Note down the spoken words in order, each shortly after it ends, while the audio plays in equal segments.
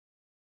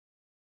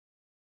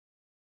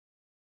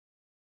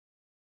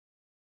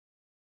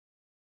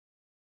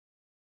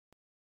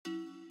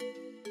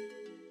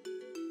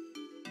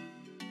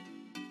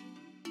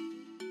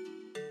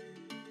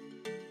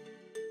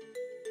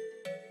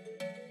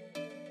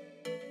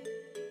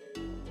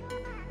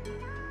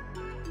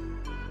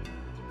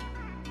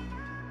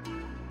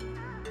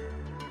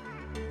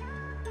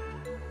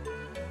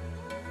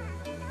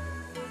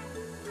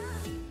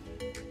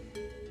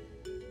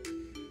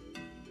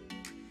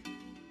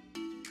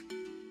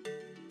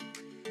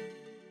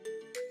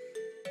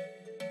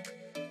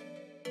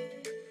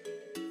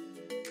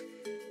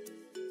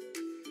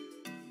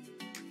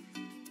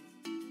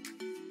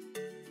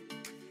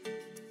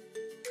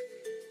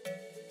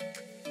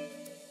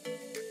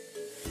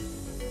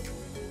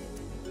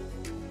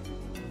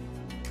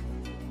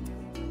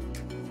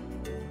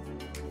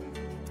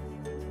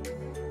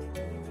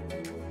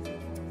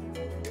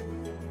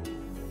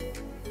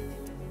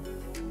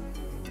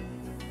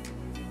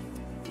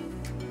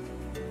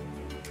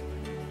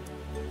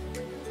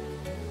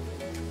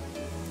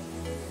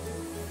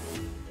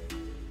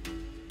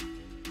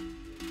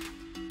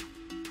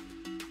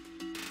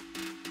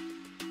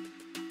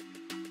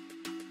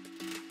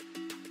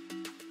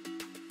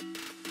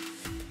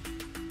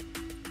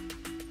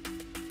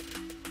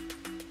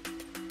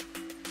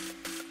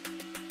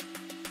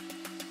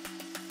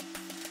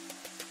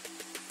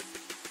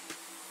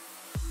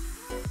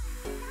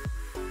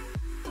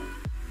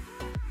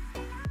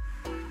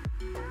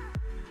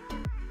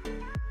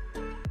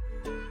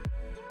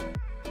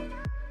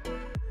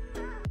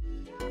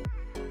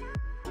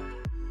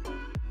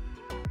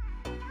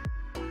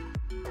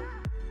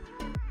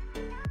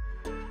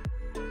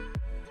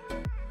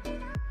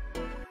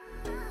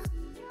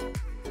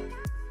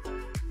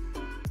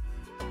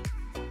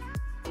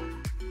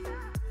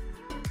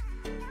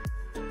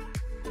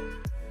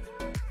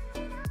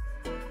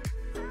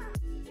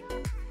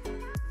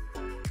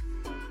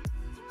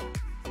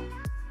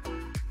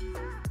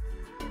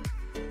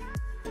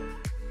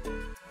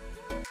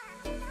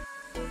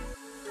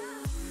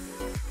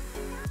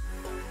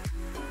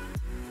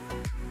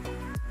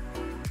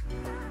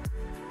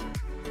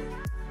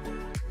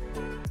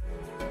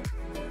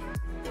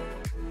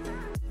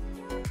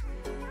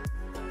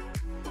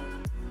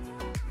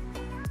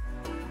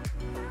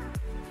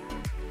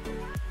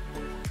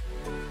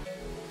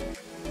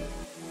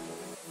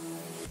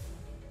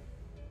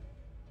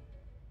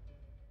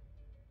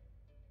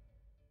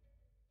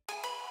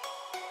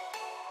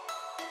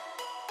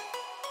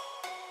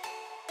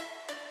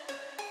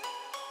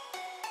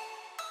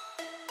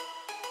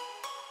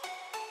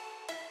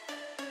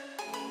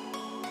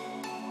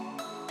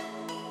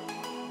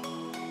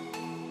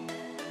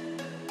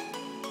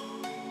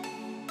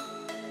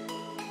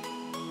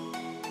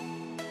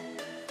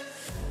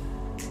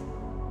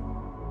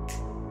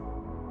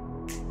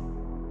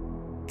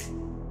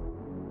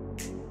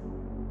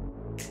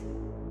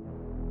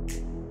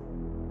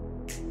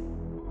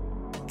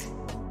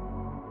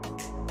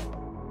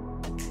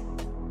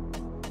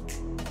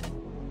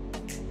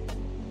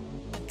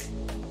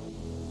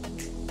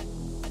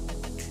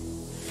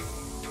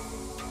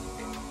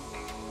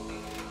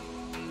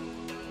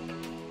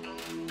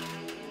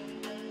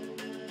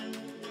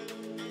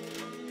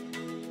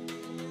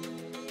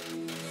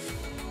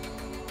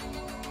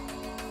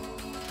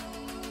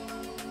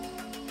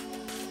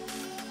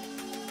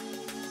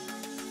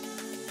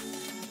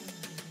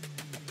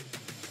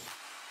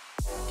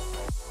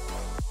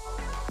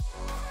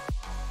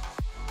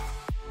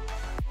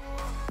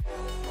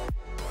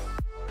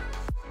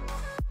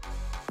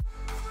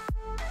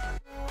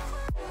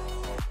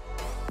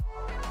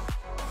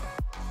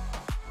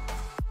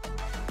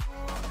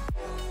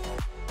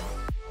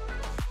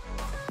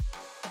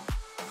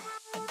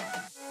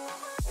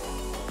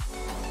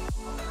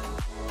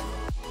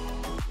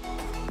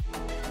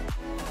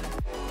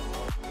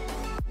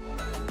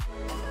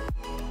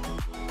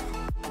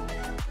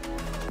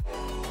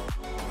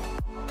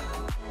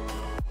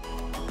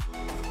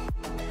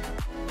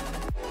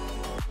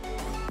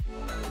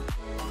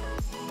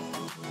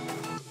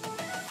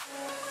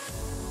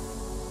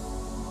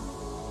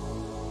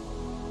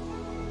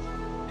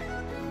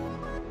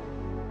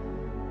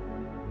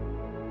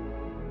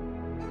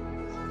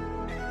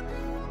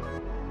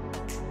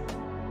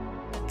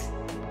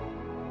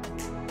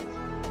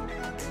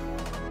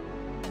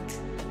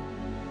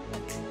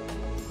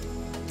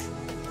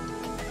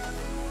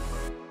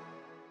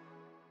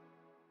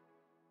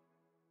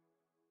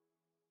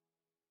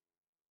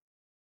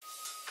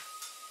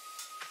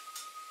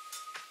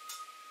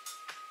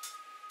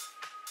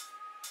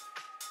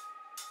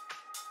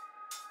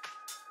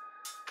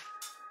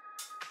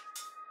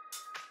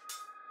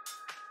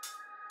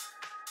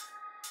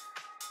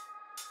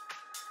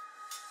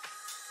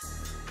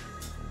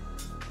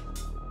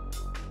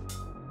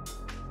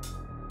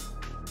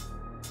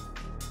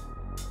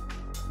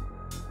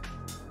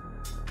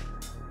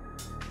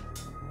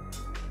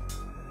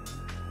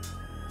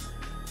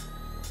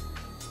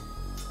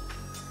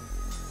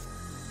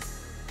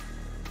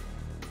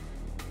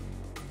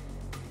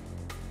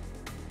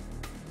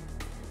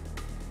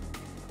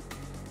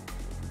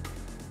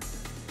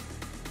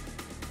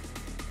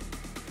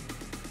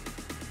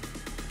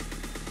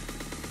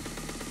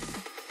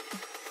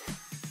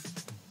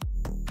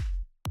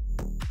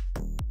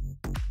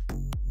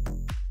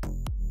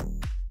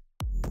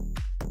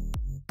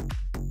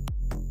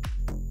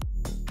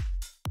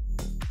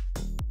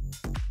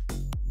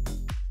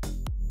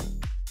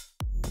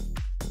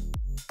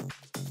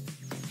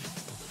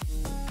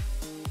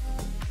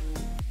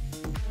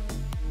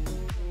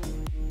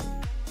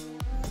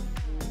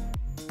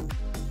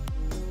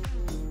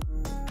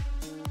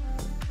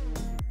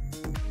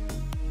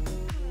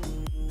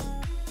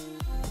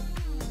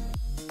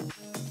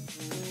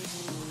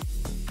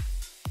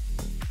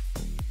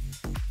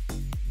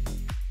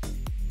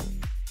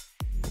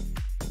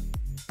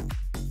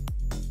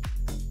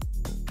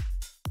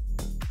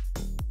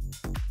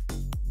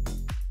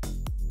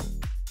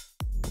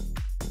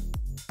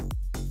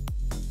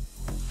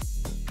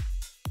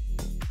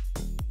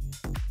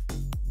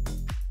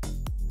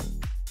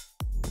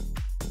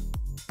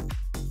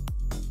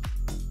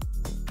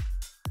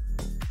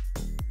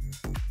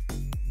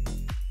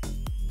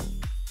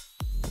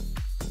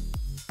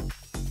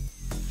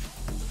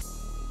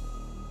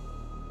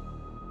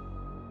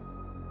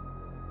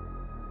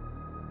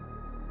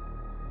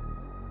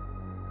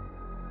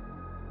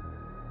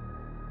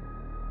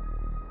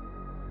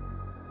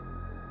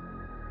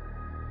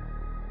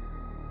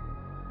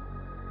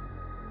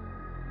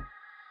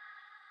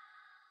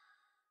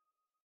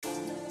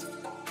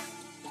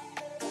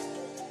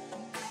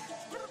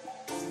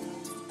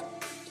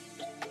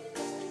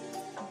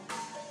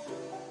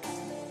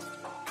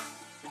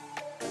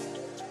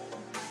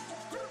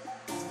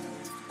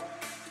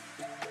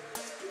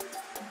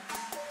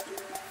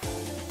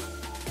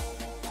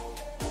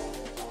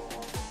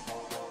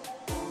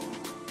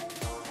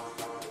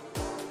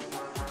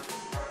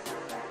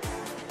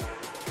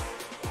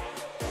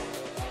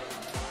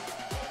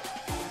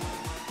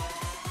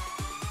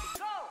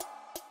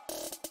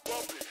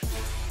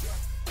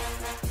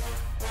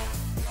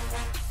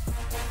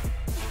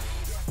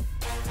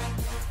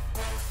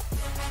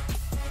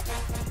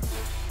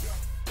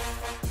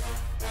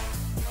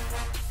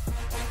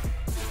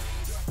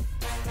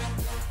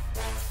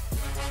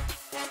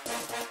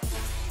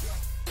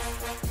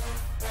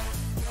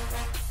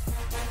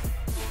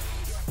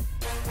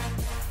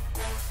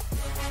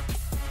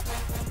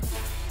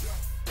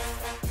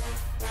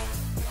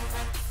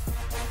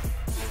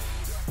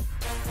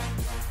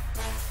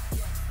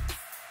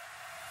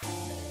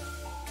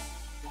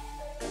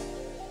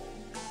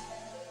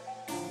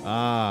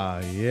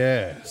Ah,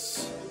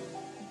 yes.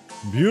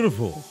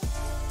 Beautiful.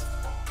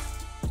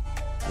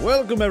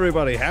 Welcome,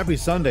 everybody. Happy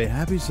Sunday.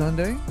 Happy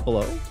Sunday.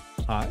 Hello.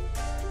 Hi.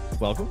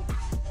 Welcome.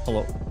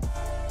 Hello.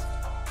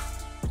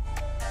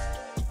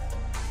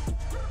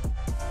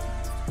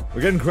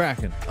 We're getting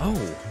cracking. Oh.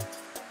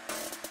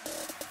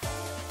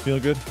 Feel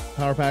good?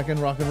 Power packing,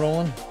 rock and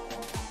rolling?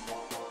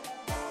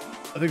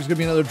 I think there's going to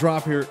be another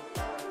drop here.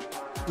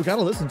 We got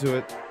to listen to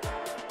it.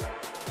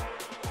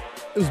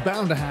 It was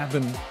bound to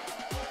happen.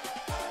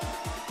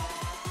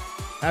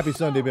 Happy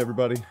Sunday,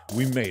 everybody.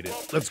 We made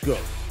it. Let's go.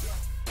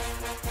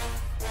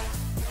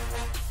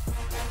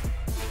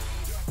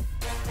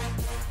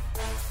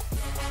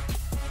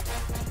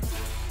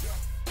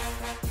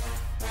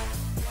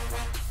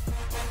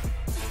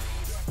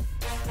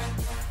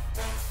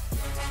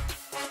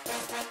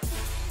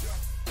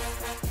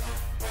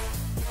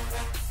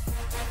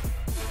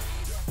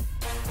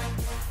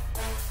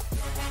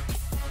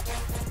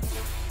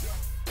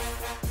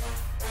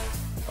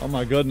 Oh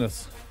my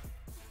goodness.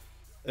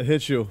 It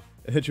hit you.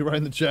 It hit you right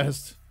in the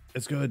chest.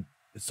 It's good.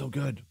 It's so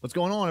good. What's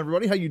going on,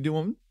 everybody? How you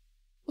doing?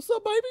 What's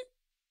up, baby?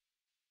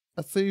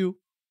 I see you.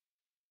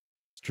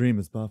 Stream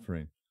is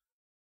buffering.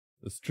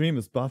 The stream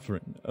is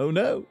buffering. Oh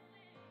no.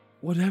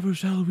 Whatever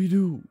shall we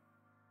do?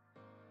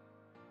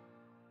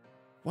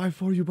 Why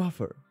for you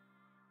buffer?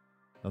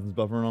 Nothing's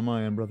buffering on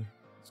my end, brother.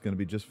 It's gonna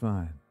be just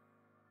fine.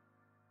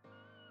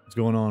 What's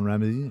going on,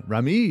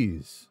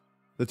 Ramiz?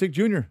 The Tick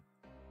Jr.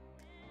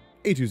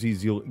 A2Z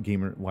Zeal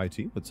Gamer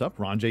YT. What's up?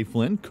 Ron J.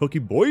 Flynn. Cookie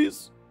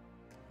Boys.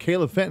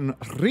 Kayla Fenton.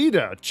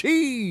 Rita.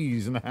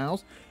 Cheese in the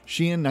house.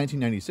 Sheehan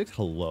 1996.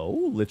 Hello.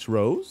 Lich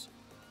Rose.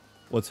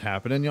 What's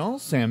happening, y'all?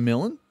 Sam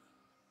Millen.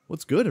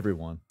 What's good,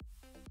 everyone?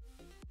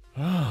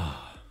 It's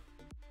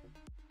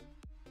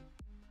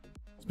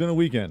been a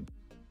weekend.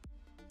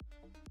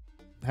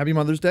 Happy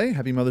Mother's Day.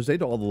 Happy Mother's Day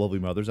to all the lovely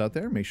mothers out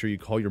there. Make sure you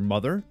call your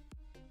mother.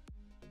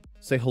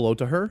 Say hello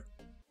to her.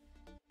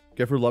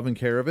 Give her love and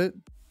care of it.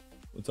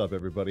 What's up,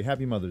 everybody?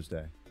 Happy Mother's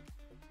Day.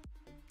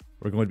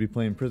 We're going to be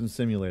playing Prison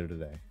Simulator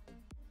today.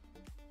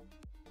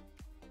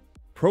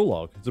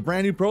 Prologue. It's a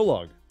brand new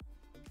Prologue.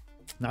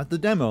 Not the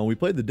demo. We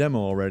played the demo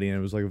already, and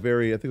it was like a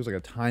very, I think it was like a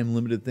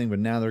time-limited thing, but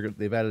now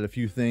they've added a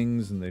few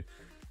things, and they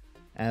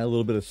add a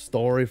little bit of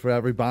story for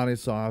everybody,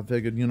 so I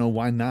figured, you know,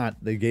 why not?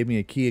 They gave me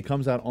a key. It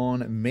comes out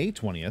on May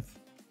 20th.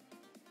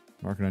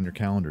 Mark it on your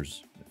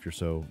calendars if you're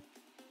so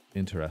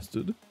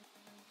interested.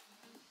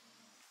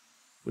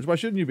 Which, why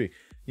shouldn't you be?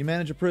 You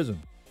manage a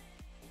prison.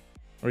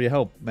 Or you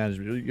help manage.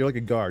 You're like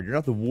a guard. You're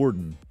not the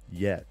warden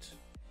yet.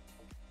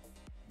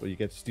 But you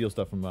get to steal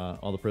stuff from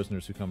all the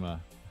prisoners who come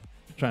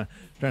trying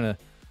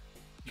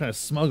to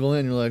smuggle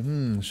in. You're like,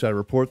 should I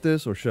report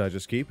this or should I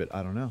just keep it?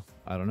 I don't know.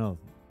 I don't know.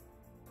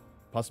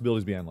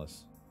 Possibilities be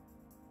endless.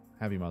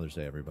 Happy Mother's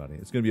Day, everybody.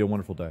 It's going to be a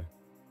wonderful day.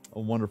 A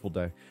wonderful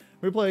day.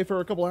 We play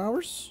for a couple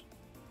hours.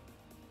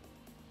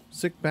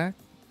 Sit back,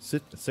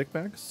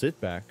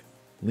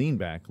 lean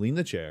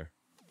the chair.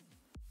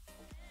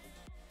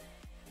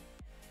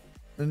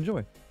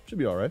 Enjoy. Should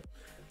be all right.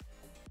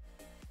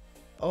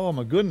 Oh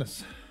my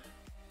goodness.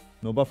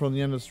 No buffer on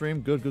the end of the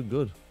stream.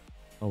 Good.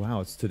 Oh wow,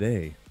 it's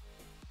today.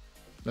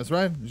 That's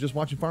right. I was just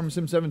watching Farming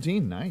Sim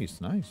 17. Nice,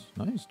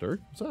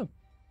 Dirk. What's up?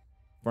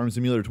 Farming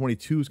Simulator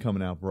 22 is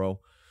coming out, bro.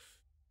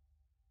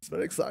 It's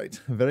very exciting.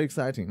 Very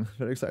exciting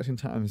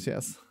times.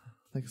 Yes.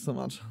 Thank you so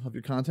much. Love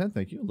your content.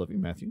 Thank you. Love you,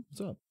 Matthew.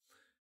 What's up?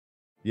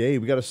 Yay,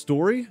 we got a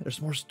story?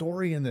 There's more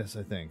story in this,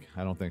 I think.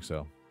 I don't think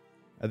so.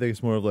 I think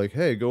it's more of like,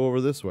 hey, go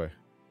over this way.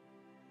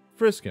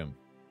 Frisk him.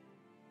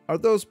 Are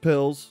those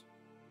pills?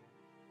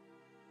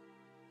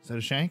 Is that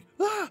a shank?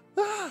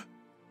 The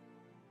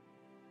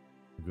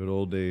good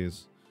old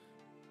days.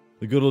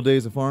 The good old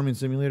days of Farming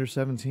Simulator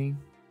 17.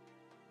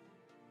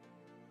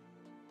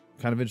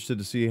 Kind of interested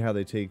to see how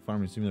they take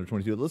Farming Simulator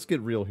 22. Let's get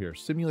real here.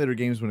 Simulator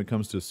games, when it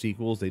comes to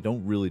sequels, they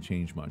don't really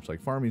change much.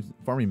 Like Farm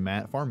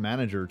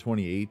Manager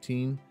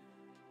 2018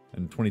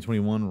 and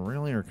 2021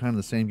 really are kind of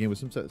the same game with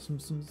some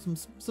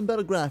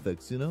better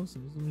graphics, you know,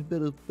 some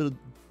bit of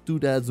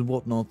doodads and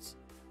whatnots.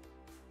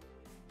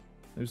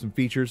 Maybe some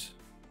features.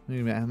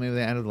 Maybe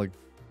they added like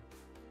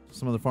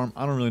some other farm.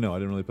 I don't really know. I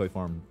didn't really play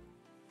Farm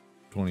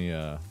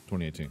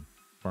 2018.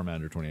 Farm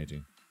Manager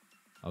 2018.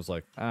 I was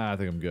like, I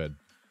think I'm good.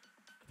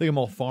 I think I'm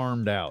all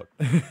farmed out.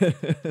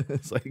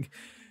 It's like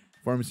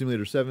Farming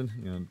Simulator 7,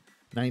 you know,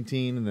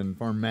 19, and then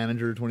Farm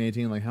Manager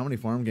 2018. Like, how many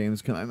farm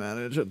games can I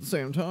manage at the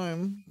same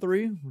time?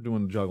 3? We're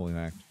doing the juggling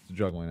act. It's a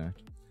juggling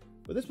act.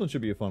 But this one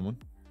should be a fun one.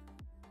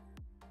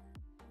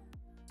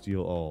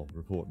 Steal all,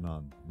 report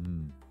none.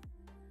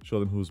 Show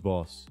them who's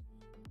boss.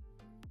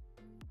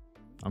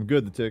 I'm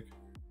good, the tick.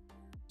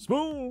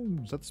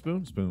 Spoon! Is that the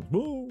spoon? Spoon.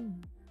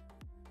 Spoon!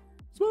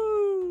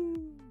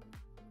 Spoon!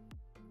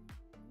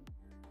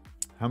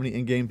 How many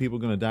in-game people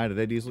are going to die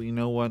today, Diesel? You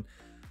know what?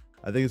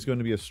 I think it's going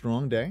to be a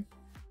strong day.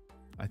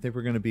 I think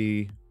we're going to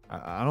be...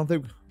 I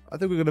think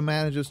we're going to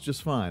manage this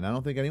just fine. I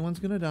don't think anyone's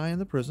going to die in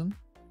the prison.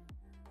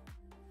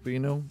 But, you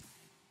know,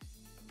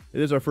 it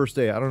is our first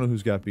day. I don't know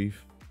who's got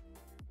beef.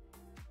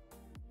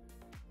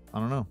 I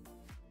don't know.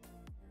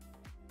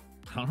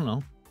 I don't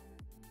know.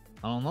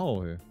 I don't know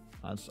here.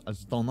 I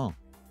just don't know.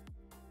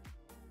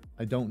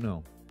 I don't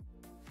know.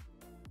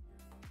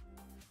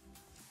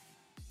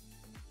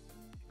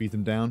 Beat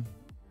them down.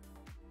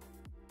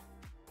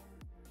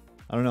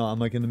 I don't know. I'm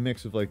like in the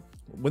mix of like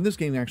when this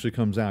game actually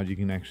comes out, you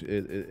can actually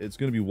it's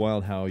going to be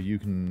wild how you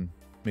can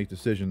make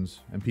decisions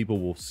and people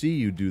will see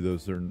you do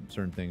those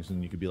certain things,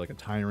 and you could be like a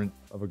tyrant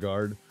of a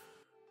guard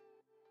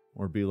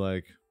or be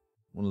like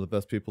one of the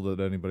best people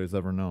that anybody's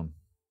ever known.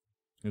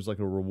 There's like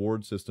a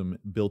reward system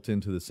built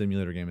into the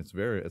simulator game. It's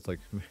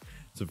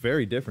a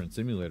very different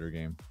simulator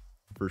game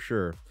for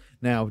sure.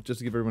 Now, just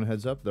to give everyone a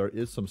heads up, there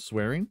is some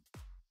swearing,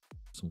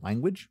 some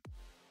language.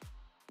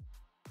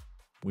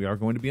 We are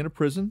going to be in a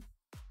prison.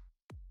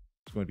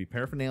 It's going to be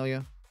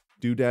paraphernalia,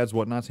 doodads,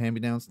 whatnots,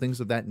 hand-me-downs, things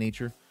of that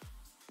nature.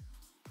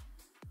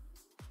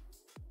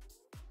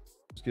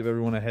 Just give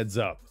everyone a heads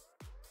up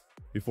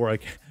before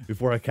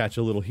I catch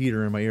a little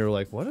heater in my ear,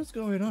 like, what is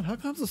going on? How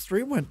comes the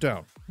stream went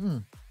down?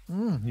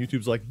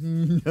 YouTube's like,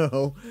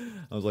 no.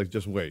 I was like,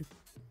 just wait.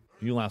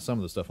 You allow some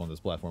of the stuff on this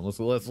platform. Let's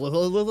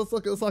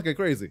not get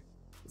crazy.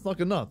 Let's not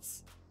get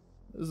nuts.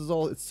 This is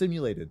all, it's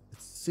simulated.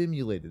 It's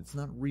simulated. It's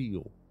not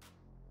real.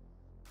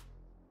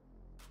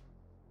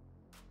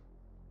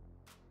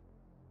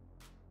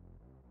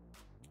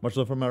 Much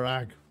love from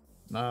Iraq.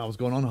 Nah, what's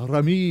going on?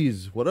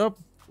 Ramiz, what up?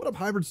 What up,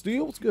 Hybrid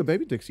Steel? What's good,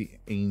 baby? Dixie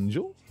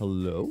Angel,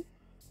 hello.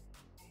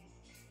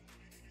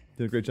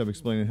 Did a great job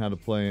explaining how to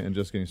play and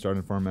just getting started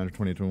in Farm Manager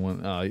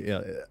 2021.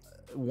 Yeah,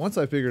 once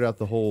I figured out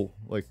the whole,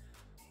 like,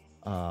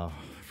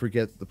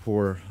 forget the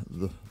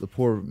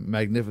poor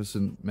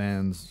magnificent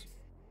man's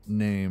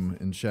name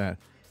in chat.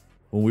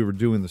 When we were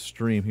doing the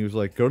stream, he was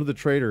like, go to the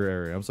trader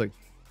area. I was like,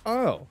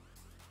 oh,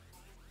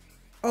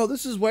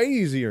 this is way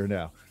easier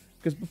now.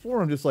 Because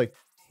before I'm just like,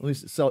 at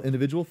least sell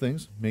individual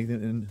things, make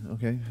them in,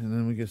 okay, and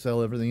then we can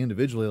sell everything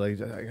individually. Like,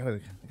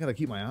 I gotta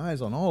keep my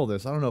eyes on all of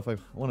this. I don't know if I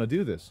want to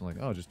do this. I'm like,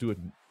 oh, just do it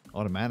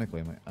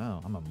automatically. I'm like,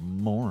 oh, I'm a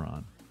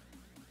moron.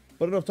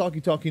 But enough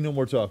talky, no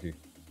more talky.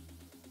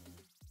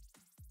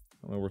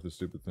 I'm gonna work this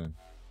stupid thing.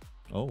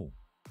 Oh.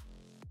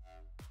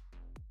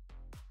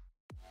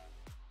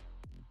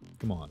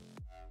 Come on.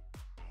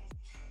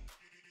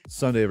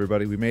 Sunday,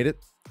 everybody. We made it.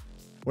 I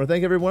want to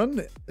thank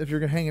everyone. If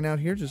you're hanging out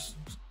here, just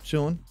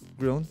chilling,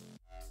 grilling,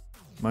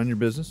 mind your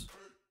business,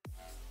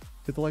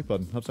 hit the like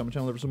button. Helps out my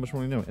channel ever so much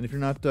more than you know. And if you're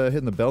not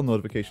hitting the bell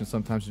notification,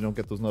 sometimes you don't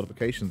get those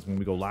notifications when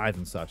we go live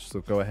and such.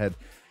 So go ahead,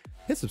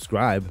 hit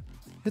subscribe,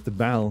 hit the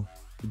bell.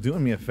 You're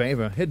doing me a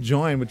favor. Hit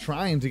join. We're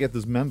trying to get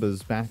those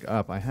members back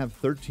up. I have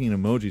 13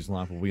 emojis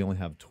left, but we only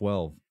have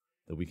 12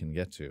 that we can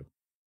get to.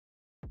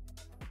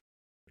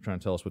 They're trying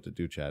to tell us what to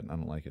do, chat. I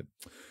don't like it.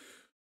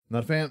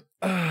 Not a fan.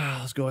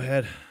 Let's go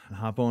ahead and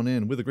hop on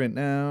in with a grin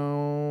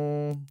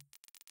now.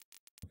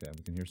 Okay,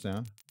 we can hear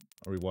sound.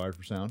 Are we wired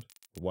for sound?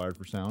 We're wired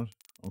for sound.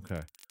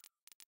 Okay.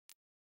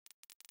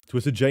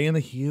 Twisted J in the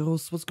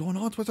heels. What's going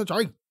on, Twisted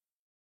J?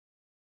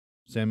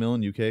 Sam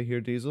Millen, UK here,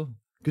 Diesel.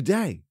 Good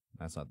day.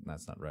 That's not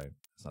right.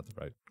 That's not the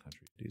right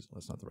country, Diesel.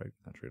 That's not the right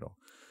country at all.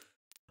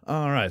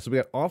 All right, so we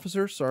got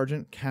officer,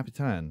 sergeant,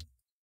 capitan.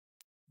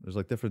 There's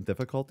like different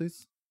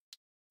difficulties.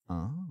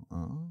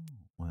 Oh,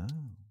 wow.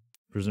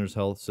 Prisoners'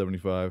 health,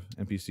 75.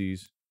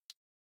 NPCs.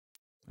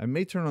 I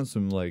may turn on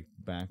some like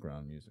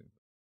background music.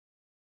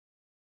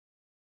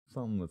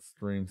 Something that's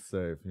stream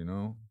safe, you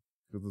know?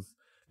 Because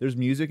there's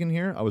music in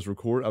here. I was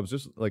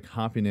just like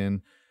hopping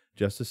in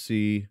just to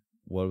see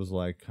what it was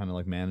like, kind of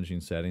like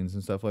managing settings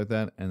and stuff like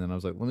that. And then I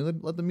was like,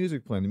 let the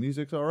music play. The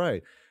music's all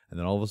right. And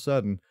then all of a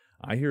sudden,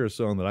 I hear a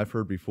song that I've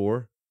heard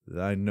before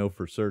that I know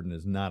for certain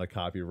is not a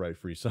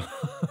copyright-free song.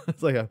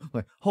 It's like, I'm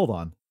like, hold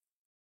on.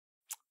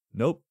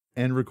 Nope.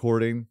 End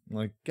recording. I'm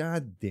like,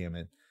 God damn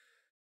it.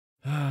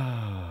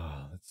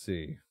 Let's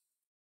see.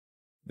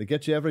 They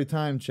get you every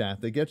time,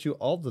 chat. They get you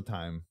all the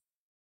time.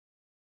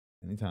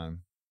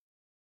 Anytime.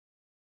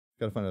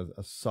 Gotta find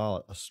a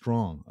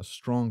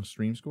strong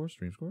stream scores.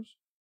 Stream scores?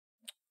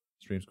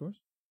 Stream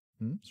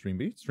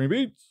beats? Stream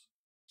beats!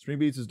 Stream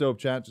beats is dope,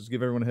 chat. Just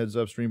give everyone a heads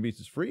up. Stream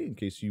beats is free in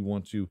case you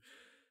want to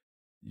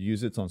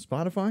use it. It's on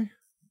Spotify.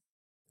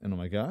 And oh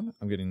my god,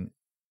 I'm getting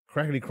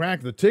crackety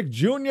crack the Tick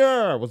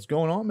Jr. What's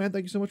going on, man?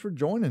 Thank you so much for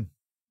joining.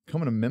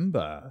 Becoming a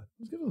member.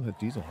 Let's give a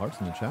Diesel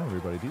Hearts in the chat,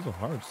 everybody. Diesel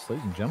Hearts,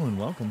 ladies and gentlemen,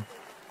 welcome.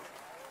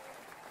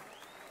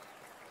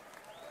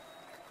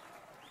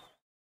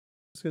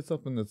 Let's get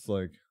something that's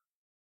like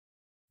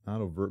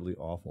not overtly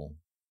awful.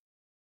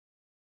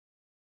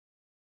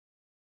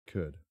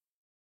 Could.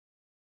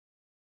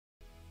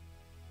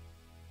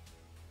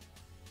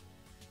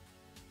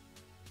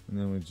 And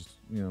then we just,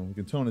 you know, we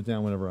can tone it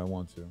down whenever I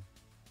want to.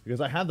 Because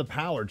I have the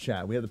power,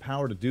 chat. We have the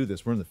power to do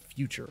this. We're in the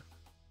future.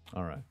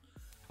 All right.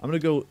 I'm going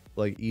to go,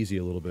 like, easy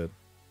a little bit.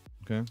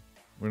 Okay?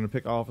 We're going to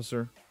pick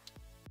officer.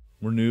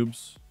 We're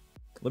noobs.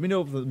 Let me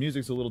know if the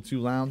music's a little too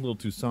loud, a little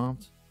too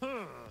soft.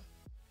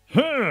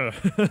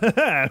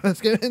 What's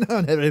going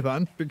on,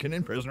 everyone?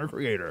 Beginning Prisoner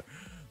Creator.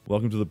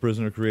 Welcome to the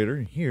Prisoner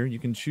Creator. Here, you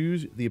can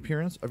choose the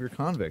appearance of your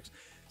convicts.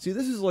 See,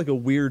 this is like a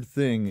weird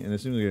thing in a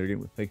simulator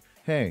game. Like,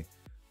 hey,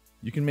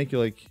 you can make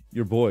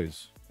your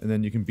boys, and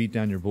then you can beat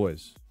down your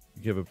boys.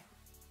 You give a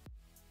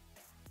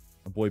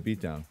boy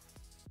beatdown.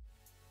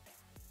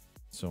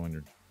 So on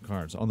your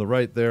cards. On the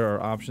right, there are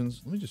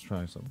options. Let me just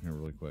try something here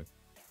really quick.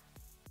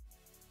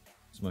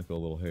 This might go a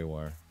little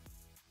haywire.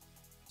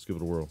 Let's give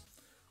it a whirl.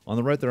 On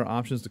the right, there are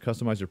options to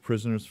customize your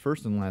prisoner's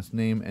first and last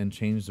name and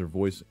change their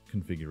voice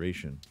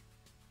configuration.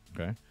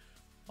 Okay.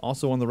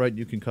 Also on the right,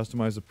 you can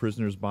customize the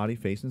prisoner's body,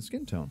 face, and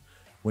skin tone.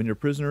 When your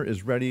prisoner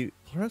is ready,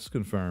 press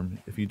confirm.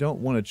 If you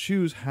don't want to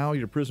choose how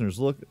your prisoners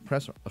look,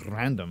 press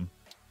random.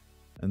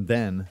 And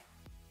then...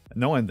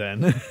 No, and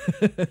then.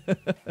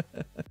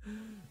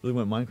 Really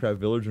went Minecraft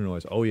villager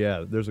noise. Oh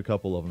yeah, there's a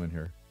couple of them in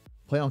here.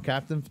 Play on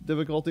captain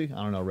difficulty?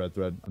 I don't know, Red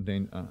Thread. I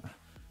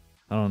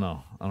don't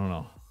know. I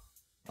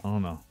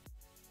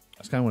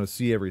just kind of want to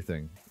see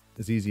everything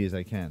as easy as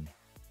I can.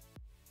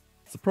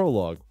 It's the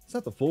prologue. It's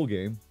not the full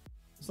game.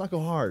 Let's not go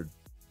hard.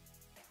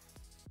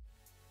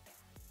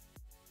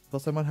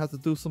 Plus, I might have to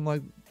do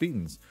some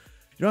beatings.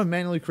 You don't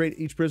manually create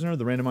each prisoner.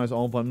 The randomize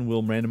all button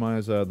will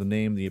randomize the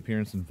name, the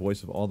appearance, and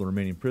voice of all the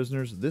remaining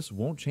prisoners. This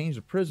won't change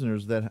the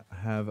prisoners that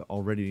have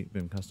already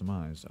been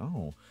customized.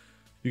 Oh.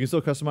 You can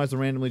still customize the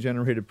randomly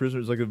generated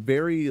prisoners. Like a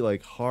very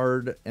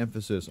hard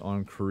emphasis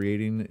on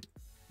creating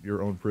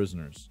your own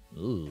prisoners.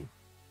 Ooh.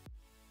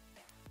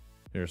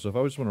 Here, so if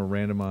I just want to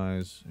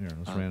randomize, here,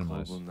 let's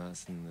randomize.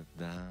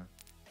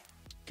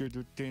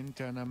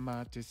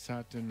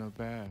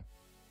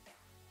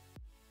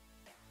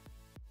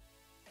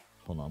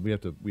 Hold on, we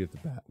have to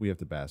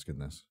bask in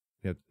this.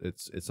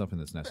 It's something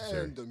that's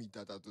necessary.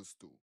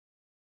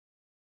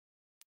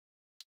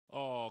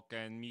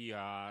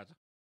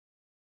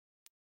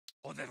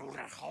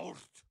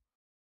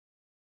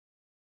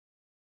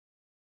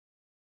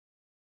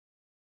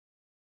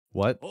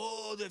 What?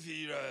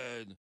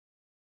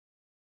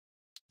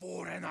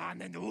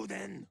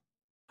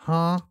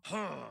 Huh?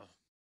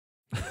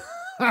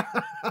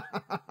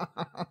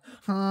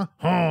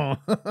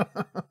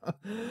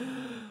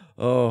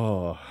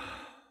 Oh,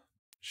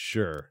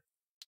 sure.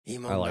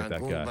 I like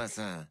that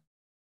guy.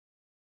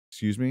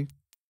 Excuse me?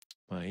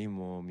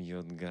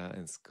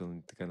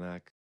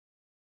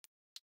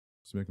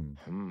 Let's make him.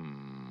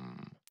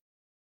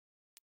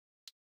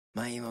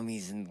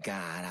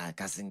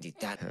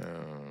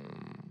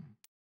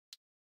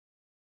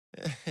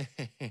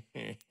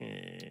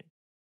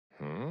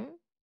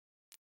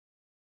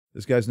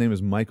 This guy's name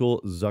is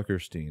Michael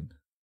Zuckerstein.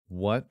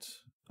 What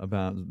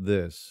about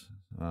this?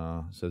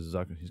 Says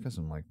Zucker. He's got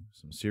some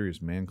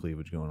serious man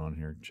cleavage going on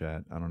here,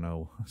 chat. I don't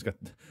know. He's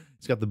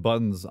got the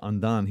buttons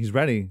undone. He's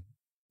ready.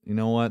 You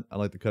know what? I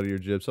like the cut of your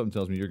jib. Something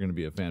tells me you're going to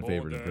be a fan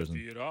favorite in prison.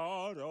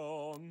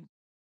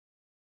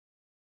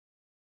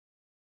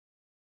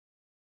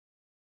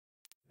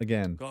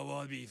 Again.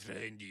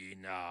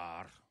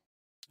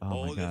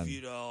 Oh my God.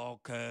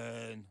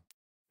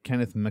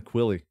 Kenneth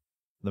McQuilly,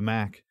 the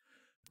Mac.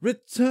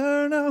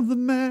 Return of the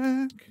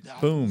Mac.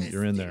 Boom,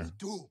 you're in there.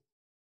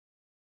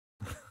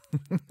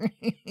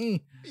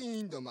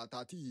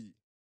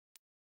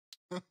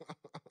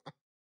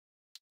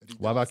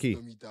 Wabaki.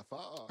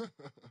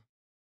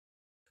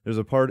 There's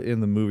a part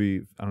in the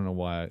movie, I don't know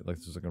why,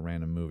 this is a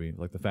random movie,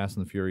 like the Fast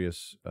and the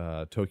Furious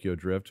Tokyo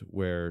Drift,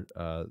 where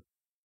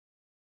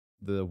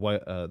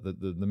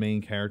the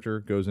main character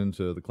goes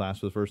into the class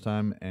for the first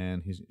time,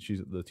 and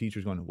the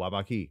teacher's going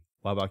Wabaki,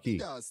 Wabaki,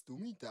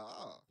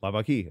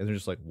 Wabaki, and they're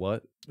just like,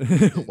 what?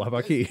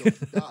 Wabaki.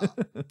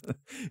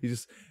 He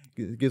just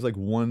gives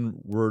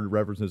one word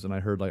references, and I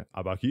heard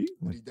Abaki.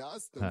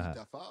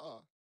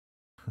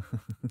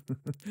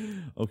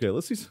 Okay,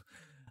 let's see.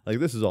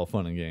 This is all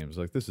fun and games.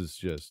 This is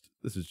just.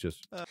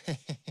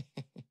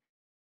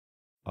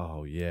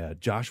 Oh yeah,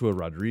 Joshua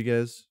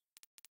Rodriguez,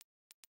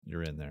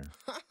 you're in there.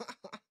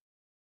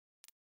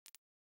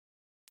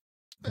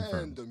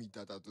 Confirmed.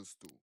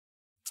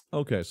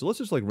 Okay, so let's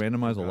just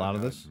randomize a lot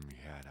of this.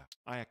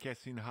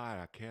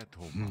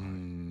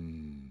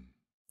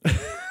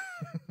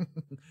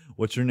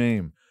 What's your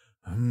name?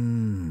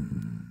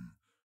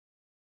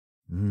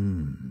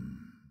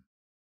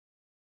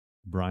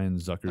 Brian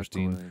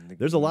Zuckerstein.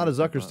 There's a lot of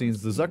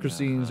Zuckersteins. The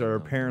Zuckersteins are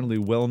apparently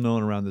well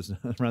known around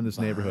this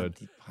neighborhood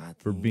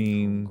for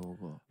being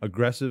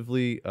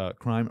aggressively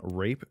crime,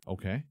 rape.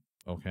 Okay.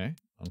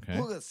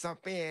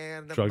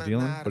 Drug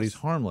dealing, but he's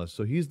harmless,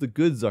 so he's the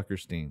good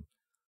Zuckerstein.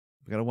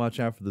 We gotta watch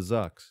out for the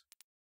Zucks.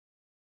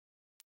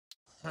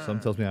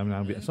 Some tells me I'm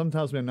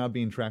not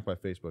being tracked by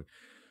Facebook.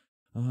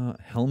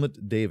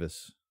 Helmut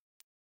Davis.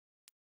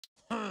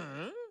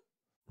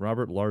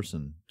 Robert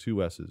Larson,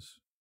 2 S's.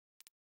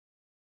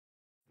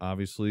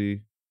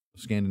 Obviously,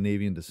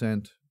 Scandinavian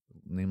descent.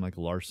 Name like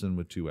Larson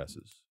with 2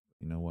 S's.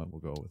 You know what?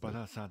 We'll go with it.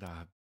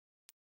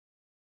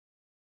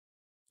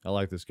 I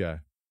like this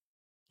guy.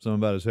 Something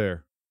about his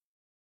hair.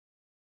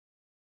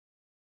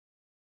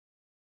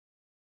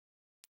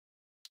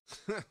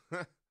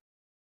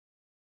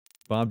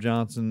 Bob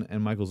Johnson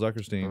and Michael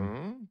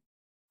Zuckerstein.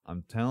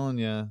 I'm telling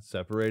you,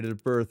 separated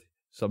at birth.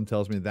 Something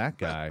tells me that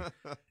guy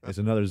is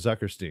another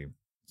Zuckerstein.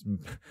 It's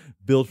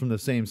built from the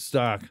same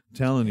stock. I'm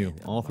telling you,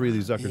 all three of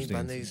these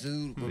Zuckersteins.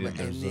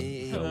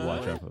 Gotta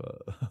watch out.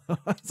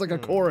 It's like a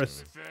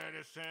chorus.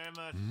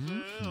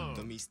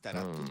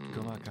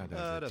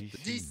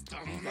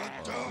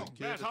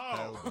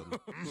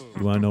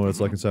 You want to know what it's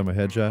like inside my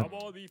head, chat?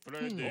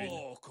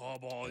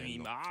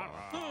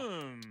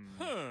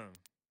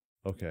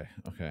 Okay,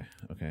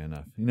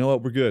 enough. You know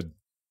what? We're good.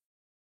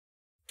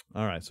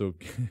 All right, so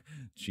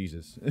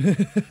Jesus.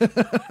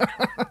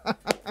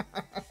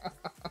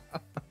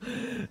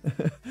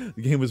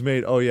 The game was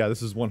made. Oh yeah,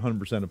 this is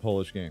 100% a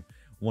Polish game.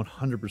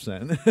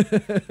 100%.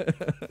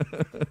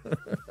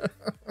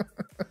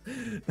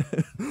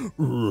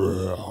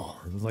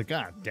 It's like,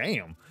 God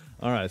damn.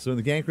 All right, so in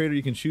the gang creator,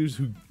 you can choose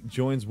who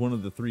joins one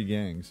of the three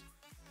gangs.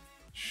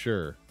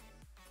 Sure.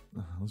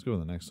 Let's go to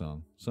the next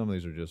song. Some of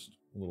these are just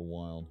a little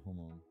wild. Hold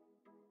on.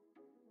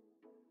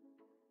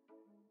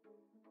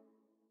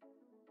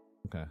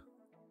 Okay.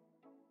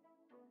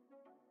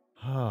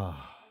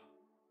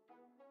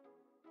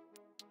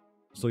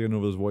 Still getting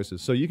over those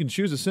voices. So you can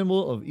choose a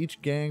symbol of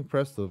each gang.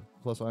 Press the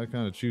plus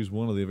icon to choose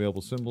one of the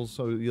available symbols.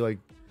 So you like...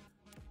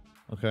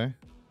 Okay.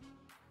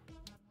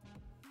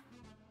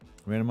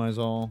 Randomize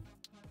all.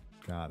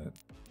 Got it.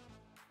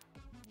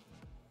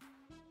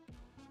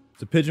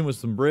 It's a pigeon with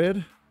some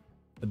bread,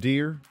 a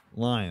deer,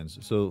 lions.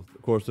 So,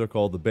 of course, they're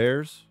called the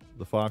bears,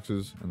 the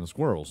foxes, and the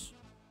squirrels.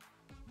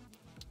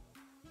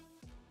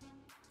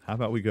 How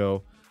about we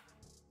go...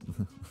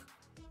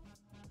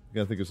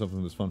 Gotta think of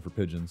something that's fun for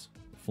pigeons.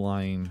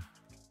 Flying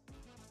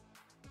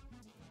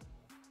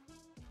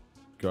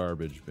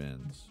garbage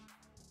bins.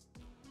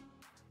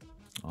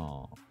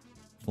 Oh,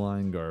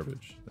 flying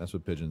garbage. That's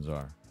what pigeons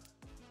are.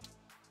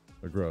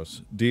 They're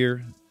gross.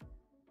 Deer,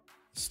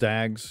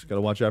 stags. Gotta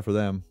watch out for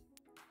them.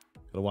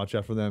 Gotta watch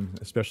out for them,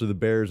 especially the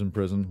bears in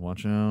prison.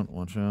 Watch out,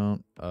 watch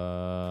out.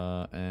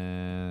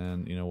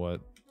 And you know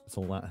what? It's a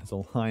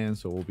lion,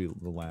 so it will be the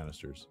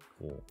Lannisters.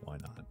 Cool. Why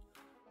not?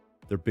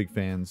 They're big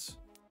fans.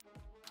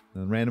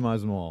 And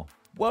randomize them all.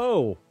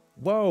 Whoa!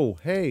 Whoa!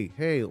 Hey!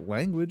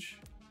 Language.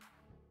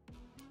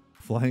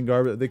 Flying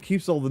garbage. It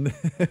keeps all the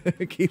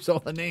it keeps all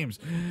the names.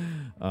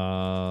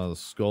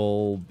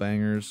 Skull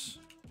bangers.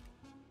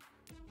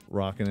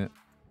 Rocking it.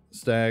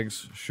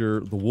 Stags.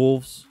 Sure. The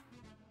wolves.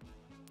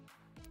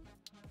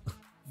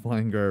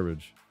 Flying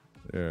garbage.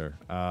 There.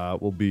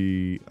 Will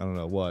be, I don't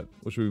know what.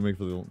 What should we make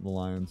for the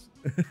lions?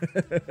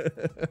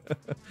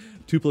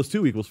 2 +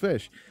 2 =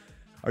 fish.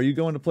 Are you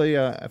going to play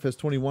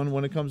FS21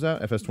 when it comes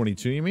out?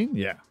 FS22, you mean?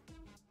 Yeah.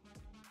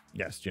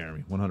 Yes,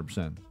 Jeremy,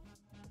 100%.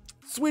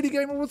 Sweetie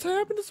Gamer, what's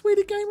happening,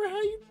 Sweetie Gamer?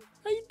 How you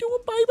doing,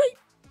 baby?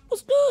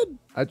 What's good?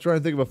 I try to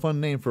think of a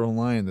fun name for a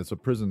lion that's a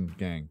prison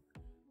gang.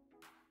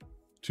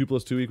 2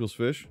 + 2 =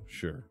 fish?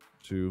 Sure.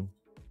 2.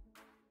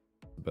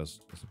 That's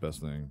the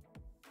best thing.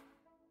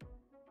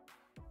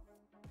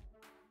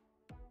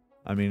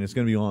 I mean, it's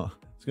gonna be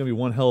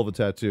one hell of a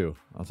tattoo.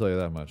 I'll tell you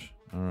that much.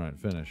 All right,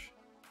 finish.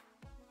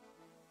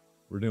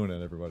 We're doing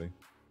it, everybody.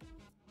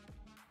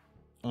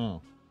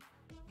 Oh,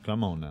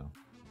 come on now.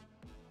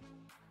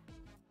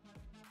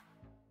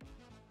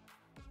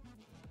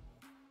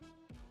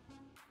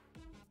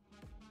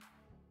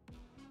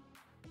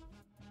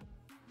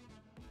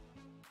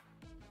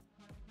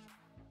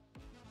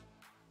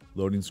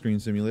 Loading screen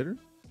simulator.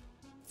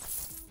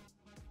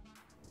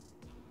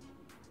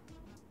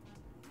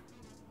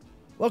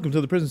 Welcome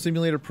to the Prison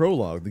Simulator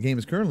Prologue. The game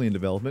is currently in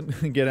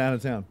development. Get out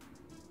of town.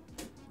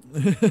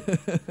 Game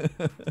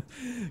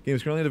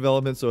is currently in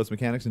development, so its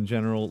mechanics and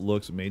general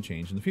looks may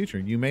change in the future.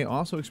 You may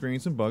also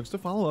experience some bugs. To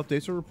follow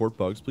updates or report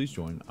bugs, please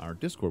join our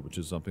Discord, which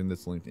is something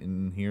that's linked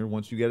in here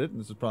once you get it. And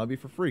this is probably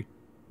for free.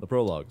 The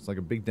Prologue. It's like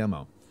a big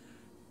demo.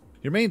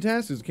 Your main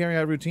task is to carry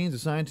out routines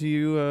assigned to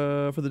you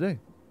for the day.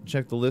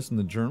 Check the list in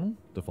the journal.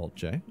 Default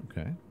J.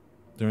 Okay.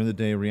 During the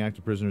day, react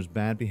to prisoners'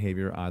 bad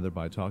behavior either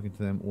by talking to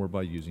them or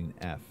by using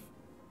F.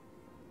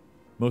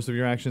 Most of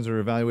your actions are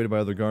evaluated by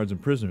other guards and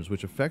prisoners,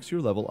 which affects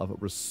your level of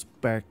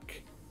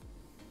respect.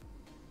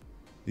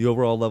 The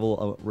overall level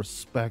of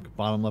respect,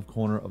 bottom left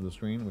corner of the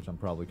screen, which I'm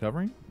probably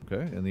covering.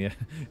 Okay, and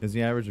is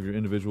the average of your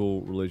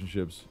individual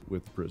relationships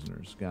with the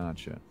prisoners.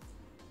 Gotcha.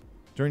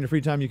 During your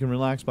free time, you can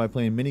relax by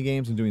playing mini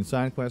games and doing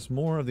side quests.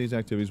 More of these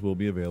activities will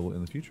be available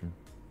in the future.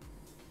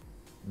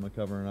 Am I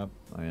covering up?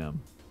 I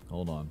am.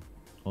 Hold on.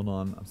 Hold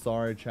on. I'm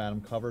sorry, chat. I'm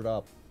covered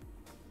up.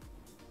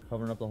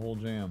 Covering up the whole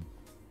jam.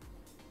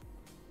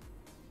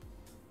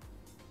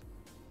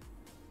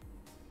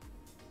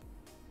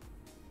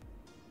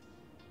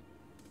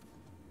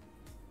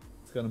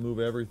 Gonna move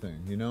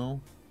everything, you know?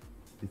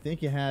 You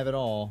think you have it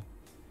all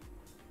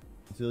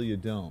until you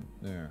don't.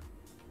 There.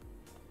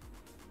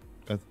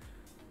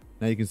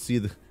 Now you can see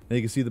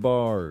the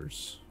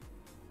bars.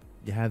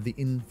 You have the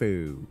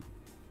info.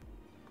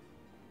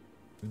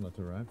 From left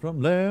to right. From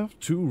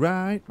left to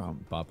right.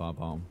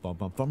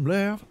 From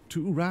left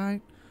to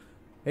right.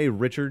 Hey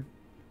Richard.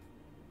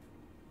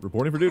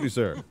 Reporting for duty,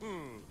 sir.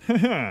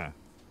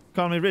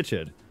 Call me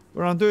Richard.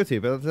 We're on duty,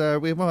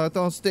 but we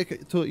don't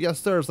stick to yes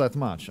sirs that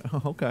much.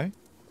 Okay.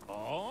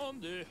 How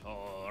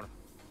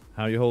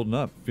are you holding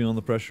up? Feeling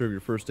the pressure of your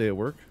first day at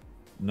work?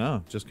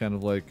 No, just kind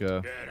of like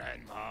ended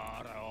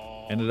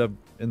up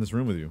in this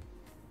room with you.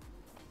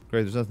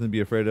 Great, there's nothing to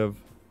be afraid of.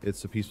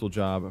 It's a peaceful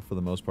job for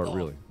the most part,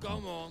 really.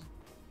 Come on.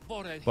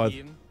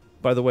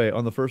 By the way,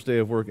 on the first day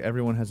of work,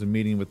 everyone has a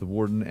meeting with the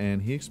warden,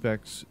 and he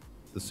expects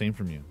the same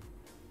from you.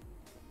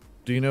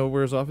 Do you know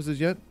where his office is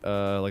yet?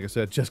 Like I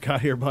said, just got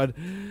here, bud.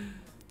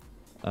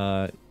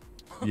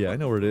 Yeah, I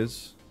know where it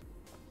is.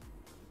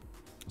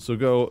 So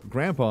go.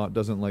 Grandpa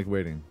doesn't like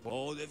waiting.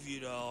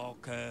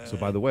 So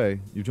by the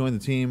way, you joined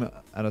the team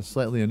at a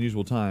slightly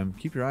unusual time.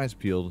 Keep your eyes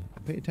peeled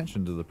and pay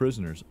attention to the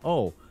prisoners.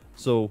 Oh,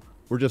 so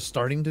we're just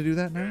starting to do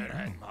that now?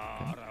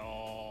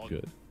 Oh,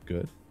 okay.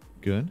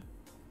 Good.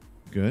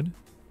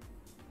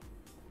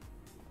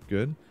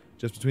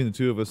 Just between the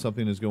two of us,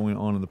 something is going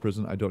on in the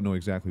prison. I don't know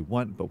exactly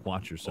what, but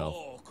watch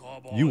yourself.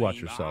 You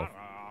watch yourself.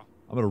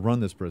 I'm going to run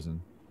this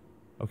prison.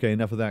 Okay,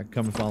 enough of that.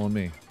 Come and follow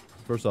me.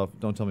 First off,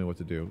 don't tell me what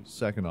to do.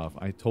 Second off,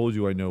 I told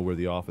you I know where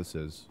the office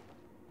is.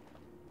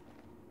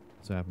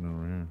 What's happening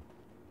over here?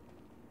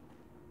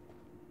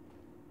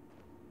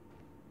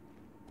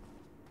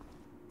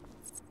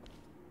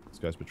 This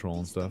guy's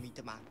patrolling stuff.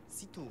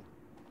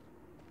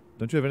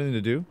 Don't you have anything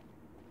to do?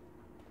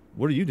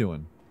 What are you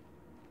doing?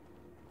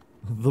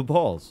 The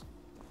balls.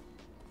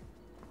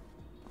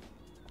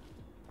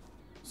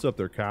 What's up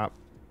there, cop?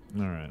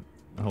 Alright.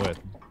 Oh wait,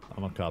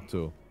 I'm a cop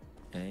too.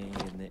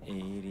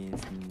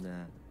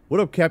 What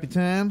up,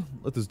 Capitan?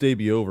 Let this day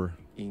be over.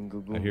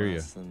 I hear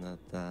you.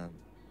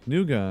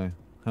 New guy.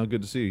 How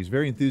good to see you. He's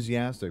very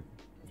enthusiastic.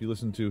 If you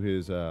listen to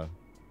his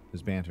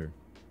banter.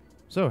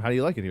 So, how do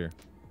you like it here?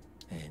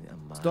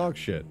 It's dog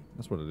shit.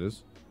 That's what it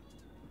is.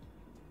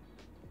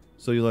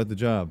 So you like the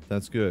job.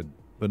 That's good.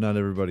 But not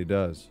everybody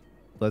does.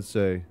 Let's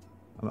say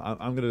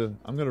I'm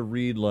gonna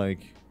read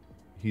like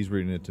he's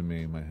reading it to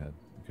me in my head.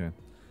 Okay.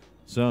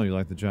 So you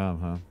like the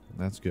job, huh?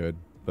 That's good.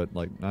 But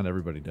like not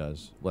everybody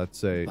does. Let's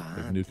say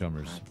like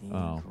newcomers.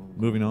 Oh,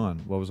 moving on.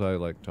 What was I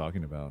like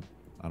talking about?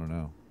 I don't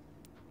know.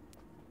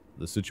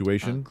 The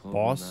situation,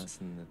 boss.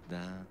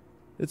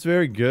 It's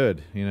very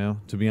good, you know.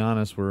 To be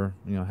honest, we're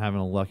having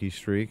a lucky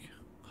streak.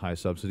 High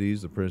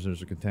subsidies. The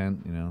prisoners are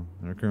content. You know,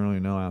 there are currently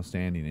no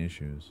outstanding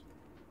issues.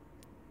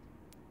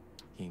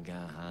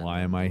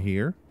 Why am I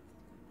here?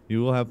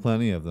 You will have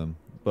plenty of them.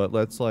 But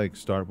let's like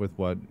start with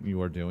what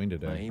you are doing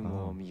today.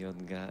 Oh.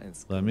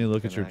 Let me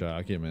look at your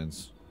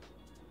documents.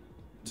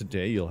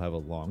 Today you'll have a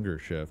longer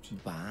shift.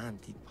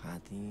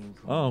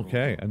 Oh,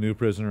 okay. A new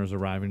prisoner is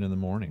arriving in the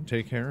morning.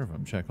 Take care of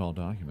him. Check all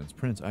documents.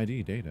 Prints,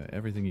 ID, data,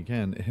 everything you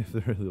can. If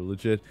they're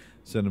legit,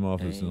 send them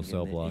off to the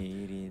cell block.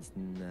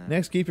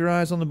 Next, keep your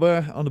eyes on the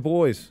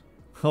boys.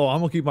 Oh, I'm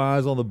gonna keep my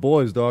eyes on the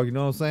boys, dog. You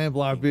know what I'm saying?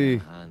 Block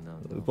B.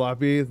 Block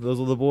B, those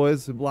are the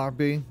boys in Block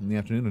B. In the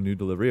afternoon, a new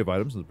delivery of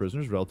items to the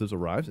prisoners' relatives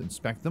arrives.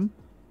 Inspect them.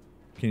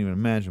 Can't even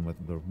imagine what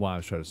their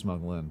wives try to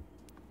smuggle in.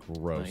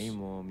 Gross.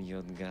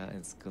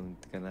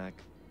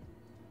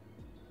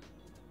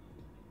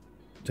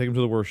 Take them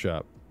to the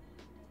workshop.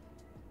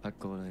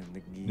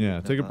 Yeah,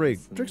 take a break.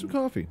 Drink some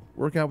coffee.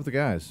 Work out with the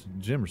guys.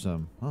 Gym or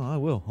something. Oh, I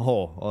will.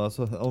 Oh, that's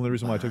the only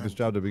reason why I took this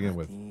job to begin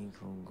with.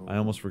 I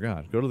almost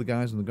forgot. Go to the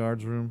guys in the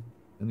guards room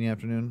in the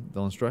afternoon.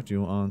 They'll instruct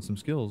you on some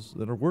skills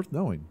that are worth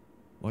knowing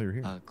while you're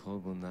here.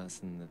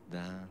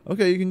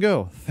 Okay, you can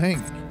go.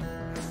 Thanks.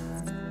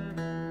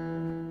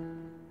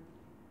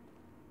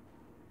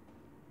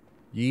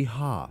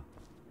 Yeehaw.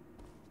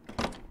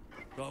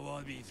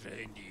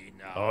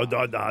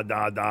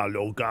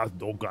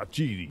 Loka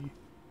chiri.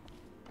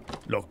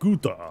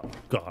 Lokuta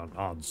kan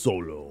an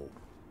solo.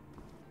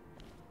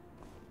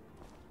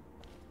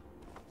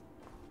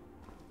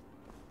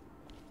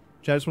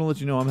 Chad, I just want to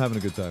let you know I'm having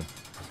a good time.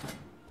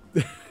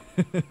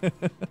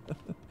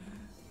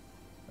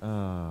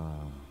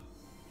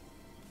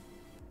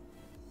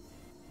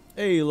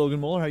 Hey, Logan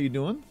Muller, how you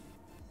doing?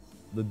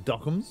 The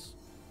Duckums.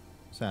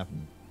 What's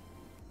happening?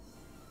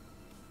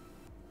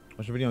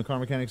 Watch a video on Car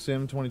Mechanic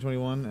Sim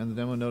 2021 and the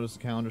demo notice the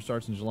calendar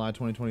starts in July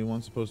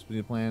 2021. Supposed to be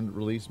a planned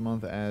release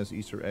month as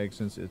Easter egg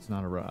since it's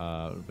not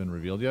been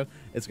revealed yet.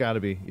 It's got to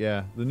be,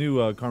 yeah. The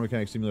new Car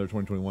Mechanic Simulator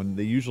 2021,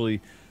 they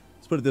usually,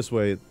 let's put it this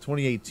way,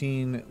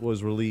 2018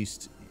 was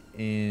released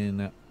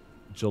in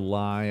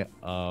July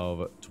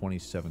of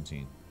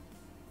 2017.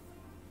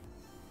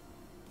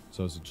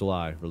 So it's a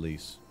July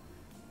release,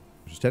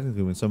 which is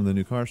technically when some of the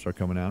new cars start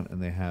coming out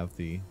and they have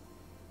the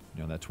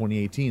that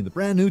 2018, the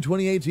brand new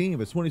 2018,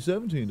 but it's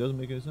 2017. Doesn't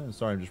make any sense.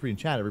 Sorry, I'm just reading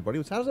chat,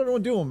 everybody. How's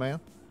everyone doing, man?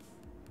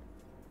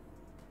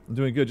 I'm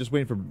doing good. Just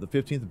waiting for the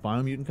 15th that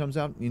Biomutant comes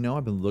out. You know,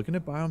 I've been looking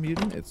at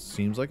Biomutant. It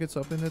seems like it's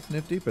something that's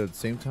nifty, but at the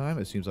same time,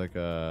 it seems like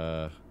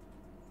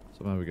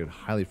something we get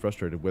highly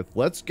frustrated with.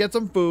 Let's get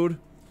some food.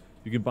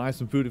 You can buy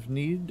some food if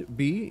need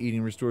be.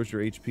 Eating restores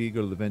your HP.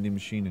 Go to the vending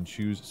machine and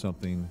choose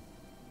something.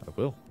 I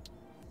will.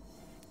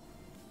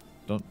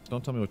 Don't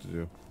tell me what to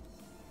do.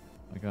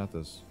 I got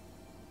this.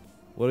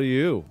 What are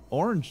you?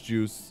 Orange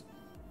juice.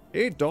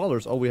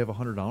 $8. Oh, we have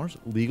 $100.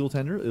 Legal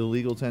tender,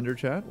 illegal tender,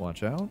 chat.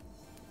 Watch out.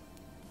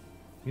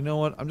 You know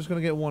what? I'm just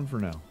gonna get one for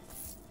now,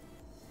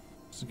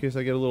 just in case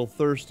I get a little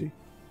thirsty.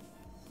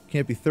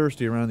 Can't be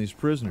thirsty around these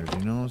prisoners.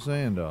 You know what I'm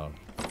saying, dog?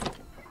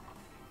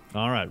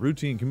 All right,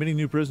 routine, committing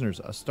new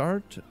prisoners. To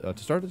start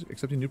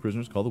accepting new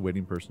prisoners, call the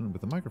waiting person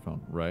with a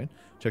microphone, right?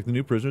 Check the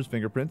new prisoner's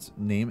fingerprints,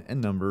 name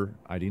and number,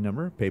 ID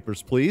number.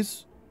 Papers,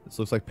 please. This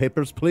looks like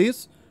papers,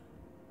 please.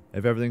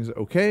 If everything's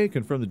okay,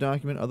 confirm the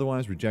document.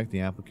 Otherwise, reject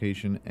the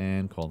application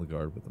and call the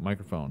guard with the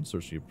microphone.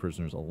 Search your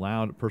prisoners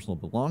allowed personal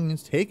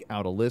belongings. Take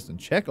out a list and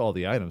check all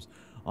the items.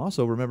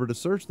 Also, remember to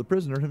search the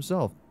prisoner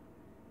himself.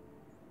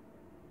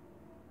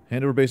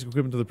 Hand over basic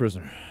equipment to the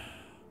prisoner.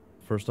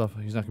 First off,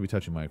 he's not going to be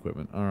touching my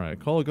equipment. All right.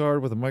 Call a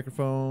guard with a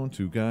microphone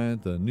to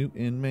guide the new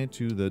inmate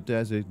to the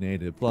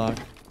designated block.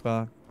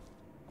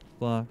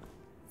 Block.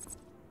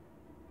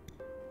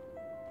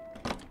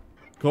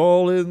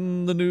 Call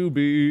in the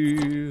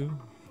newbie.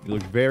 You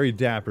look very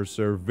dapper,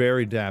 sir.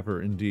 Very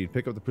dapper indeed.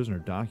 Pick up the prisoner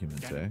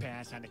documents, eh?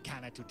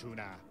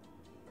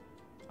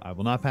 I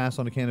will not pass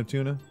on a can of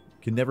tuna.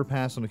 Can never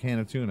pass on a can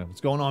of tuna. What's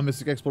going on,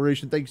 Mystic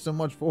Exploration? Thank you so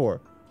much for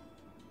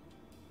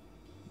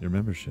your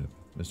membership,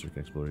 Mystic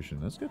Exploration.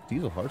 Let's get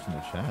Diesel Hearts in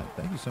the chat.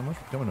 Thank you so much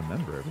for becoming a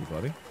member,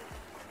 everybody.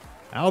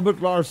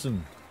 Albert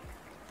Larson.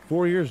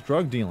 4 years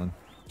drug dealing.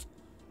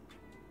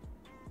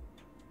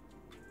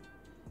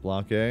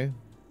 Block A.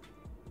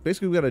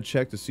 Basically, we got to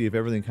check to see if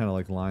everything kind of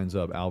like lines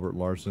up. Albert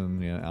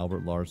Larson. Yeah,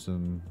 Albert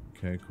Larson.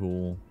 Okay,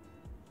 cool.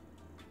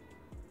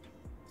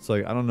 It's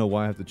like, I don't know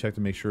why I have to check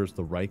to make sure it's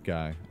the right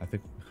guy. I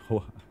think,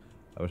 I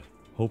would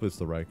hope it's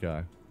the right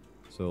guy.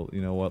 So,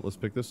 you know what? Let's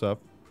pick this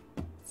up.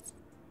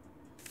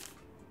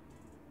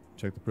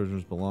 Check the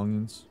prisoner's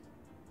belongings.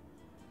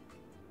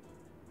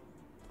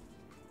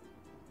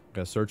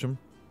 Gotta search him.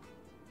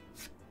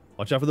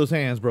 Watch out for those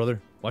hands,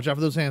 brother. Watch out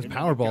for those hands.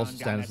 Powerball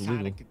status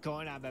illegal.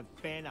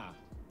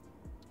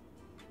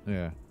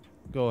 Yeah.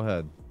 Go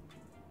ahead.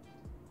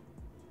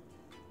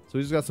 So he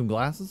just got some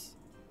glasses?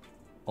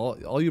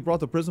 All you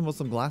brought to prison was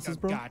some glasses,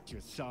 bro?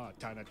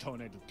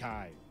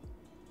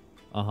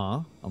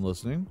 Uh-huh. I'm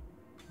listening.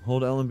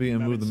 Hold L and B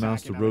and move the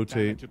mouse to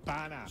rotate.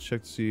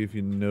 Check to see if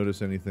you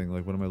notice anything.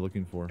 Like, what am I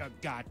looking for?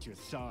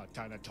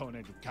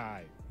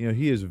 You know,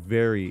 he is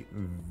very,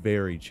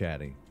 very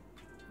chatty.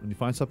 When you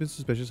find something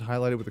suspicious,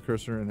 highlight it with the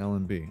cursor and L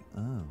and B.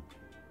 Oh.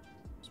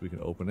 So we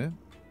can open it.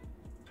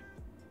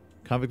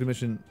 Convict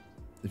admission.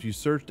 If you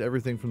searched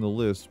everything from the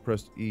list,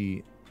 press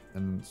E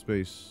and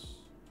space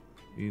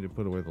E to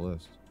put away the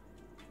list.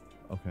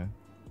 Okay.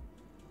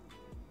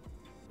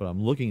 But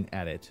I'm looking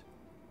at it.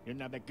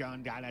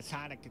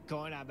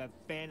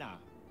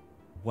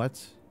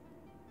 What?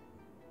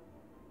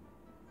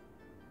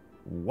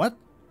 What?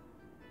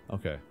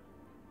 Okay.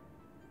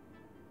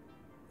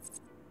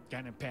 You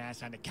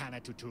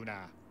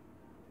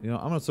know,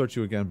 I'm gonna search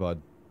you again,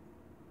 bud.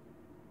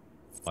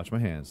 Watch my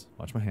hands.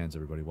 Watch my hands,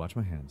 everybody. Watch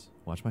my hands.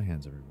 Watch my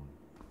hands, everyone.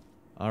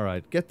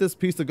 Alright, get this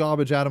piece of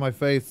garbage out of my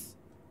face.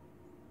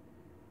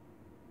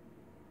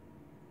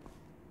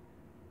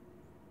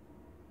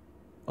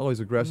 Oh, he's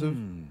aggressive?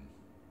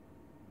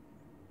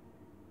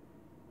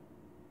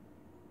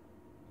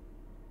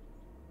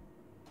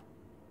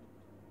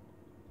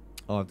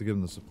 I'll have to give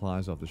him the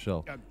supplies off the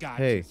shelf.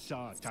 Hey.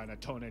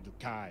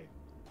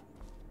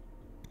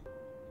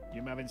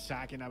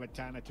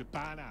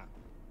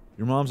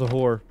 Your mom's a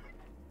whore.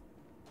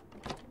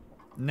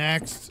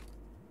 Next.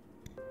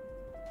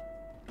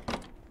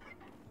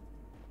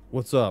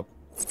 What's up?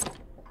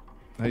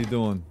 How you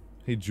doing?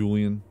 Hey,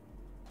 Julian.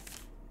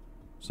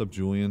 What's up,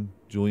 Julian?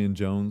 Julian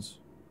Jones.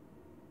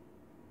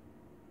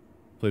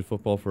 Played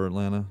football for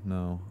Atlanta?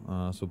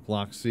 No. So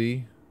block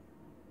C.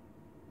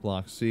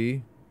 Block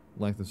C.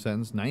 Length of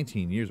sentence,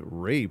 19 years.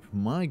 Rape.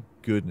 My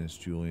goodness,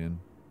 Julian.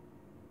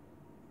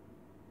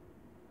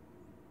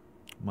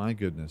 My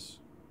goodness.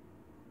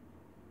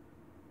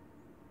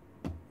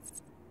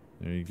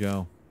 There you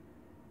go.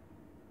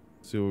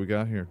 See what we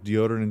got here.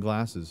 Deodorant and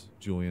glasses,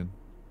 Julian.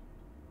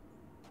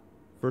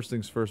 First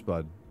things first,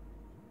 bud.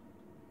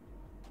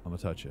 I'm gonna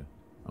touch you.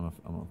 I'm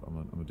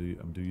gonna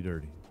do you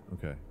dirty.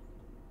 Okay.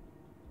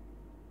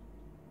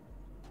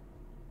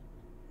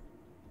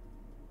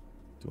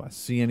 Do I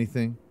see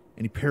anything?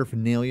 Any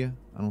paraphernalia?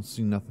 I don't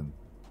see nothing.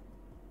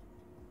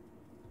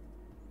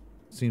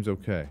 Seems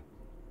okay.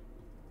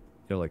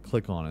 Gotta like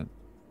click on it.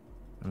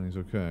 Everything's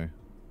okay.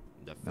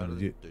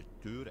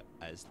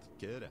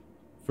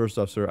 First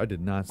off, sir, I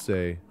did not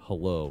say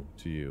hello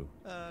to you.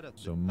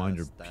 So mind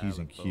your P's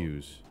and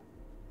Q's.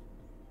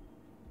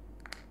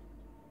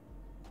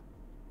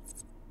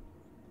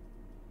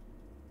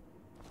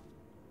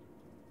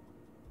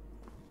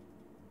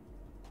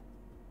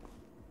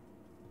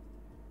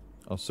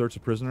 I'll search a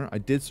prisoner. I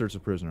did search a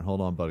prisoner.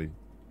 Hold on, buddy.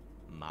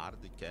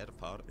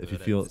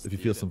 If you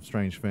feel some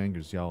strange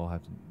fingers, y'all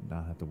have to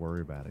not have to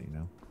worry about it. You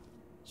know,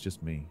 it's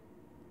just me.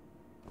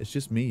 It's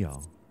just me,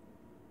 y'all.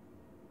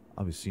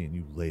 I'll be seeing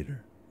you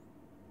later.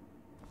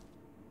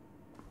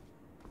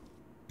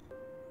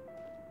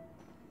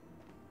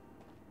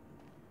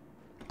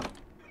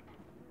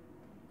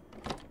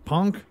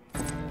 punk.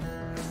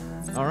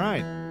 All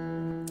right.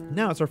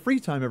 Now it's our free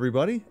time,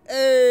 everybody.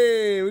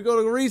 Hey, we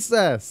go to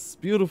recess.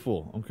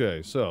 Beautiful.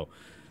 Okay, so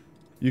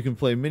you can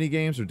play mini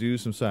games or do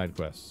some side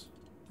quests.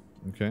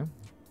 Okay.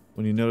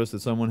 When you notice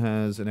that someone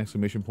has an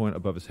exclamation point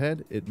above his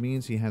head, it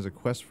means he has a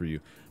quest for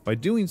you. By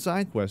doing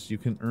side quests, you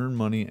can earn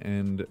money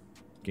and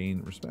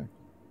gain respect.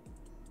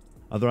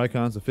 Other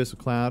icons, the Fists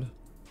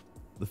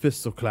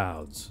of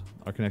Clouds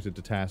are connected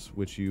to tasks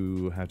which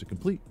you have to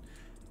complete.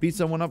 Beat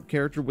someone up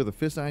character with a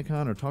fist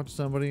icon or talk to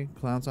somebody,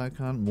 clouds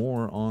icon.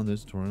 More on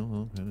this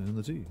tutorial. Okay, in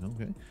the T.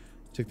 Okay.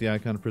 Tick the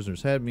icon of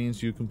prisoner's head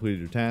means you completed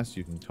your task.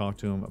 You can talk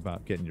to him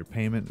about getting your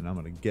payment, and I'm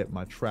going to get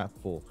my trap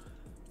full.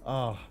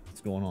 Ah,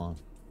 what's going on?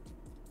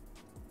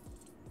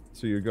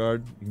 So you're a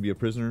guard, you can be a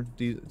prisoner.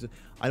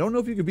 I don't know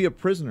if you could be a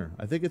prisoner.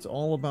 I think it's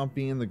all about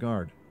being the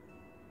guard.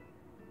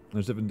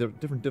 There's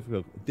different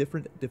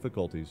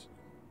difficulties.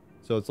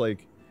 So it's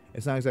like,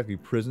 it's not exactly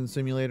prison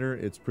simulator,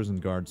 it's prison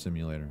guard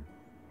simulator.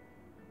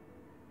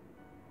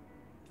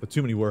 But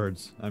too many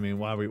words. I mean,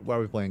 why are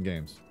we playing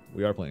games?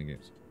 We are playing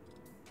games.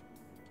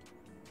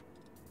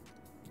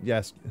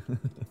 Yes.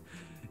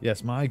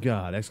 Yes, my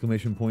God.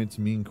 Exclamation points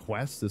mean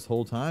quests this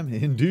whole time?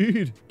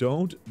 Indeed.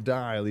 Don't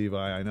die, Levi.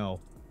 I know.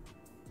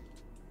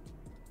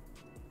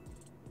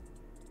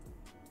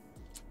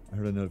 I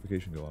heard a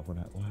notification go off. What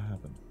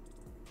happened?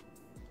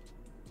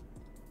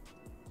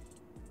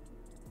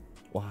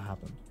 What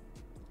happened?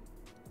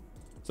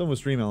 Some with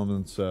stream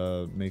elements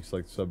makes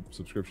like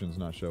subscriptions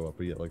not show up,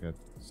 but yet like a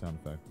sound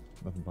effect.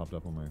 Nothing popped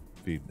up on my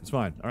feed. It's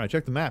fine. All right,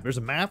 check the map. There's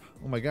a map.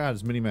 Oh my God,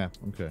 it's a mini map.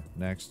 Okay,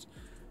 next.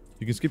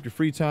 You can skip your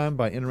free time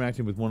by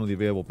interacting with one of the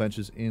available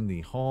benches in the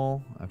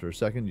hall. After a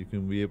second, you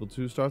can be able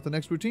to start the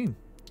next routine.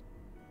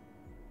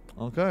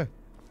 Okay.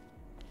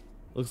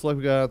 Looks like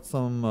we got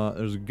some.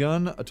 There's a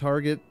gun, a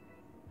target,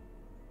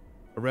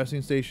 a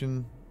resting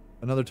station,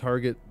 another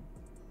target.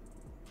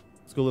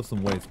 Let's go lift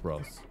some weights,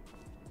 bros.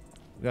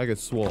 We gotta get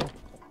swole.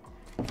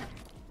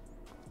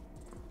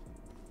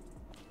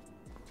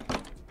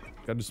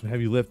 Gotta do some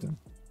heavy lifting.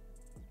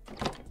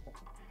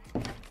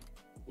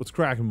 What's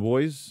cracking,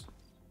 boys?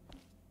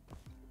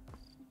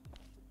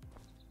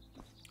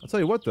 I'll tell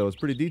you what, though, it's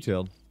pretty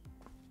detailed.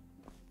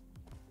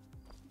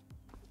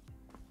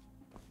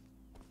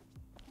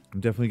 I'm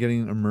definitely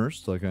getting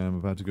immersed, like I'm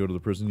about to go to the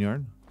prison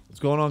yard.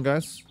 What's going on,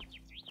 guys?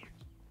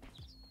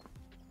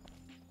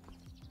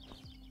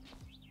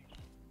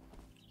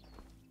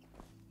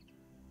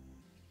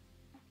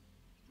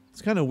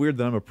 It's kind of weird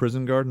that I'm a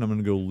prison guard and I'm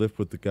gonna go lift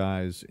with the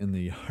guys in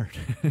the yard.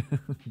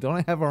 Don't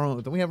we have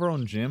our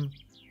own gym?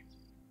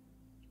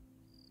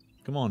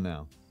 Come on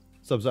now.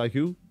 What's up,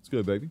 Zyku? It's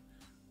good, baby.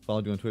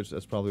 Followed you on Twitch.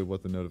 That's probably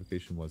what the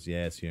notification was.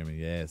 Yes, hear me.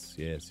 Yes,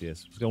 yes,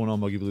 yes. What's going on,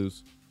 Muggy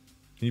Blues?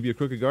 Can you be a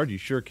crooked guard? You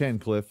sure can,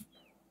 Cliff.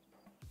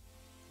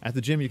 At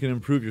the gym, you can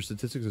improve your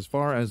statistics as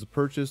far as the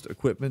purchased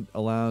equipment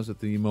allows at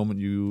the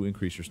moment you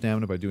increase your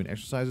stamina by doing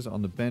exercises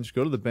on the bench.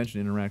 Go to the bench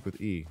and interact with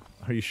E.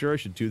 Are you sure I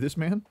should do this,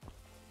 man?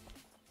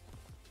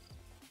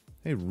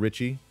 Hey,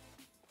 Richie.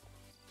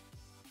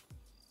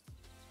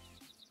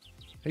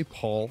 Hey,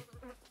 Paul.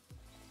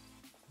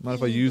 Mind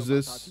if I use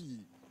this?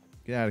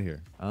 Get out of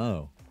here.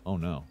 Oh. Oh,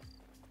 no.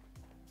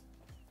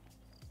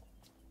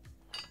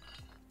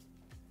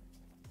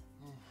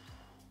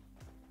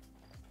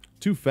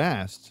 Too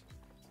fast?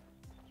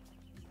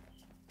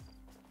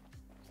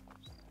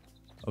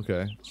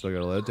 Okay, so I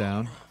gotta let it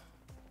down.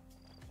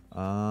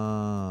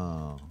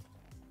 Oh.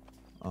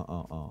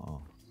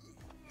 Oh.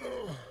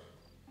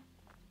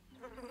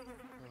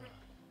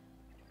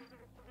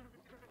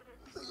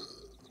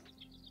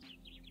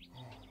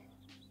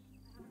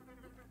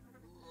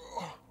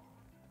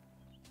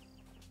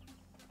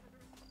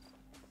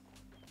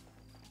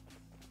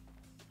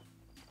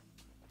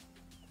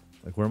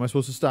 Like, where am I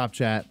supposed to stop,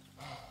 chat?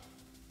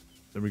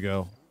 There we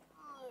go.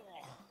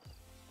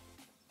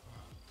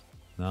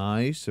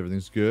 Nice.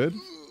 Everything's good.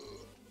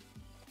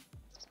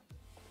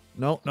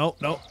 No.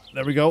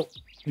 There we go.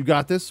 You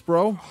got this,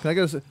 bro? Can I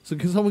get so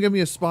can someone give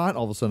me a spot?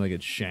 All of a sudden I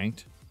get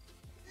shanked.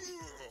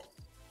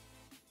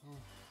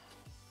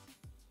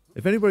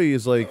 If anybody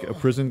is like a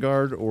prison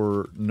guard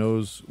or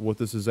knows what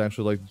this is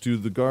actually like, do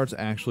the guards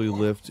actually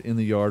lift in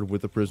the yard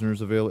with the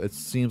prisoners available? It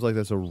seems like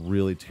that's a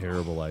really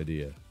terrible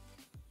idea.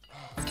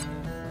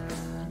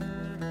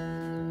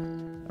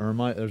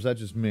 Or is that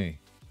just me?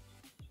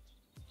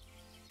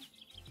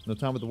 No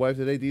time with the wife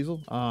today,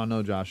 Diesel? Oh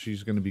no, Josh.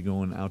 She's gonna be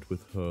going out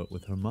with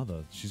her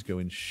mother. She's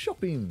going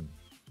shopping.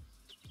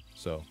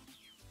 So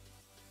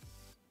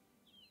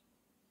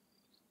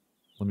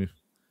let me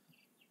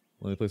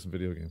play some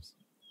video games.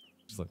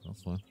 She's like,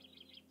 that's fine.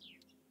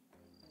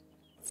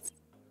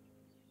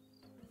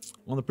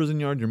 On the prison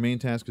yard, your main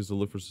task is to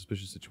look for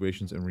suspicious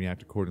situations and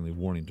react accordingly.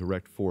 Warning: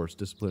 direct force,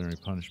 disciplinary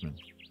punishment.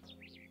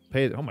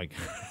 Pay it. Oh my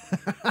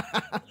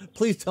God.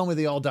 Please tell me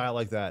they all die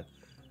like that.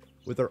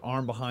 With their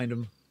arm behind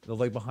them, the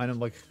leg behind them,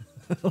 like,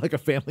 like a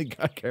Family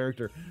Guy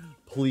character.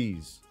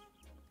 Please.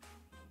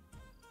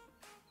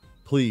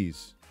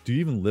 Please. Do you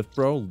even lift,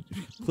 bro?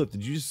 Cliff,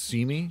 did you just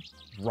see me?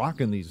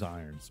 Rocking these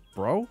irons,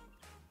 bro.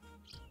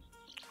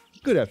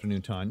 Good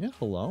afternoon, Tanya.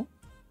 Hello.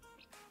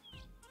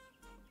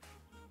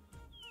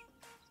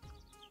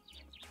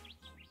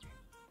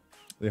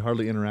 They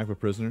hardly interact with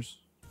prisoners.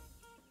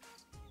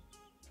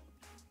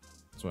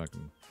 That's what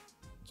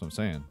I'm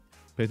saying.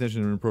 Pay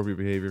attention to inappropriate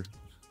behavior.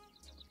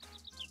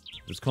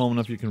 If it's calm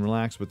enough, you can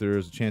relax, but there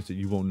is a chance that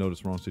you won't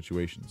notice wrong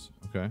situations.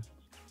 Okay?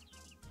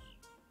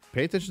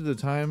 Pay attention to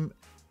the time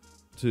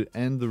to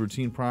end the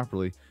routine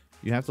properly.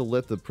 You have to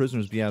let the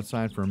prisoners be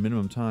outside for a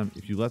minimum time.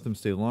 If you let them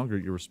stay longer,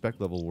 your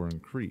respect level will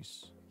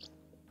increase.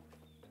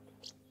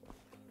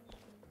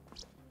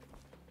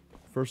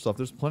 First off,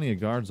 there's plenty of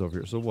guards over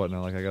here. So what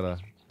now? Like, I gotta...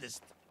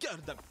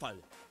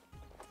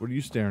 What are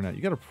you staring at?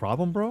 You got a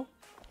problem, bro?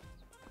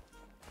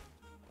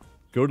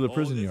 Go to the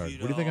prison yard.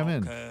 What do you think I'm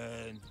in?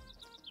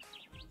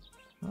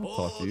 I'll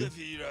talk to you.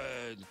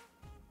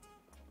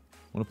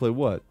 Want to play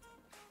what?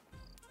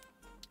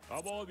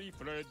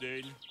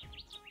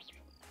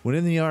 When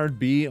in the yard,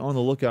 be on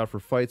the lookout for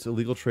fights,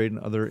 illegal trade,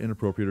 and other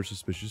inappropriate or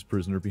suspicious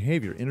prisoner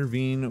behavior.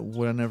 Intervene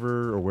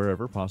whenever or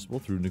wherever possible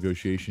through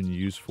negotiation.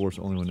 Use force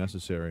only when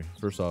necessary.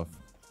 First off,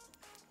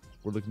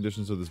 what are the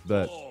conditions of this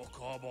bet?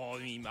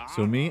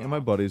 So me and my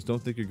buddies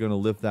don't think you're going to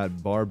lift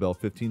that barbell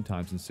 15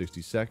 times in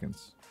 60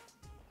 seconds.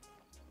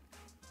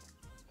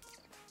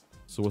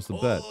 So what's the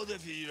bet?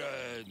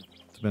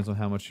 Depends on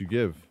how much you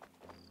give.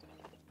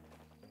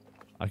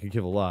 I could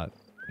give a lot.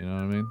 You know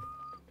what I mean?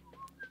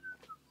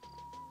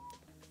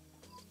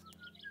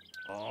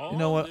 You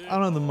know what? I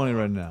don't have the money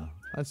right now.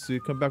 I see.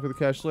 Come back with the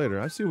cash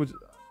later. I see what.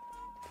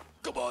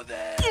 Come on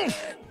then.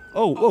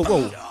 Oh, whoa,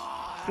 whoa,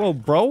 whoa,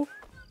 bro.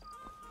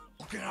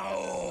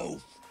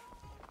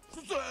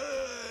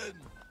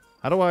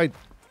 How do I?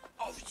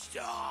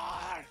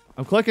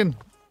 I'm clicking.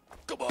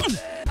 Come on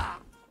then.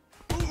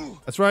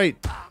 That's right.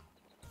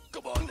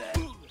 Come on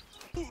then.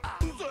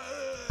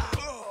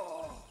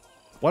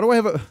 Why do I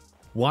have a?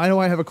 Why do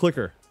I have a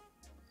clicker?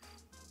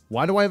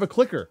 Why do I have a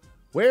clicker?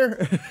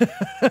 Where?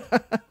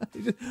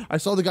 I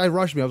saw the guy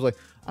rush me. I was like,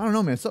 I don't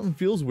know, man. Something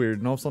feels weird.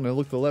 And all of a sudden, I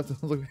looked to the left. And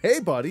I was like, hey,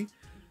 buddy.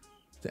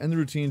 To end the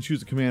routine, choose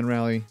the command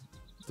rally.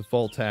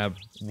 Default tab.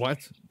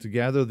 What? To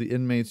gather the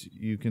inmates,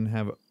 you can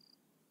have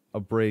a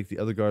break. The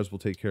other guards will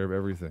take care of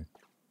everything.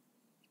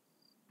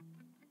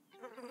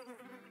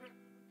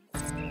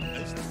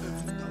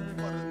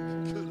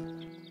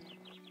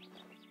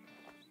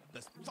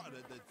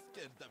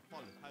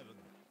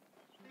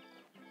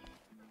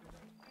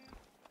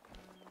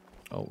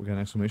 Oh, we got an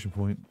exclamation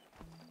point.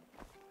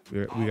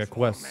 We got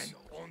quests.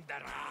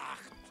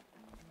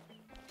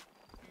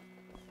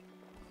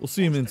 We'll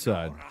see him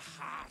inside.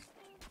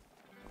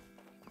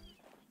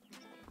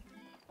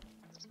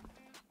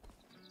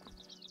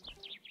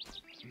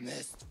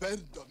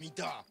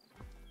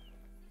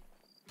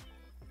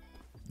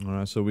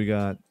 Alright, so we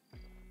got...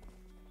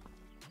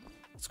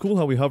 It's cool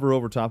how we hover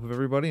over top of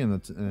everybody, and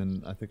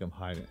I think I'm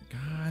hiding.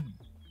 God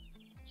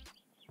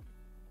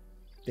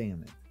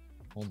damn it.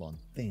 Hold on.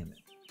 Damn it.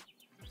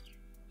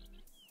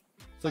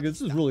 It's like,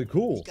 this is really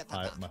cool.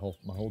 My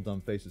whole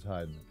dumb face is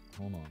hiding it.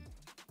 Hold on.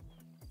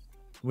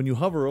 When you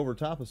hover over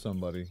top of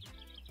somebody,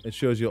 it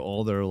shows you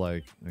all their,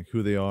 like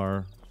who they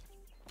are,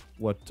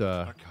 what,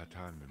 you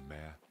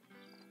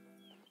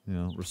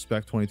know,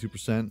 respect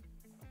 22%.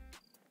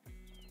 I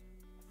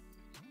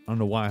don't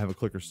know why I have a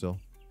clicker still.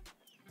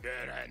 Yeah,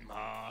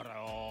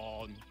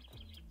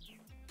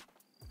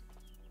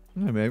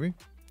 maybe.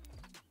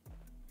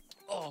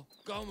 Oh,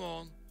 come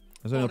on.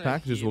 As I know,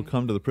 packages will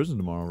come to the prison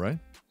tomorrow, right?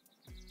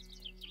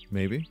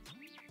 Maybe.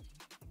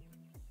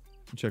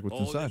 Check what's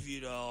inside.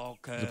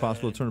 Is it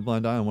possible to turn a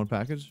blind eye on one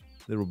package?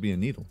 There will be a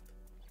needle.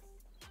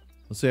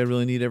 Let's say I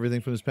really need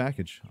everything from this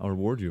package. I'll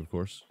reward you, of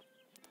course.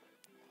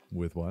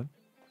 With what?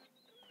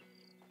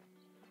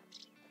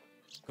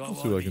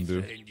 Let's see what I can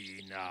do.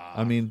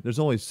 I mean, there's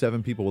only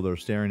 7 people that are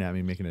staring at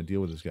me making a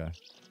deal with this guy.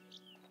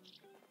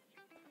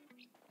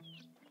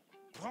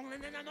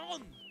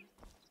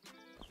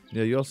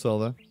 Yeah, you'll sell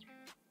that.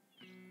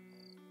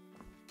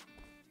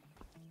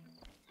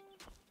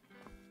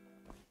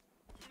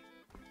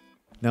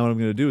 Now what I'm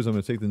going to do is I'm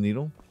going to take the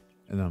needle,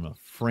 and then I'm going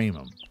to frame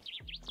him.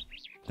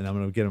 And I'm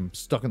going to get him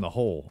stuck in the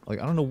hole. Like,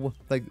 I don't know,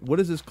 what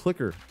is this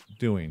clicker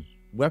doing?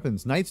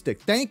 Weapons, nightstick,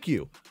 thank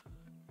you!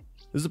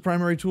 This is the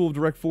primary tool of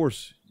direct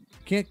force.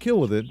 You can't kill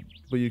with it,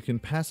 but you can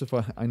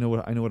pacify. I know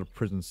what a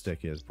prison stick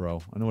is,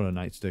 bro. I know what a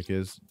nightstick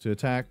is. To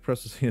attack,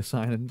 press the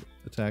assigned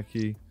attack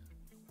key.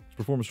 To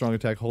perform a strong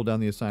attack, hold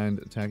down the assigned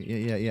attack.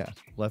 Yeah.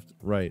 Left,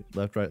 right,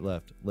 left, right,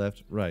 left,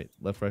 left, right,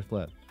 left, right,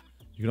 left.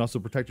 You can also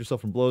protect yourself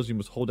from blows. You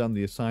must hold down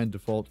the assigned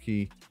default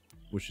key,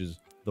 which is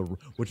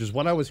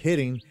what I was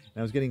hitting, and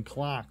I was getting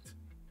clocked.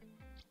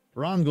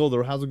 Ron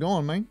Golder, how's it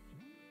going, man?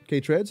 K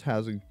Treads, how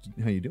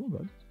you doing,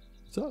 bud?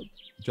 What's up?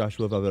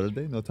 Joshua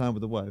Valverde, no time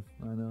with the wife.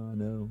 I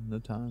know, no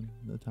time.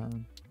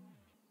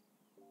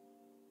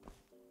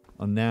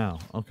 Oh, now,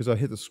 because I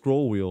hit the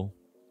scroll wheel,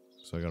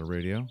 so I got a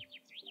radio,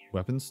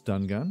 weapon,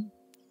 stun gun.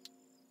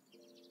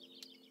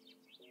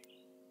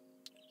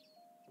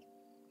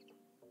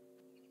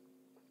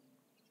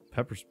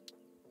 Peppers.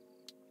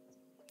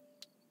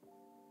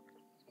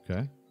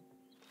 Okay.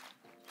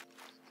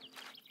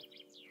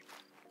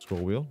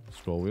 Scroll wheel.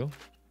 Scroll wheel.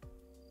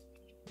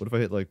 What if I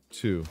hit like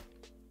 2?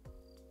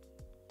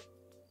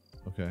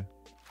 Okay.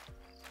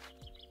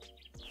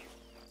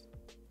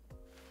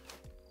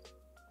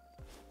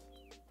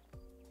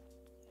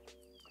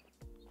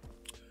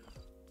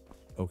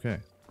 Okay.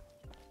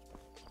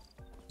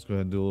 Let's go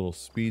ahead and do a little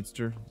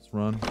speedster. Let's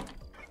run.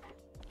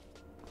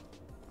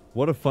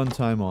 What a fun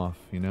time off,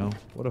 you know?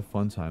 What a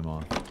fun time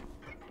off. That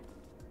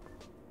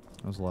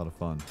was a lot of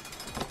fun.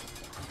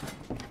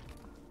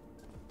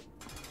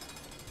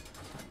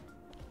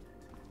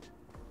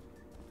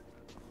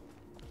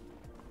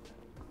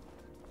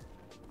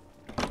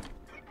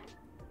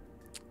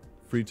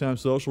 Free time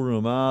social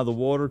room. Ah, the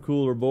water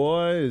cooler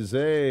boys.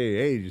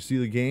 Hey, did you see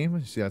the game?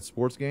 You see that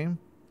sports game?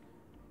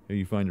 Here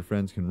you find your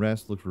friends can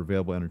rest, look for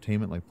available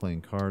entertainment like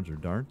playing cards or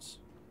darts.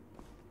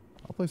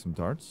 I'll play some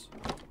darts.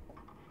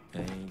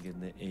 I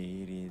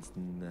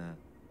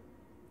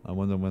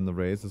wonder when the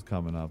raise is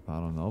coming up. I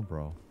don't know,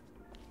 bro.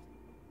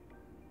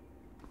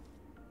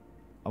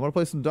 I want to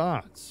play some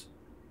darts.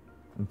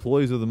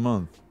 Employees of the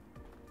month.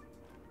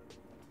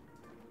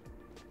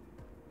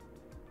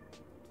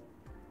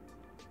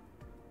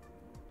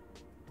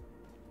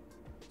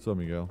 So let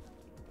me go.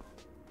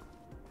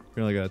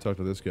 Apparently I gotta talk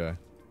to this guy.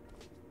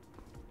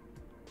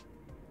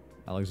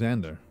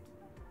 Alexander.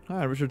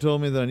 Hi, Richard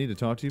told me that I need to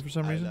talk to you for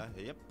some reason.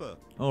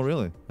 Oh,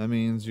 really? That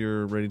means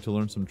you're ready to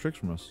learn some tricks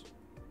from us.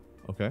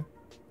 Okay.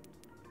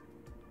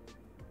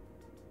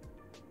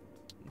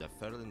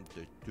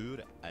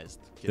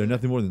 They're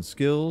nothing more than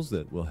skills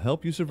that will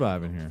help you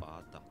survive in here.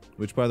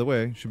 Which, by the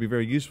way, should be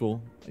very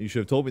useful. You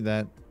should have told me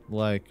that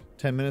like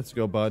 10 minutes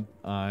ago, bud.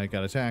 I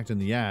got attacked in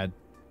the yad.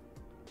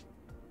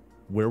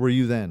 Where were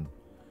you then?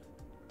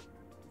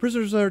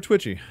 Prisoners are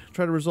twitchy.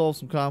 Try to resolve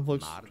some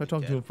conflicts. Try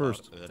talking to them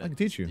first. I can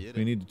teach you.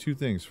 You need 2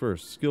 things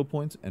first. Skill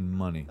points and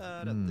money.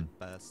 You didn't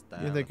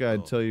think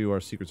I'd tell you our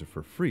secrets are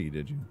for free,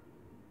 did you?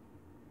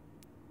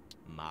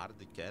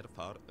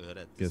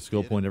 Get a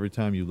skill point every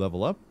time you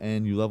level up,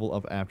 and you level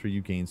up after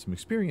you gain some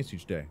experience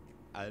each day.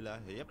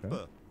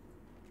 Okay.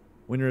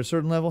 When you're at a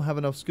certain level, have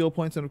enough skill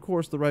points, and of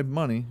course the right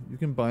money, you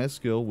can buy a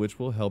skill which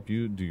will help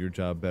you do your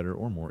job better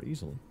or more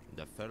easily.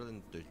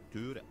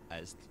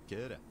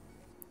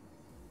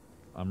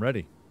 I'm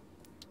ready.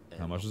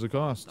 How much does it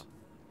cost?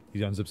 He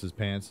unzips his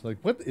pants. Like,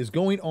 what is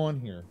going on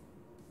here?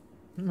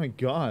 Oh my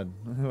god.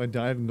 I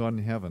died and gone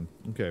to heaven.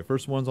 Okay,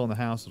 first one's on the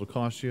house. It'll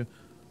cost you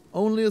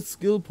only a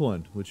skill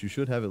point, which you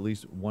should have at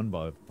least 1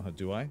 bud.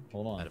 Do I?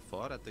 Hold on.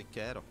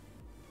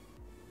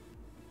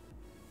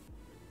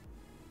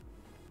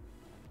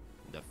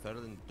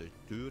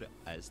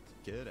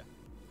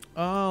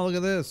 Oh, look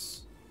at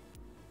this.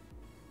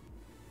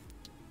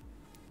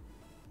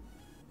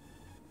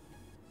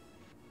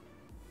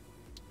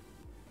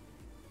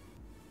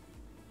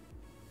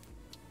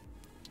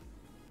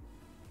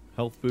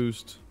 Health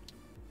boost.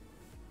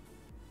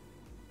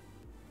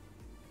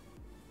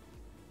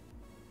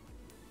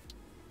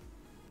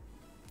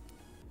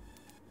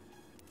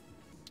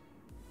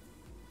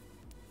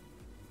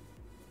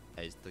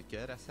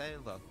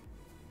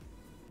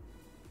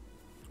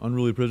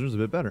 Unruly prisoners a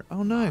bit better.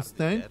 Oh, nice.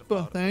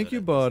 Thank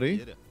you,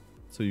 buddy.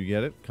 So you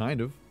get it?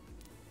 Kind of.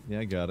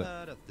 Yeah, I got it.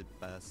 You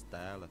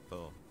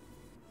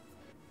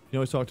can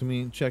always talk to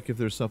me and check if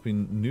there's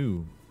something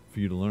new for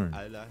you to learn.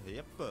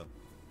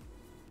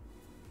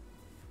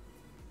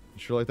 You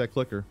sure like that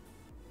clicker?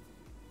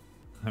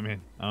 I mean,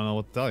 I don't know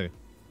what to tell you.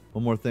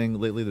 One more thing.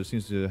 Lately, there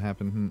seems to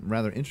happen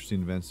rather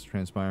interesting events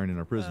transpiring in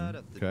our prison.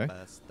 Okay.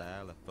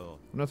 I'm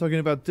not talking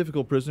about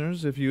difficult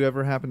prisoners. If you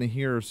ever happen to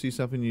hear or see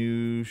something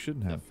you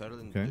shouldn't have.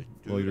 Okay.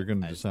 Well, you're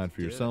going to decide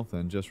for yourself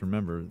then. Just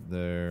remember,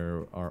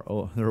 there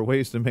are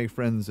ways to make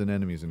friends and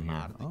enemies in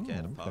here. Oh, okay.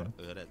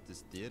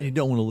 And you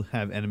don't want to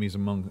have enemies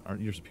among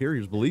your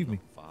superiors, believe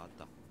me. Well,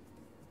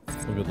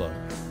 good luck.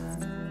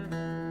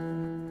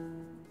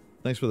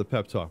 Thanks for the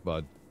pep talk,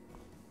 bud.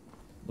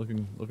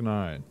 Looking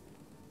alright.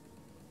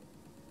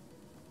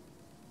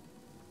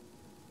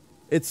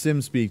 It's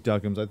SimSpeak,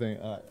 Duckums. I think.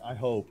 I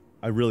hope.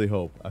 I really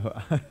hope.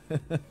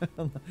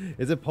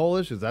 Is it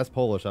Polish? That's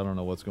Polish. I don't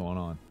know what's going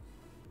on.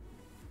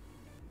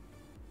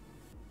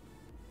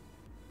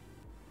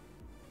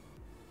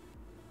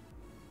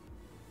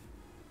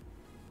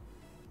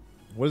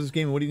 What is this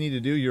game? What do you need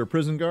to do? You're a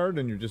prison guard,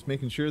 and you're just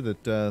making sure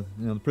that the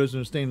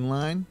prisoners stay in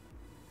line.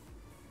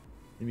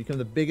 You become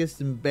the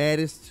biggest and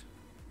baddest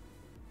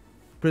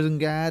prison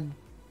guard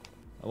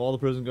of all the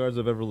prison guards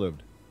I've ever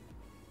lived.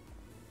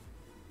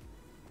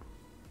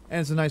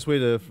 And it's a nice way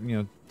to,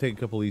 take a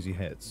couple easy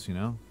hits,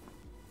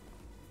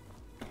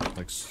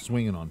 like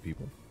swinging on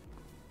people.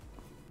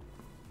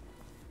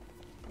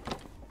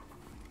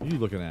 What are you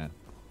looking at?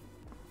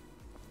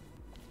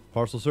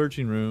 Parcel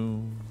searching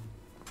room.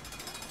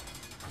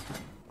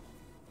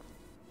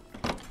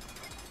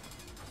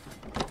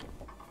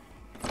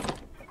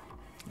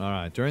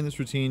 Alright, during this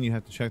routine, you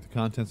have to check the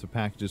contents of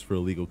packages for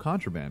illegal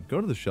contraband. Go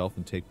to the shelf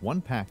and take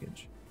 1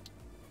 package.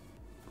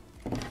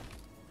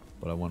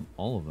 But I want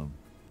all of them.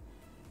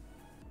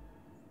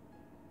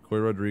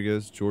 Corey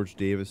Rodriguez, George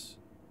Davis.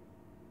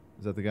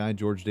 Is that the guy,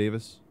 George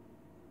Davis?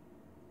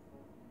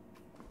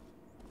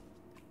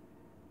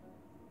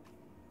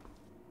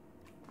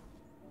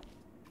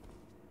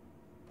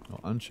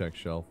 unchecked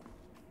shelf.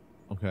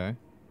 Okay.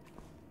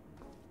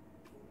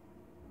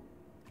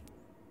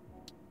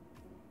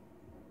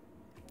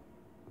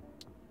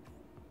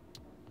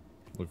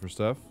 Look for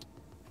stuff.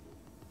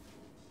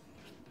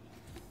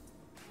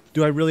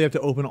 Do I really have to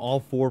open all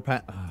 4 oh,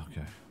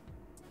 okay.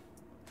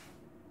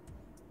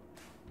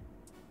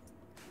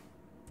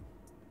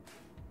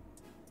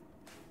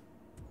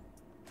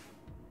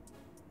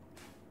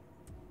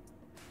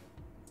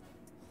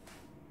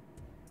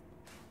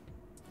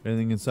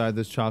 Anything inside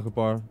this chocolate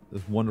bar?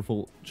 This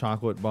wonderful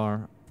chocolate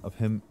bar of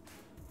him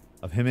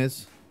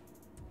is?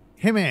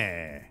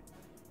 Himmy!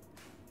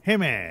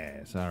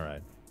 Himmys!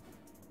 Alright.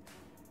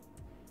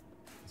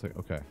 It's like,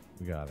 okay,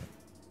 we got it.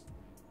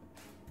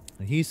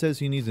 And he says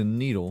he needs a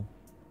needle.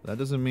 That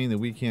doesn't mean that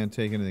we can't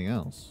take anything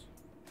else.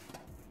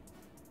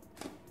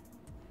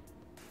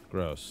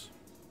 Gross.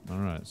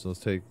 Alright, so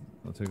let's take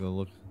a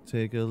look.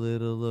 Take a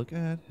little look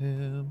at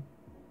him.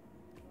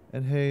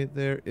 And hey,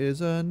 there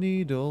is a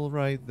needle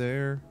right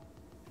there.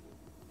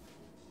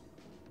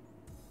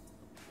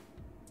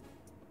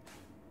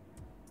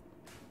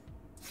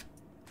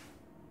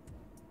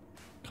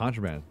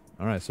 Contraband.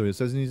 Alright, so it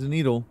says he needs a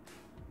needle.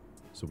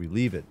 So we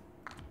leave it.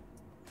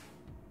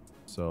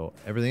 So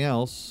everything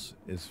else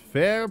is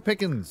fair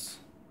pickings.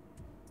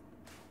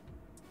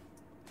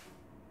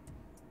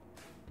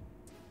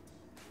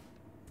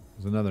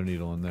 There's another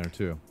needle in there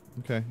too.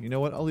 Okay, you know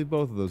what? I'll leave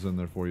both of those in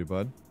there for you,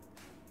 bud.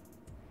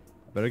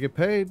 I better get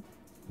paid.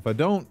 If I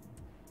don't,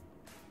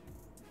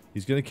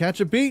 he's gonna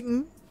catch a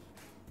beating.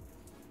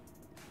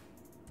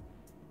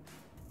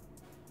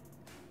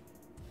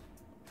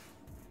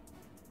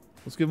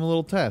 Let's give him a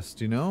little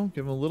test, you know?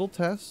 Give him a little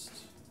test.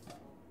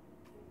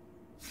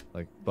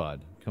 Like,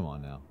 bud, come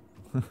on now.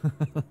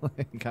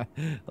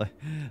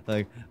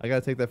 like, I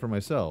gotta take that for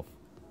myself.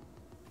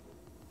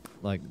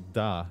 Like,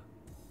 duh.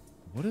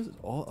 What is it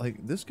all?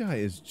 Like, this guy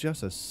is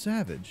just a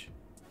savage.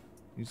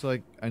 He's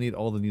like, I need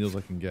all the needles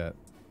I can get.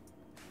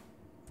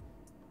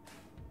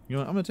 You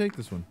know what? I'm gonna take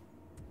this one.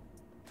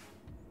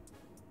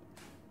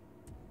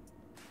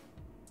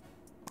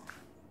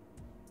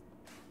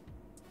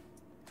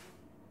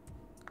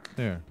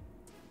 There.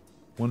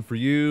 One for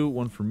you,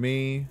 one for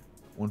me,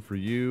 one for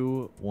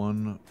you,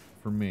 one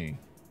for me.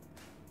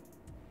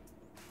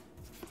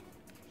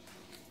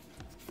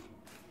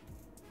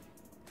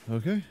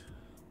 Okay.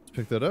 Let's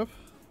pick that up.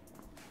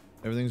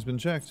 Everything's been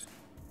checked.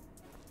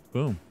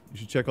 Boom. You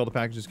should check all the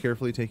packages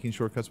carefully. Taking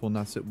shortcuts will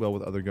not sit well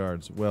with other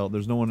guards. Well,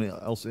 there's no one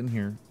else in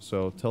here,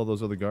 so tell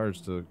those other guards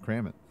to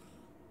cram it.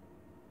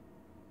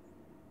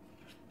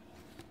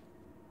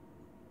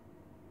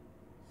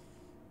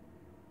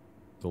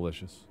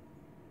 Delicious.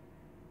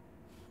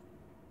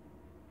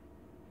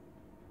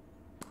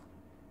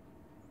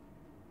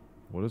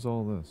 What is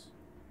all this?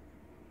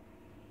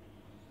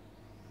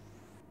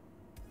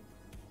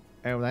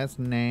 Oh, that's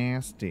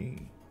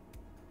nasty.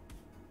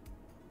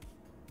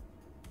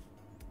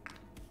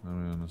 I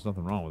mean, there's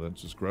nothing wrong with it.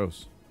 It's just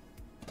gross.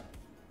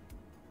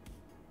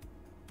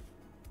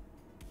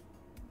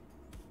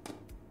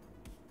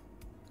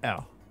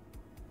 Ow.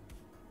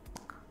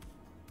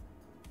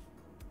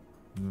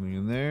 Anything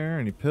in there?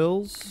 Any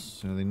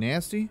pills? Anything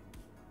nasty?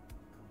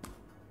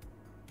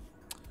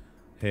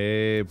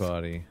 Hey,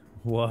 buddy.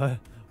 What?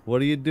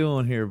 What are you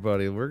doing here,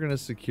 buddy? We're gonna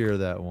secure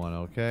that one,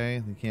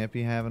 okay? You can't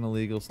be having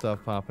illegal stuff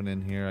popping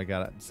in here. I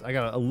got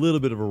a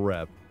little bit of a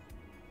rep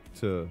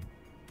to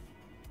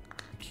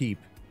keep.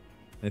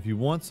 And if you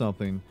want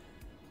something,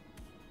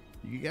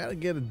 you gotta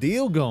get a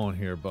deal going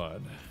here,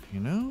 bud. You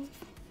know?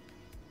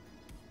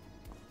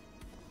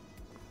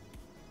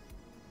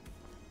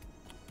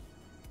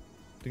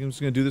 Think I'm just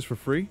gonna do this for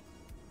free?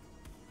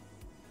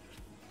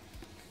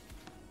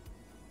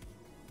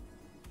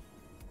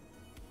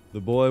 The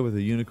boy with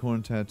a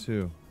unicorn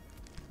tattoo.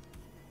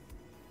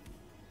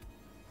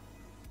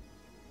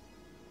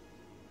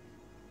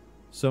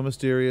 So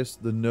mysterious,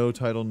 the no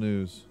title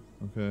news.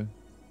 Okay.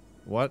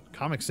 What?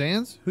 Comic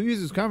Sans? Who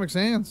uses Comic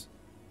Sans?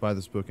 Buy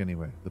this book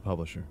anyway, the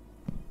publisher.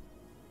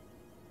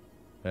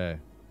 Hey,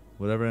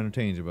 whatever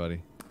entertains you,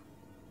 buddy.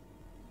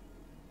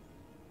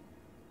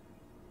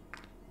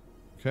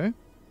 Okay.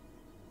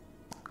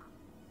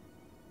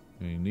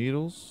 Any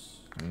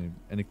needles?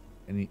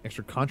 Any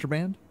extra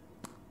contraband?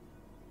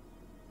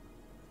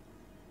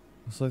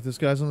 Looks like this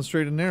guy's on the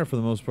straight and narrow for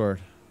the most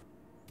part.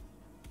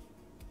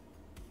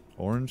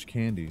 Orange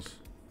candies.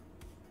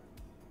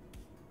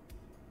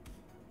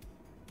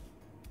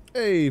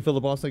 Hey,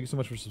 Philip Boss, thank you so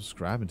much for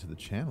subscribing to the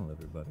channel,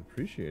 everybody.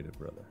 Appreciate it,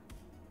 brother.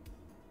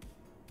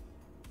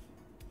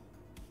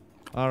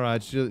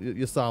 Alright,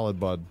 you're solid,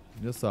 bud.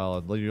 You're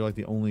solid. You're like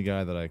the only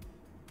guy that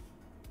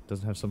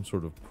doesn't have some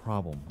sort of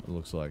problem, it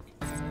looks like.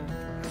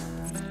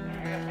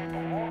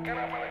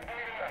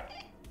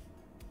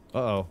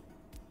 Uh-oh.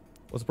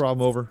 What's the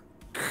problem? Over.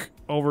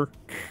 Over.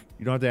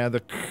 You don't have to add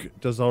the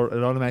it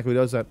automatically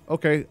does that.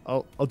 Okay,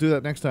 I'll do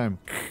that next time.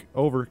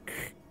 Over.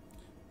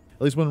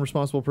 At least one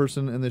responsible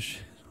person in this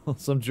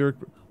Some jerk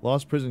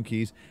lost prison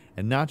keys,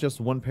 and not just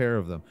one pair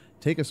of them.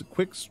 Take a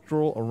quick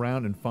stroll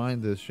around and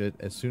find this shit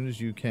as soon as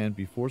you can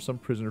before some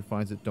prisoner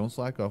finds it. Don't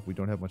slack off. We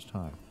don't have much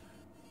time.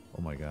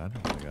 Oh my god.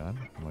 Oh my god.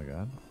 Oh my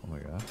god. Oh my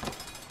god.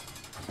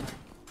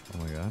 Oh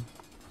my god.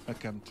 I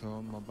can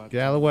turn my back.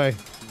 Get out of the way.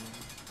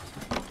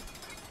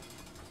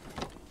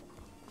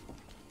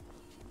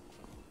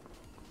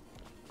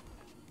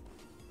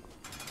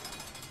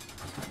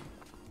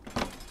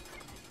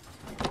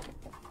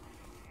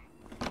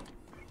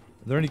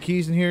 Are there any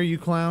keys in here, you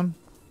clown?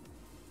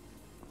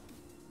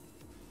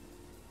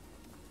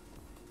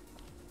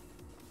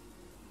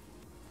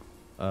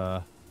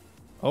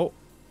 Oh.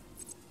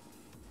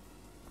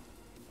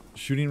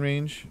 Shooting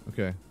range.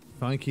 Okay.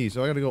 Find keys.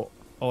 So I gotta go.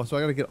 Oh, so I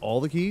gotta get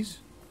all the keys?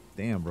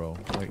 Damn, bro.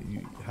 Like,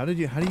 how do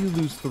you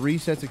lose 3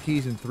 sets of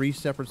keys in 3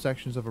 separate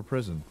sections of a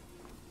prison?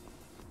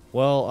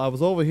 Well, I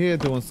was over here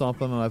doing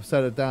something and I've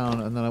set it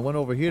down, and then I went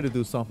over here to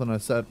do something and I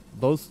set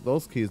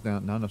those keys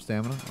down. Not enough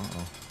stamina?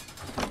 Uh-oh.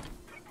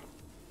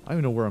 I don't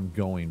even know where I'm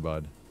going,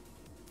 bud.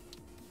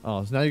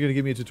 Oh, so now you're gonna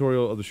give me a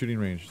tutorial of the shooting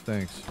range.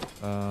 Thanks.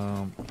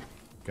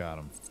 Got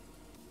him.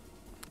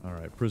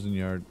 Alright, prison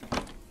yard.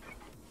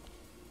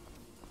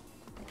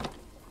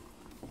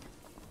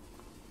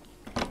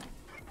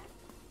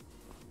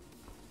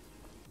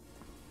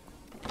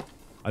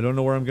 I don't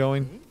know where I'm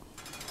going.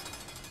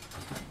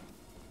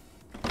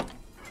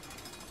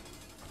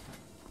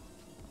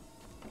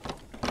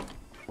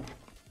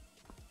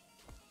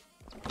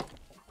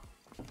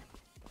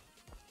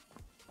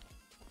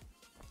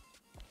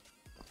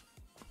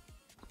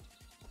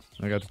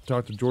 I got to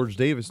talk to George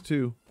Davis,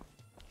 too.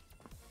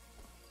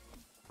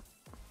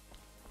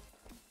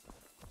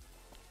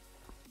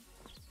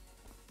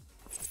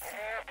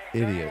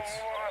 Idiots.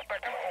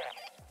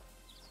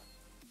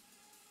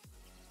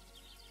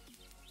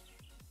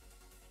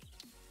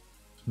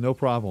 No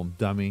problem,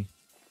 dummy.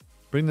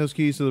 Bring those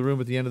keys to the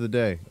room at the end of the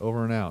day.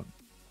 Over and out.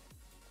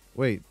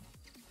 Wait.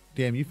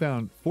 Damn, you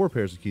found 4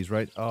 pairs of keys,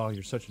 right? Oh,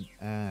 you're such an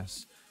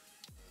ass.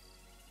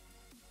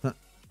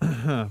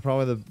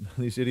 Probably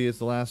these idiots,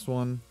 the last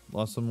one.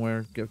 Lost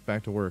somewhere. Get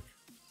back to work.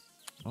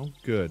 Oh,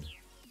 good.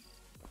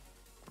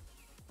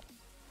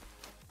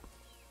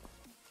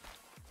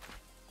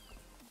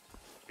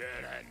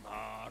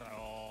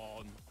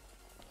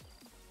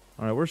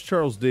 Alright, where's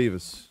Charles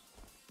Davis?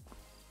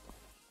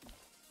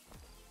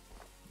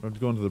 I have to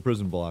go into the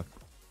prison block.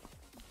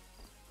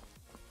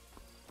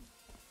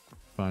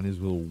 Find his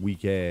little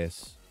weak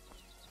ass.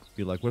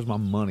 Be like, where's my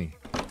money?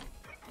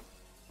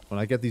 When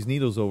I get these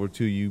needles over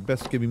to you,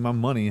 best give me my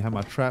money and have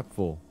my trap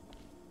full.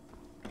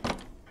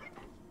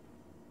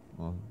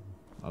 Well,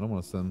 I don't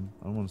want to send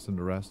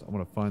the rest. I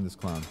want to find this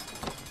clown.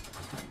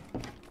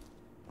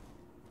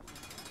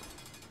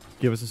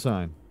 Give us a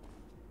sign.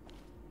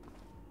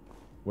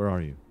 Where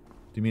are you?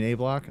 Do you mean A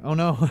block? Oh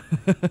no.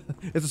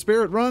 It's a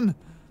spirit. Run!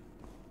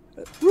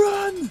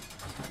 Run!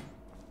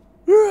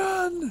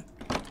 Run!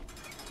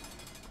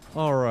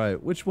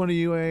 Alright, which one of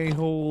you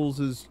a-holes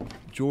is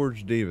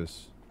George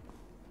Davis?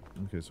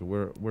 Okay, so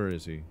where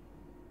is he?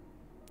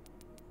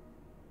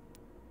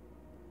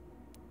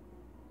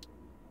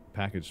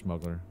 Package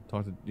smuggler.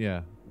 Talk to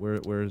yeah.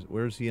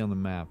 Where is he on the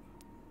map?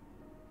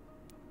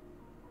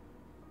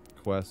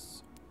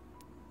 Quests.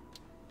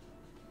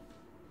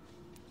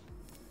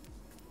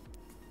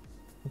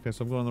 Okay,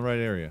 so I'm going in the right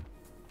area.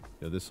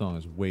 Yeah, this song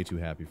is way too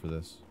happy for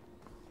this.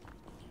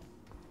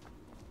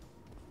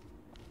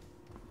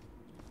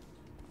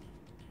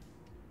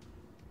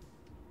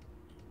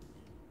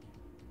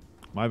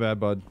 My bad,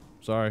 bud.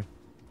 Sorry.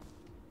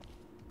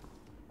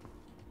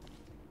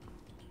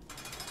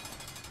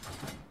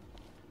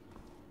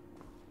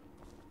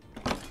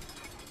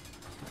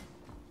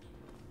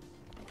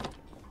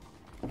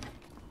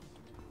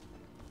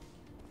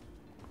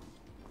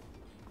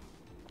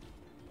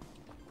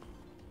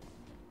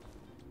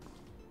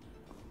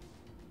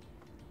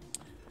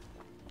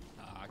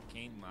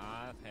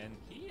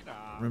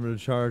 Remember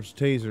to charge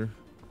taser.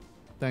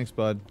 Thanks,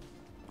 bud.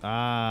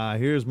 Ah,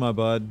 here's my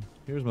bud.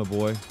 Here's my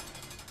boy.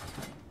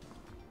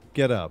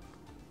 Get up.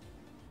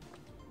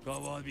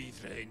 Come on, be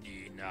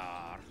friendly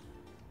now.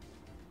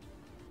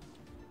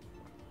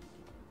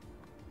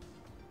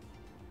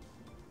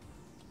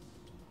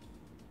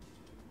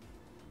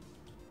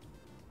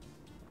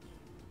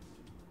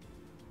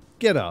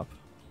 Get up.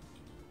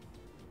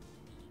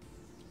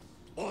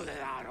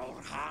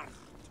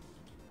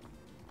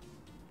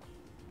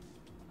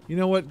 You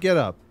know what? Get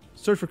up.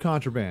 Search for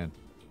contraband.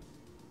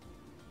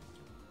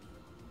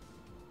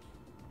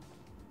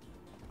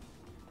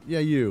 Yeah,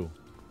 you.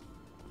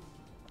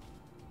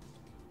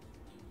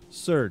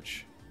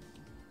 Search.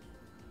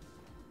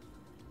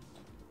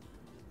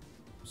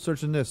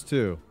 Searching this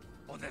too.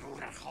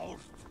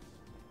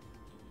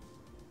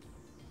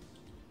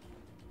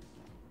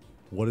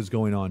 What is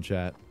going on,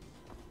 chat?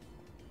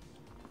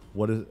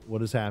 What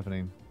is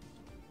happening?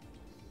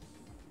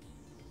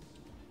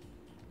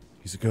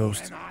 He's a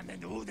ghost.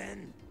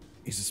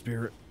 He's a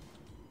spirit.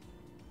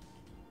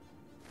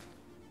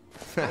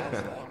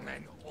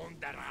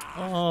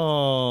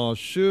 Oh,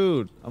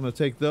 shoot. I'm going to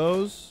take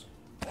those.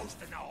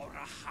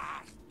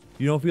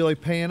 You don't feel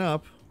like paying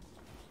up.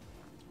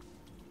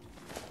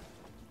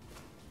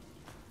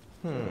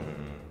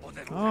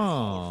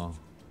 Oh.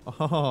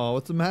 Oh,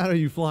 what's the matter,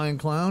 you flying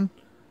clown?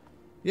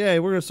 Yeah,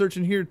 we're gonna search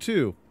in here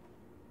too.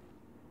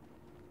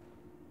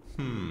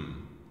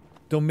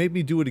 Don't make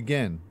me do it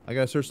again. I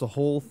gotta search the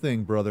whole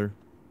thing, brother.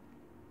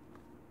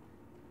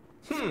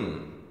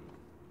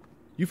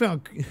 You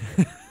found...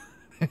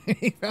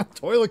 He found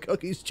toilet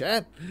cookies,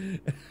 chat.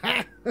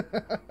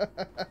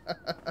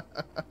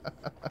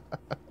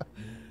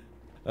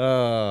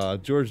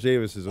 George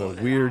Davis is a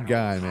weird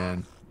guy,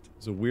 man.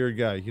 He's a weird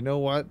guy. You know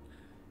what?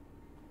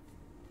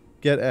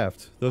 Get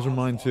effed. Those are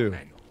mine too.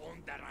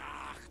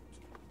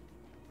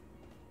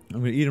 I'm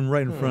gonna eat them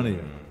right in front of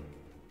you.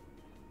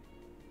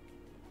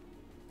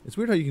 It's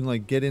weird how you can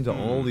like get into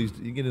all these.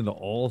 You get into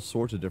all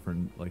sorts of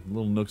different like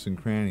little nooks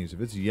and crannies.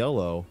 If it's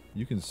yellow,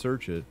 you can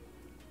search it.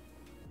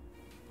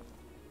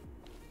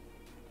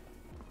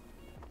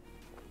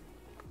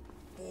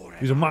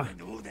 These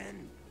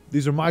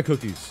are my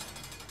cookies.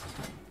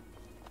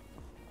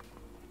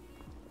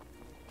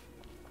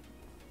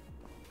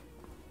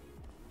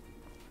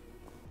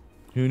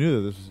 Who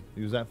knew that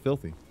he was that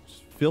filthy?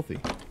 Just filthy.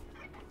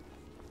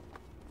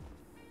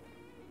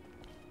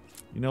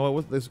 You know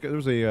what?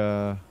 There's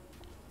a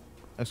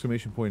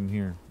exclamation point in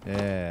here.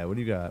 Yeah. What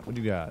do you got? What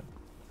do you got?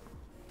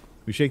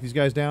 We shake these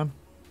guys down.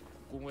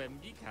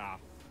 Want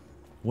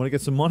to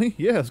get some money?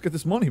 Yeah, let's get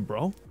this money,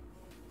 bro.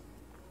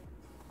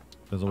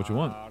 Depends on what you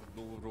want.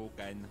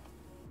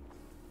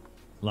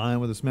 Lion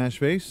with a smashed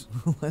face?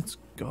 Let's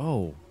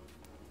go.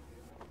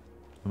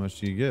 How much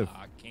do you give?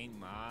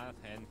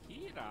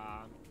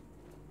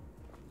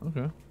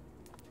 Okay.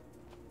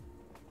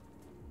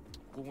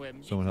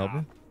 Someone help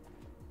me?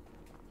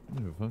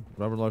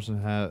 Robert Larson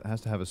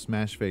has to have a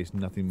smashed face,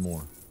 nothing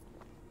more.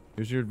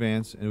 Here's your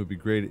advance, and it would be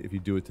great if you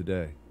do it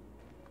today.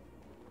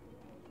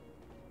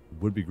 It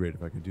would be great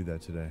if I could do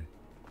that today.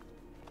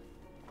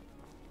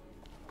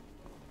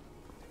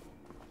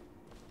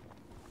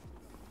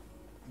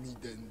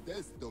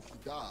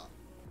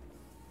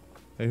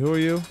 Hey, who are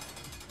you?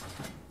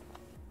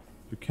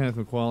 You're Kenneth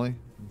McQualley?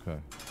 Okay.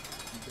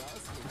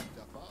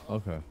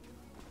 Okay.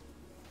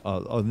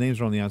 Oh, the names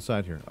are on the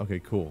outside here. Okay,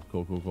 cool.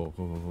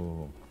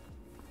 Cool.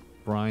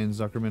 Brian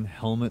Zuckerman,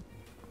 helmet.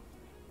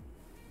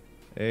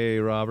 Hey,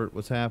 Robert,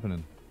 what's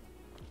happening?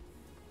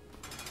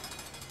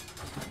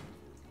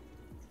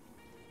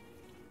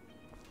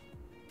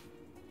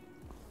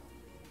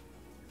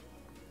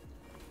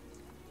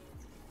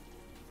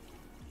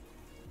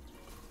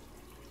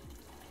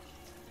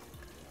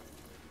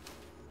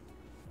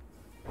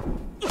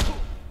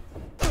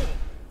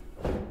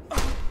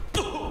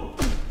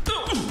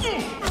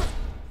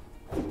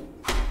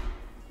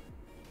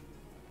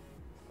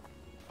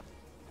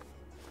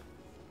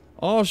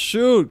 Oh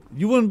shoot!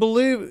 You wouldn't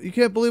believe. You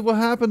can't believe what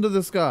happened to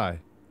this guy.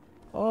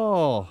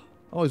 Oh,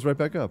 he's right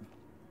back up.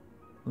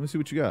 Let me see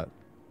what you got.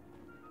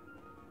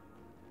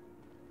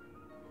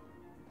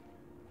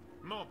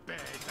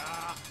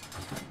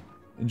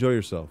 Enjoy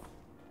yourself.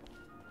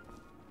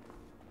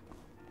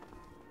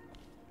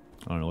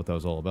 I don't know what that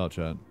was all about,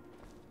 chat.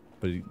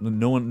 But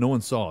no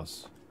one saw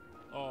us.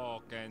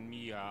 No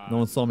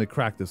one saw me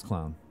crack this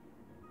clown.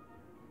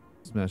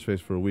 Smash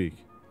face for a week.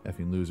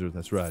 Effing loser.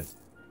 That's right.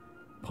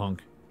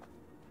 Punk.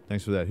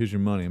 Thanks for that. Here's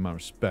your money and my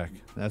respect.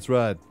 That's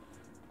right.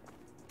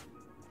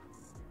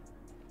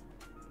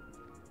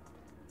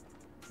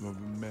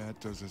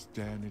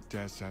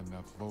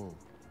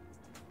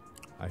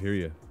 I hear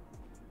you.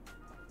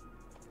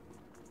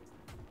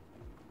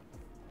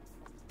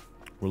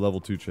 We're level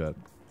 2, chat.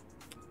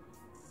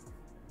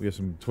 We have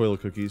some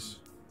toilet cookies.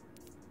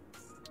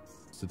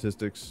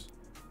 Statistics.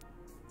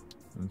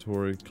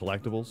 Inventory.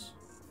 Collectibles.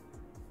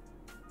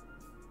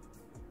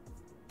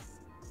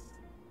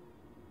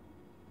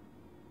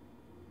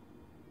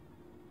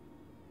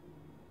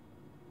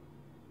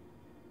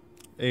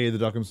 Hey, the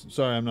Duckums.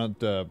 Sorry, I'm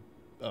not, I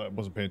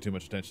wasn't paying too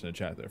much attention to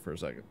chat there for a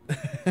second.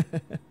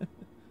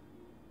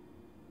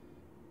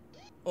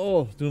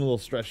 Oh, doing a little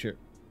stretch here.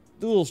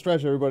 Do a little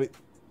stretch, everybody.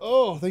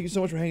 Oh, thank you so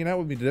much for hanging out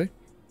with me today.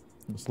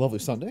 It's a lovely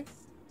Sunday.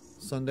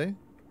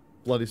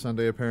 Bloody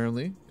Sunday,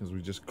 apparently, because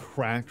we just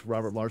cracked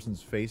Robert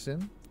Larson's face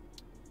in.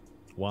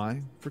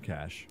 Why? For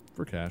cash.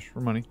 For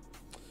money.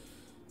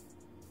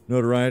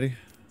 Notoriety.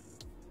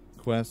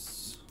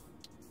 Quests.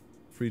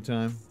 Free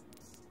time.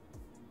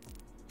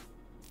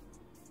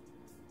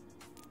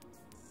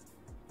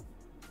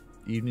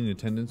 Evening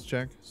attendance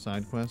check,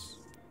 side quests.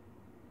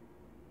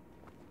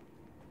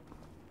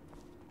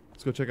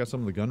 Let's go check out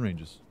some of the gun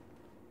ranges.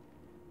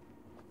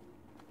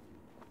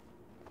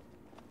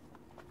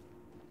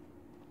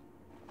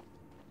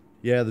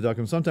 Yeah, the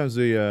Duckham. Sometimes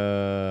the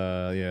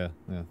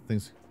yeah,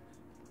 things.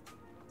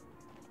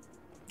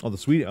 Oh, the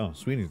Swede. Oh,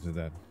 Sweeney did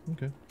that.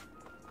 Okay.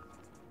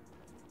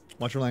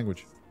 Watch your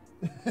language.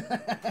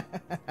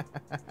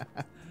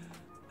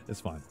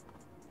 It's fine.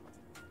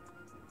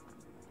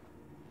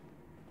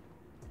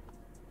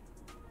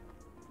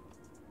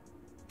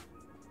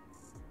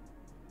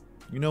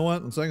 You know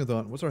what? On second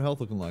thought, what's our health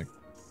looking like?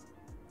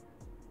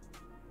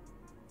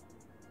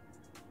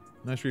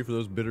 Nice treat for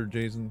those bitter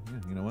Jason.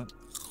 Yeah, you know what?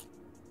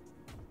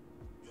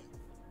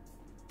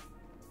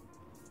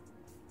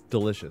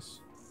 Delicious.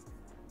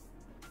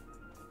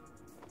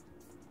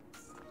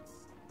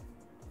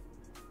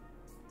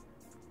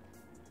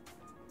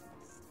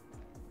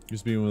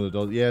 Just being with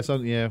adults. Yeah,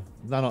 some, yeah.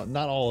 Not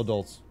all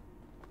adults.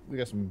 We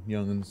got some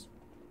youngins.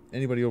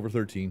 Anybody over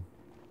 13.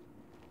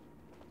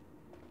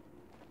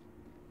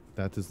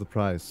 That is the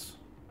price.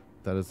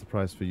 That is the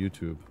price for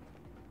YouTube.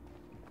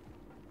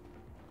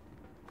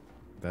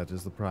 That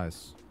is the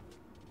price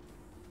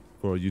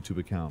for a YouTube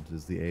account,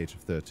 is the age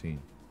of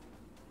 13.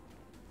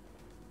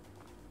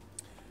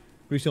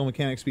 Resale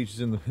mechanic speech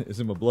is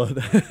in my blood.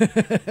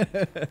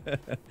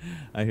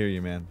 I hear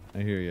you, man. I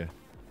hear you.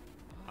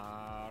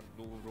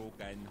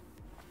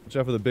 Watch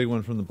out for the big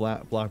one from the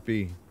block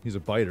B. He's a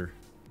biter.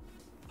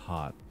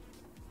 Hot.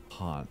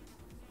 Hot.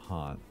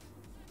 Hot.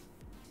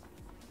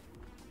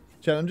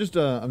 Chat, I'm just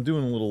I'm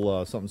doing a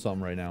little something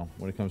right now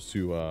when it comes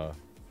to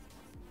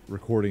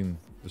recording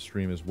the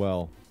stream as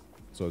well.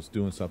 So it's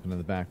doing something in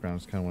the background. I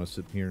just kind of want to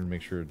sit here and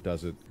make sure it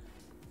does it.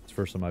 It's the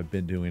first time I've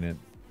been doing it.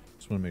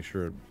 Just want to make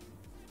sure it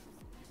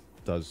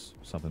does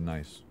something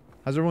nice.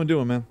 How's everyone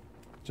doing, man?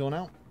 Chilling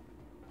out?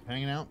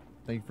 Hanging out?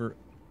 Thank you for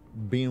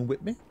being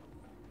with me.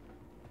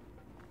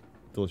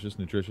 Delicious,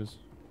 nutritious.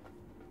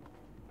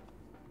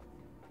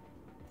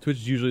 Twitch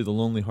is usually the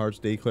Lonely Hearts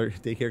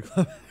daycare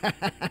club.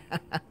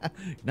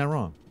 Not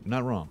wrong.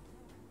 Not wrong.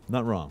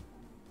 Not wrong.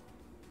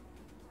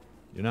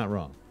 You're not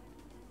wrong.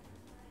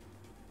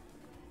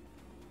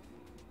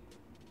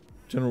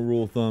 General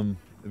rule of thumb,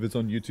 if it's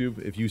on YouTube,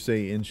 if you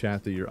say in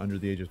chat that you're under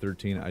the age of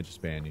 13, I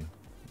just ban you.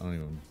 I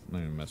don't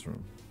even mess with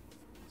them.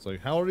 It's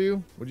like, how old are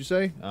you? What'd you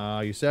say?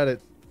 You said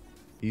it.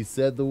 He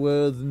said the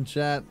words in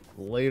chat.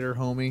 Later,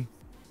 homie.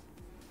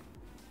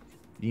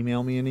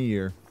 Email me in a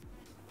year.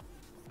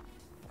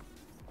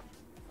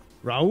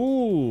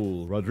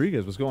 Raul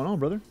Rodriguez, what's going on,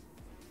 brother?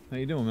 How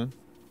you doing, man?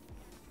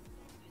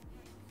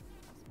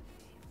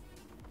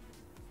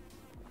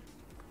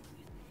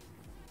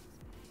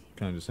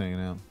 Kind of just hanging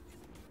out.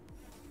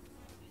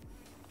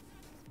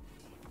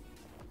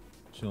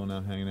 Chilling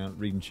out, hanging out,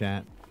 reading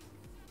chat.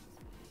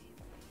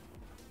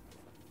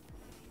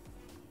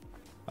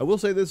 I will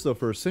say this, though,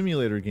 for a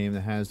simulator game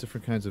that has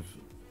different kinds of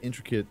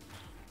intricate...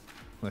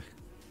 Like,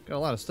 got a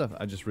lot of stuff.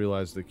 I just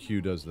realized that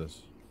Q does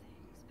this.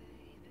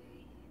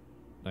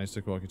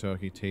 Nightstick,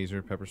 walkie-talkie,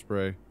 taser, pepper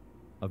spray.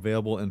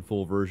 Available in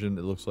full version.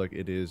 It looks like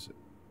it is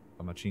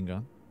a machine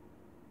gun.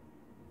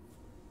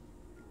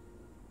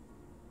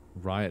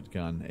 Riot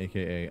gun,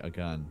 aka a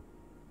gun.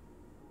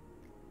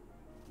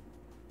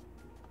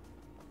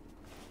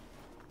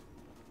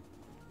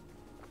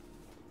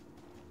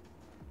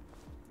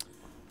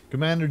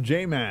 Commander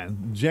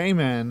J-Man.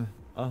 J-Man.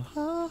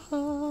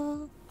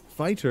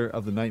 Fighter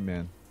of the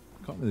Nightman.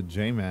 Call me the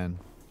J-Man.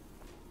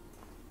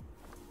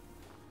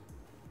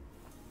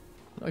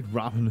 Like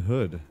Robin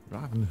Hood.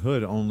 Robin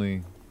Hood,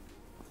 only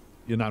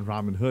you're not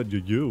Robin Hood,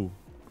 you're you.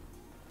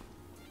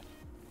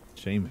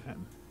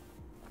 J-Man.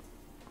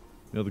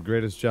 You know the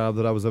greatest job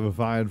that I was ever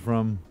fired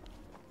from?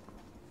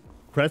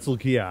 Pretzel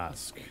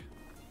kiosk.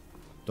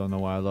 Don't know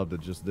why I loved it,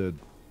 just did.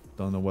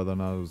 Don't know whether or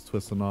not I was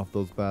twisting off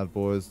those bad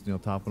boys, you know,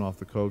 topping off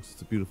the cokes.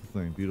 It's a beautiful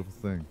thing, beautiful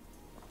thing.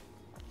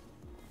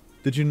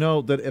 Did you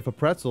know that if a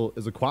pretzel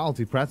is a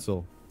quality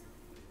pretzel,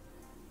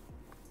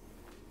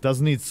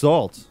 doesn't need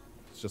salt?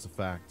 It's just a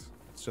fact.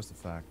 It's just a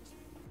fact.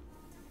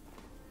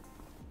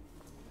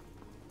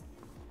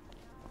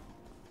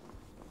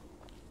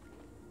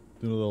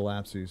 Doing a little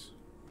lapsies.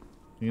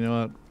 You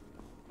know what?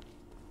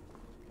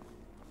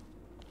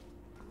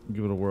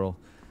 Give it a whirl.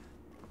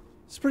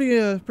 It's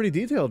pretty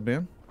detailed,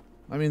 man.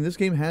 I mean, this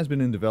game has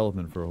been in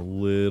development for a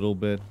little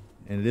bit,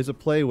 and it is a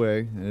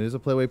Playway, and it is a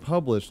Playway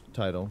published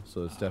title,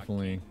 so it's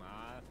definitely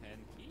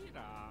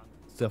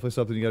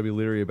something you gotta be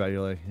leery about.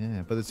 You're like,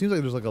 yeah, but it seems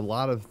like there's like a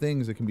lot of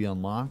things that can be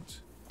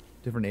unlocked,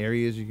 different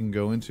areas you can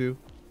go into.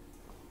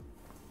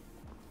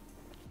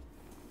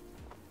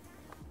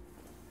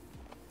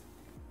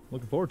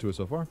 Looking forward to it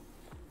so far.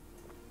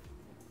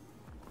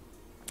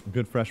 A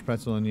good fresh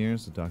pretzel in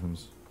years. The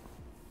Duckums.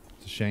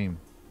 It's a shame.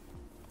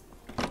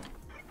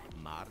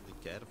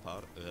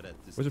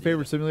 What's your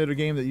favorite simulator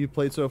game that you've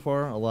played so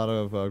far? A lot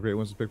of great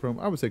ones to pick from.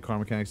 I would say Car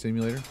Mechanic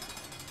Simulator.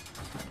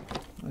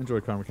 I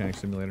enjoy Car Mechanic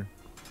Simulator.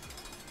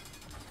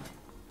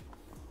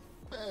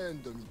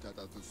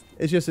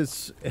 It's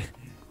just,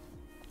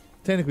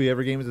 technically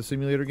every game is a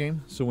simulator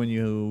game. So when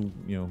you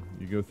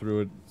go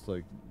through it, it's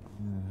like,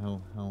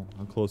 how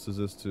close is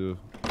this to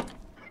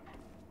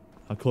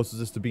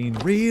being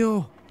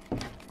real?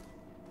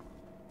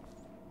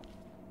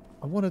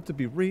 I want it to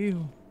be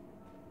real.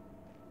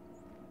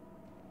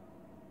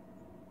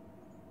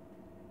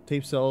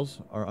 Tape cells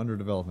are under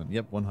development.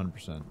 Yep,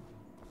 100%.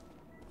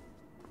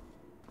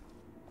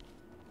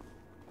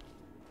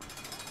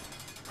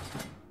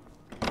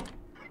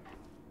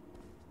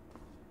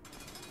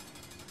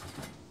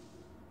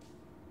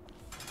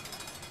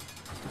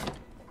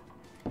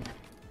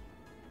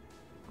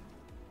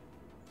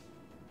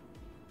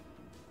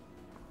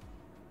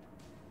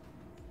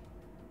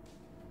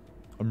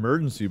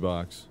 Emergency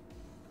box.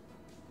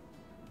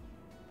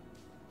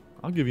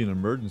 I'll give you an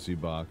emergency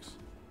box.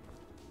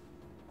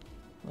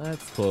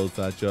 Let's close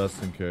that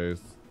just in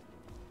case.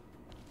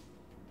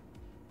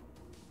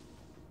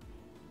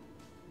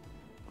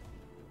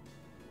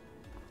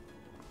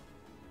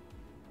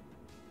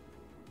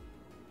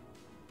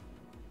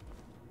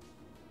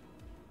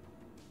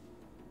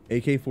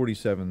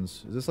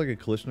 AK-47s. Is this like a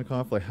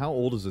Kalashnikov? Like, how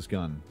old is this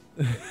gun?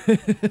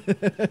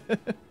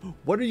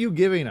 What are you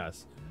giving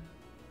us?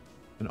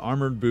 An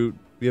armored boot.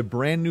 We have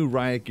brand new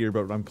riot gear,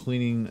 but I'm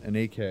cleaning an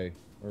AK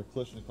or a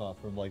Kalashnikov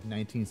from like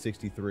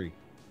 1963.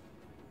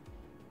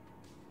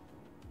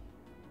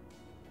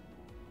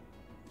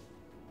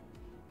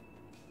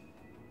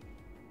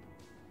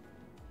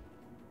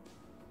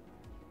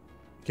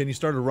 Can you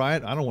start a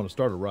riot? I don't want to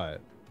start a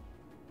riot.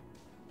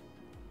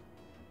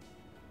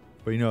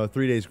 But you know,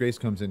 3 Days Grace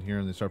comes in here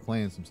and they start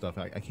playing some stuff.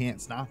 I can't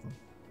stop them.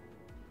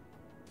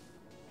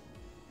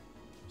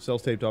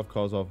 Cells taped off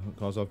cause off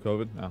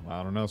COVID. No,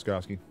 I don't know,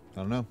 Skowski. I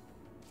don't know.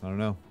 I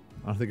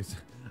don't think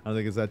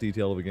it's that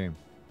detailed of a game.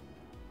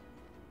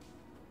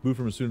 Boot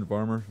from a student of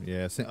armor.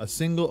 Yeah, a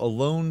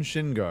lone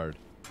shin guard.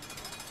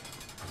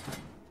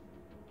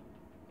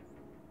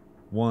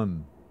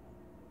 1.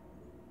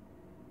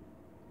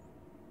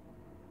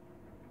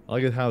 I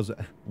like it how it's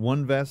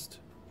 1 vest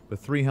with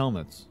 3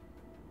 helmets.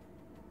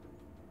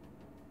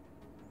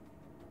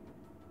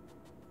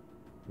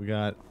 We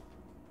got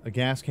a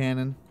gas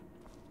cannon,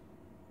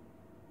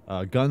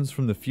 guns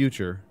from the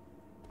future,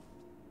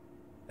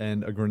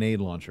 and a grenade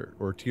launcher,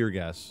 or tear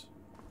gas.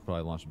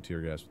 Probably launch some tear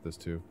gas with this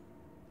too.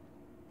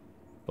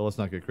 But let's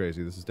not get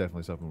crazy. This is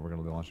definitely something we're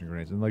going to be launching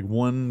grenades. And like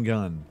 1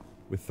 gun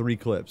with 3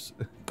 clips.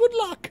 Good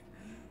luck!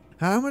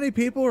 How many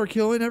people are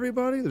killing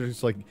everybody? They're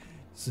just like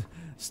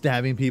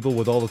stabbing people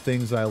with all the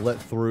things I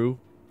let through.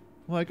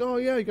 Like, oh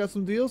yeah, you got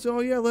some deals? Oh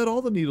yeah, let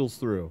all the needles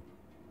through.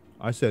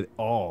 I said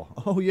all.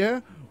 Oh yeah?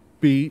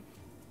 Beat.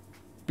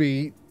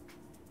 A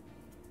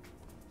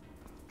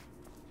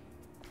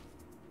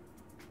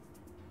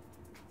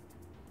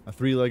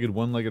 3-legged,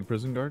 1-legged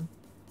prison guard?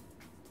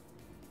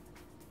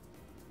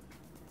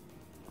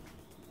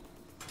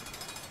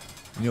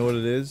 You know what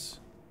it is?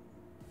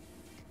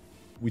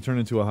 We turn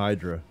into a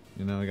Hydra.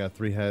 You know, I got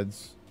 3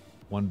 heads,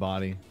 1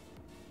 body.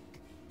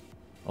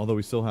 Although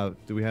we still have...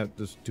 Do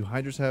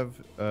Hydras have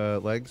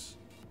legs?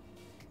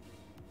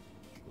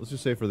 Let's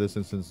just say for this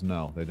instance,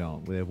 no, they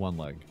don't. They have 1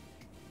 leg.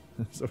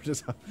 So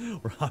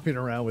we're hopping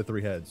around with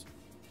 3 heads.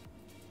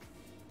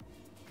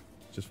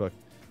 Just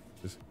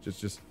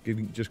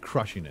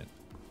crushing it.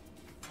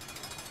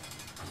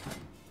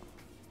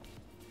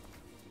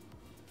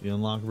 The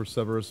unlockable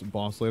Cerberus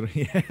boss later.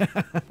 Yeah.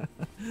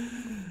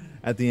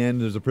 At the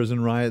end, there's a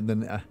prison riot.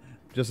 And then,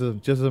 just as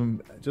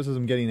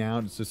I'm getting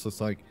out, it's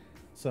just like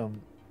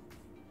some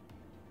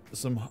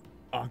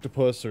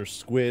octopus or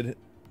squid.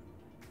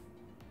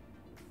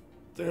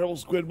 The terrible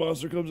squid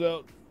monster comes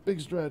out. Big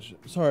stretch.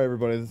 Sorry,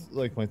 everybody. This,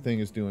 like, my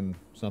thing is doing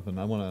something.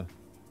 I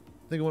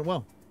think it went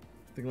well.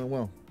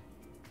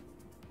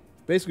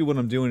 Basically, what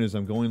I'm doing is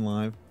I'm going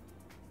live,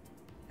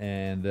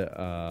 and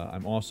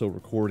I'm also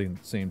recording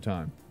at the same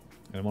time.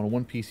 And I'm on a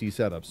 1 PC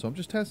setup, so I'm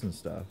just testing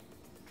stuff.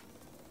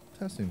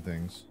 Testing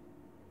things.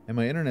 And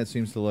my internet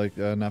seems to, like,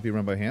 not be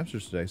run by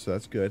hamsters today, so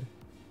that's good.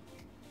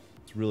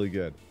 It's really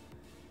good.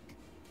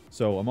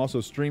 So I'm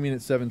also streaming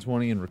at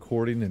 720 and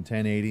recording in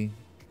 1080.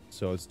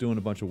 So it's doing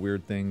a bunch of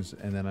weird things,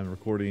 and then I'm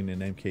recording in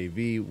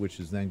MKV, which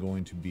is then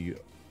going to be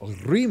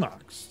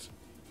remixed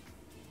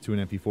to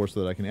an MP4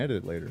 so that I can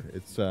edit it later.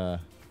 It's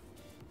a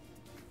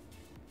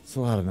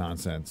lot of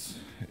nonsense.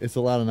 It's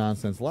a lot of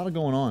nonsense. A lot of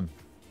going on.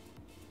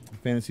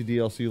 Fantasy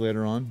DLC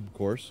later on, of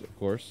course.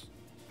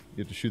 You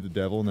get to shoot the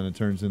devil, and then it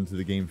turns into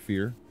the game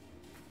Fear.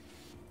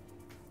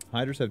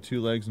 Hydras have 2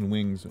 legs and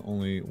wings,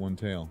 only 1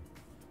 tail.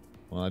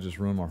 Well, I just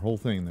ruined my whole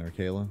thing there,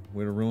 Kayla.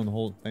 Way to ruin the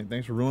whole...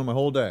 Thanks for ruining my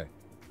whole day.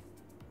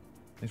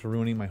 Thanks for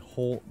ruining my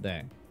whole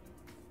day.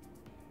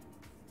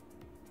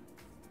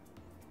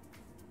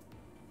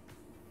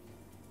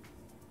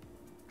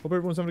 Hope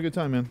everyone's having a good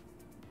time, man.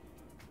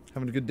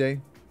 Having a good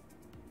day.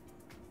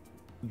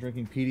 I'm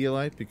drinking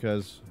Pedialyte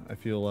because I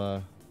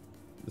feel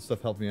this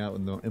stuff helped me out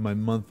in my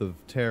month of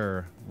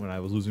terror when I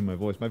was losing my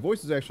voice. My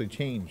voice has actually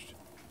changed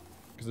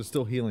because it's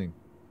still healing.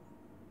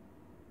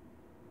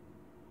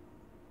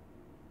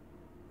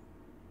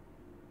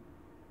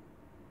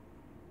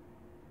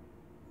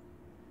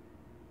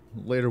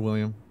 Later,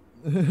 William.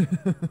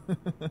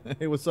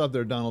 Hey, what's up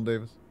there, Donald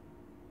Davis?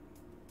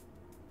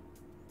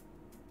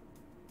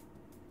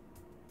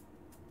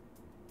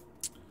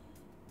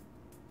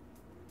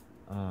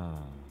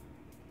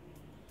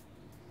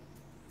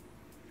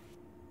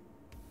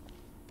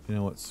 You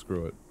know what?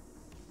 Screw it.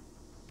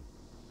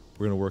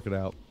 We're going to work it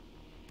out.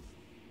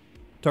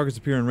 Targets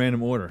appear in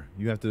random order.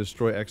 You have to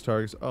destroy X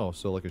targets. Oh,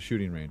 so like a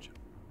shooting range.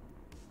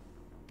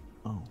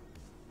 Oh.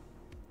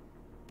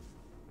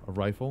 A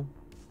rifle?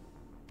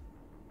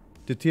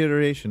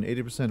 Deterioration,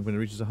 80%. When it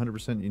reaches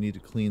 100%, you need to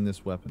clean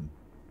this weapon.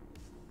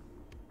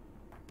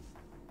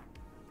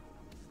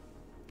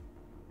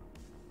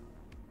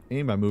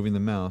 Aim by moving the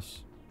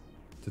mouse.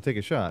 To take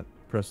a shot,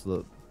 press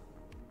the...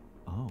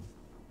 Oh.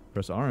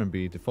 Press R and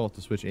B, default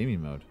to switch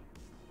aiming mode.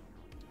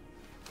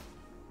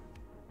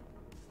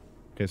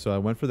 Okay, so I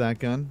went for that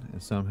gun,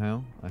 and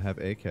somehow I have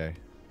AK.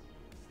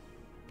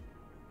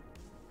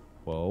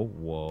 Whoa,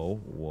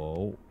 whoa,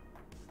 whoa.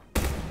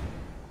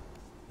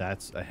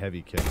 That's a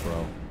heavy kick,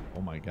 bro.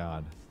 Oh my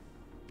god.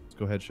 Let's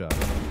go headshot.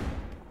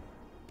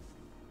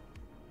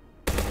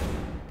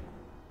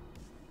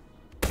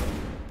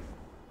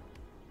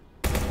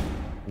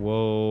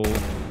 Whoa.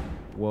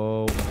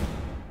 Whoa.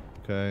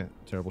 Okay,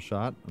 terrible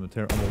shot. I'm a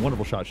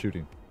wonderful shot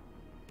shooting.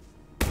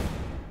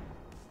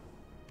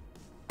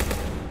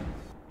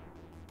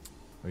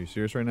 Are you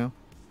serious right now?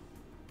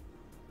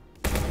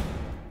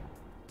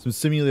 Some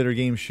simulator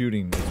game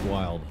shooting. It's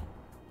wild.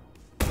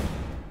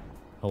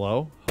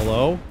 Hello?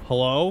 Hello?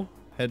 Hello?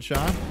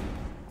 Headshot?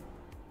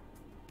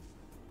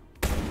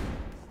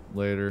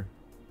 Later.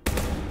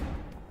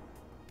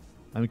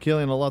 I'm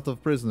killing a lot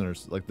of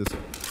prisoners. Like this.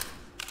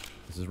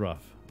 This is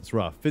rough. It's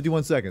rough.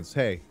 51 seconds.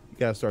 Hey, you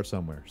gotta start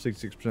somewhere.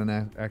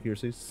 66%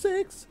 accuracy.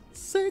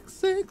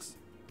 666.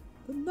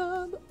 The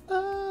number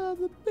of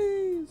the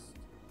beast.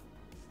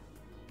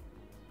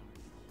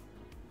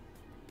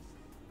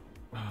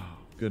 Oh,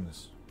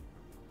 goodness.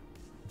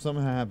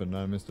 Something happened.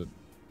 I missed it.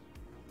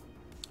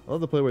 I love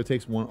the play where it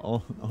takes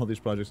all these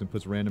projects and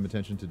puts random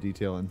attention to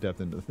detail and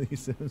depth into these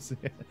sims.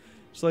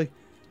 It's like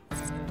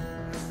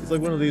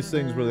one of these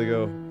things where they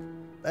go,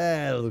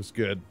 it looks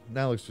good.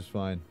 That looks just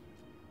fine.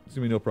 There's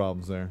gonna be no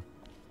problems there.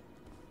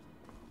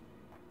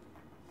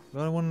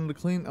 But I wanted to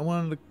clean. I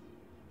wanted to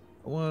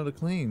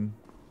clean.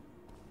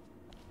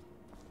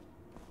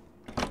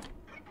 I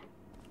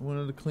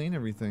wanted to clean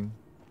everything.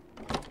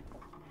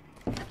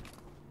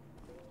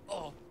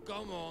 Oh,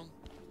 come on.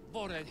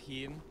 Var är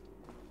hin?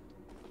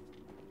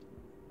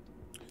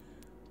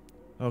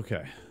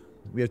 Okay.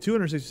 We have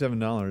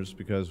 $267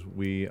 because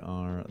we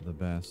are the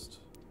best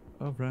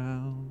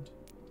around.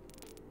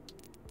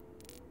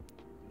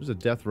 There's a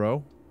death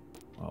row.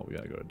 Oh, we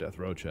gotta go to death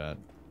row, chat.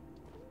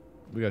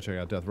 We gotta check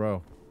out death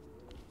row.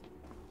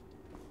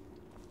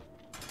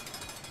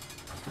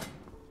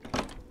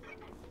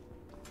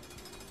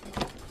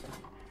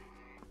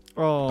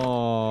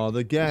 Oh,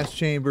 the gas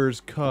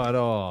chamber's cut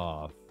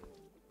off.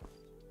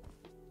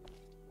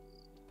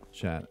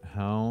 Chat,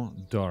 how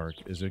dark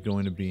is it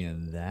going to be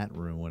in that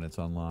room when it's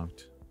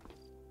unlocked?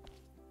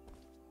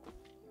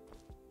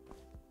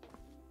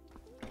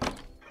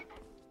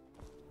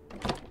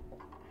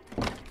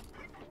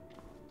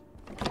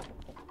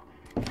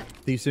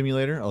 Thief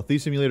Simulator? Oh,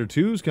 Thief Simulator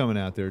 2 is coming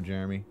out there,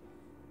 Jeremy.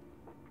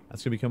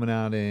 That's going to be coming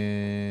out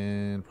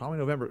in probably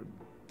November.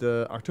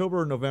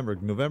 October or November.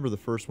 November, the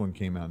first one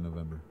came out in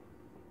November.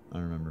 I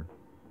remember.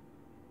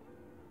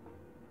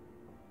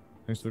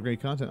 Thanks for the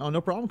great content. Oh, no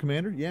problem,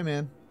 Commander. Yeah,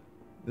 man.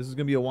 This is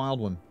going to be a wild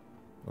one.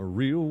 A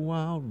real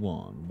wild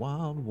one.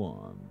 Wild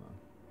one.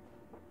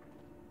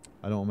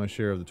 I don't want my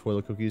share of the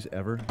toilet cookies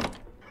ever.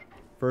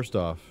 First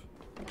off,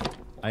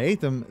 I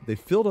ate them. They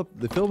filled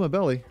my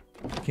belly.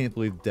 I can't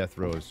believe death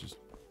row is just...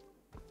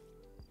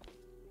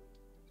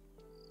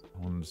 I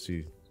wanted to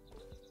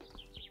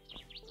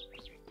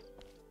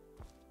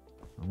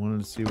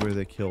see where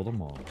they killed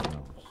them all.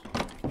 No.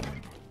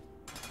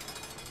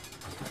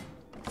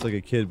 It's like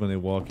a kid when they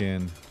walk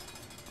in.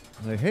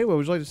 Like, hey, what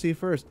would you like to see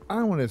first?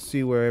 I want to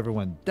see where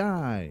everyone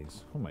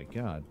dies. Oh my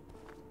god.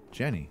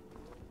 Jenny.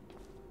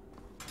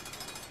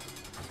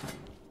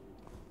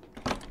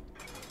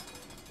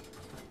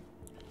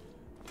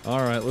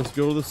 Alright, let's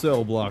go to the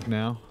cell block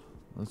now.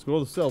 Let's go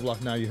to the cell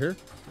block now, you hear?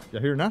 You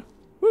hear now?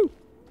 Woo!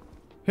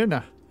 Here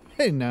now.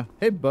 Hey now.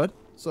 Hey, bud.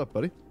 What's up,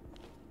 buddy?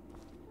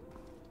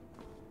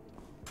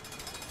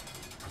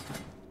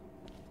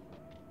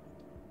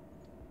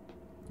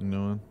 You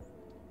know what?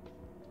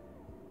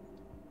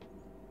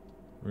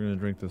 We're gonna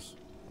drink this.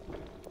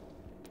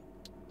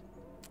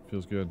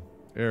 Feels good.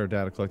 Error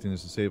data collecting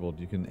is disabled.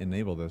 You can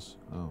enable this.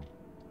 Oh.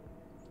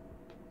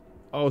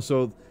 Oh,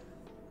 so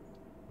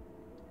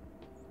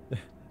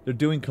they're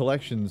doing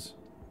collections,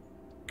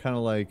 kind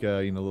of like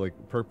you know, like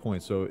perk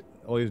points. So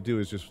all you have to do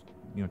is just,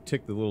 you know,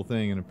 tick the little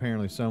thing, and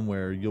apparently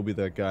somewhere you'll be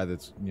that guy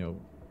that's, you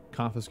know,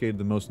 confiscated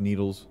the most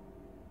needles,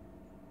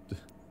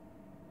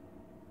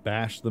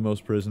 bashed the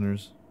most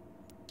prisoners.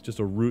 Just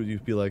a route.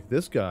 You'd be like,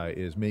 this guy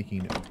is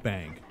making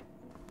bank.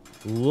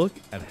 Look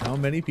at how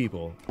many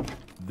people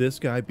this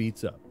guy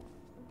beats up.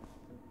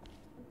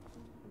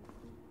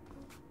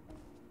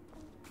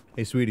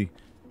 Hey, sweetie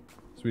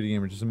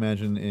gamer, just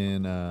imagine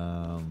in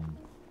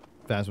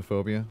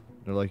Phasmophobia,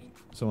 they're like,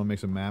 someone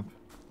makes a map,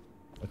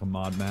 like a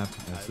mod map,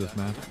 and it's this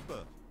map.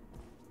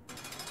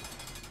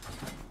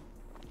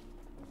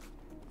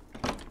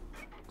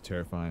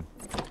 Terrifying.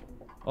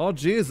 Oh,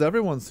 geez,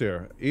 everyone's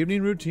here.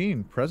 Evening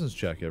routine. Presence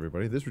check,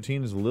 everybody. This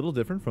routine is a little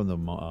different from the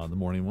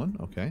morning one.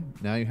 Okay.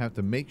 Now you have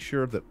to make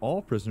sure that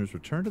all prisoners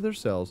return to their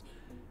cells.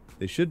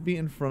 They should be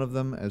in front of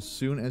them as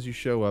soon as you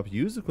show up.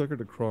 Use the clicker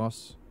to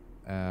cross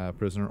a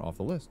prisoner off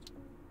the list.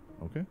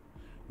 Okay.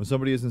 When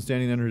somebody isn't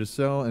standing under his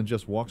cell and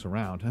just walks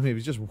around. I mean, if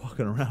he's just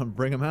walking around,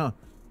 bring him out.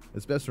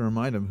 It's best to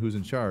remind him who's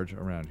in charge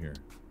around here.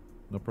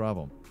 No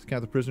problem. To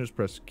count the prisoners,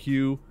 press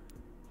Q.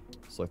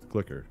 Select the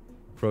clicker.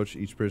 Approach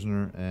each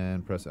prisoner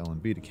and press L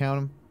and B to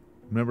count them.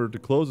 Remember to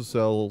close the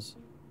cells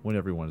when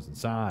everyone is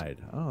inside.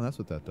 Oh, that's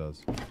what that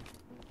does.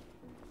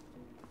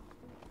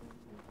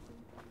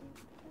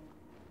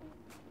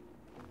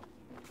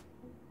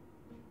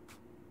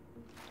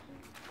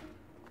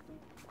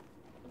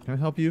 Can I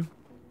help you?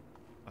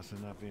 What's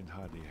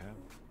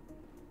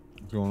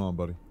going on,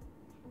 buddy?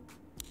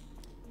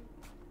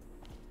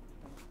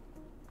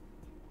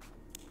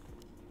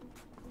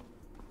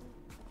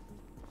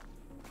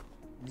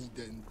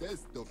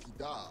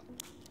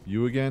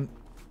 You again?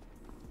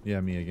 Yeah,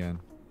 me again.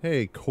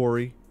 Hey,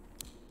 Corey.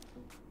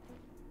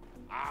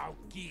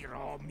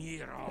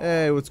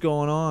 Hey, what's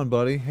going on,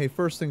 buddy? Hey,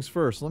 first things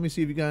first. Let me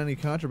see if you got any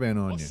contraband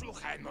on you.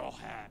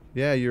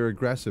 Yeah, you're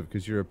aggressive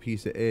because you're a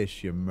piece of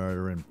ish, you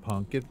murdering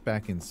punk. Get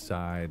back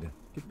inside.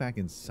 Get back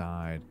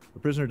inside. The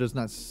prisoner does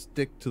not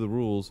stick to the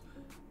rules.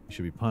 He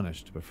should be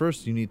punished. But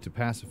first, you need to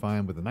pacify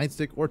him with a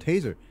nightstick or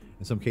taser.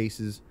 In some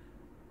cases,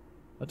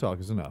 a talk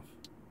is enough.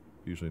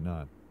 Usually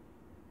not.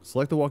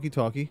 Select the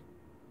walkie-talkie.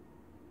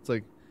 It's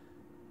like,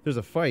 there's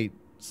a fight.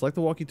 Select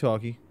the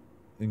walkie-talkie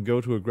and go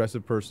to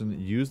aggressive person.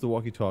 Use the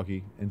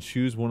walkie-talkie and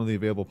choose one of the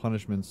available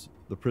punishments.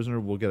 The prisoner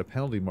will get a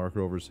penalty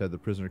marker over his head. The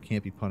prisoner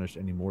can't be punished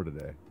anymore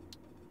today.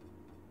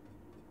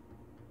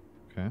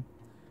 Okay.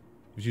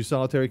 If you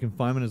solitary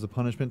confinement as a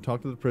punishment,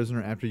 talk to the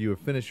prisoner after you have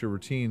finished your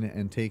routine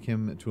and take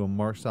him to a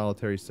marked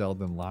solitary cell,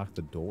 then lock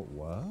the door.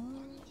 What?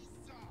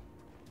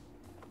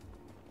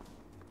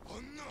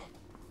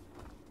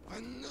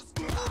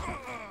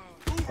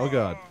 Oh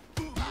god.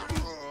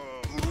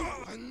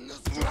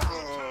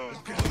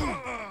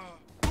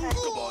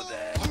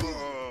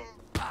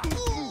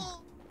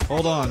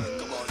 Hold on.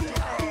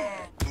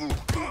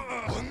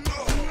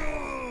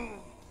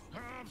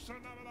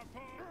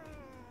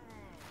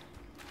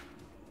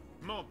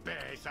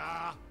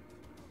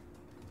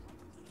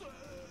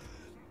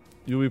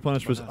 You will be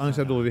punished for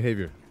unacceptable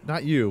behavior.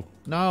 Not you.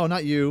 No,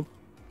 not you.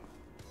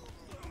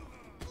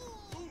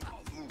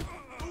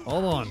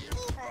 Hold on.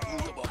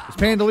 There's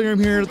Pandalirium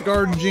here at the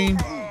garden, Gene.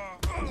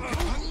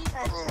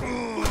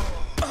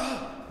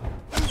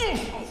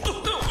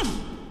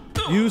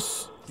 You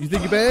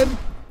think you're bad?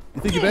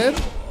 You think you're bad?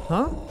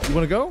 Huh? You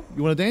want to go?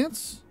 You want to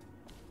dance?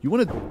 You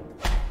want to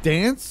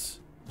dance,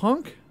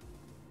 punk?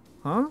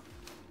 Huh?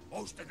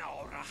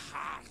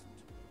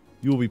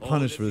 You will be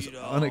punished for this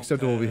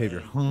unacceptable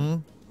behavior. Huh?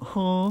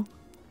 Huh?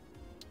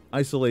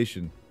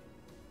 Isolation.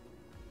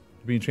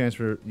 Being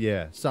transferred.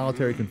 Yeah.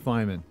 Solitary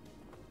confinement.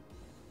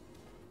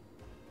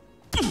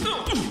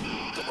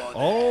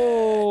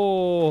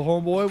 Oh,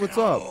 homeboy, what's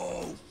up?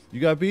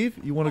 You got beef?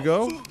 You want to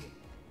go?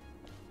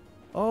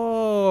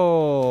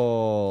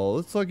 Oh,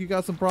 looks like you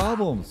got some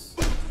problems.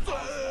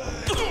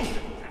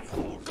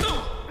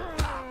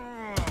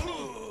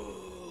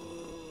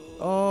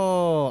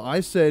 Oh,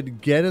 I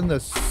said get in the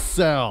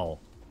cell.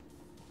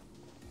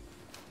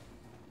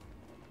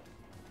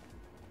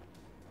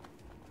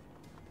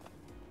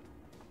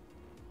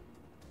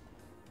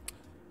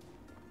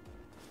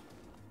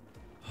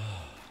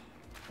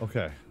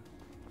 Okay,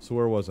 so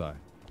where was I?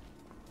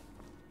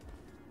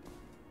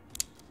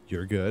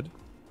 You're good.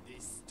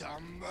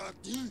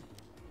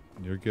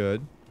 You're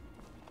good.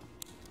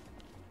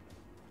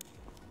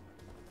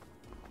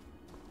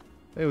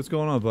 Hey, what's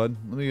going on, bud?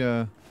 Let me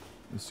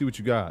let's see what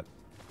you got.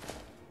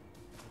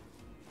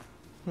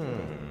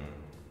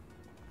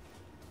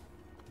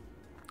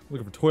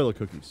 Looking for toilet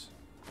cookies.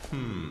 Got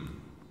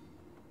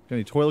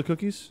any toilet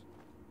cookies?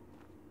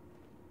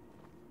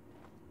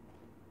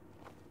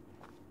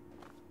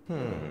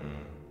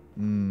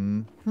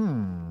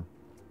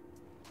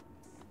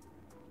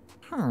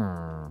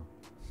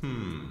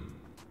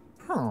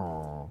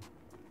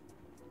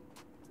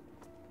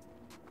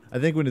 I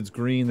think when it's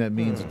green, that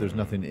means that there's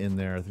nothing in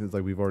there. I think it's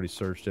like we've already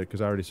searched it,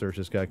 because I already searched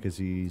this guy because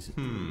he's...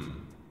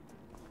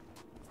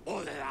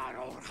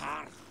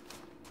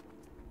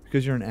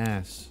 Because you're an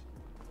ass.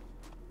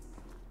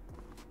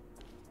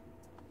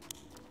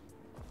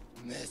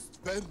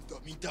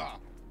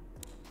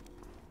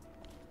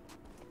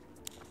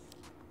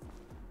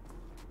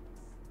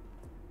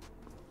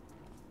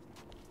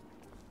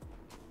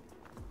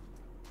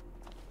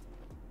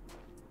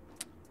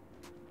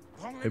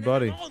 Hey,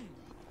 buddy.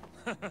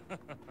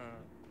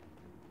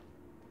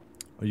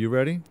 Are you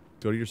ready?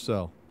 Go to your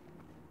cell.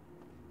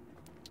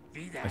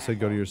 I said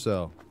go to your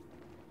cell.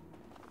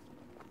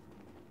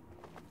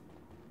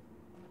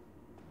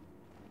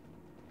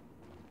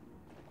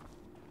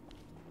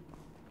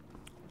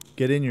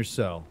 Get in your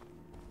cell.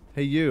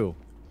 Hey, you.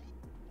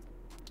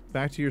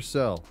 Back to your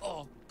cell.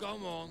 Oh,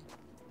 come on.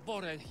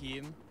 Borrel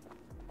him.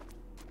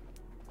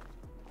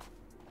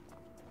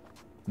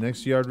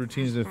 Next yard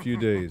routine is in a few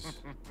days.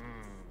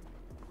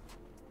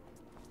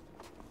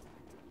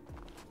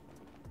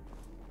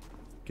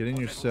 Get in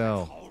your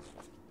cell,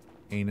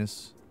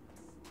 anus.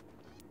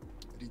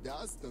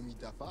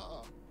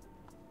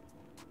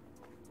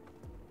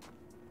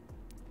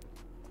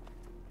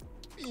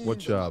 What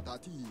job?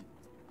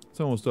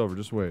 almost over.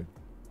 Just wait.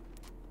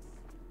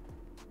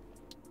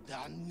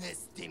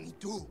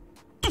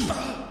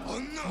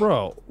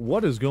 Bro,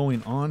 what is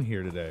going on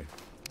here today?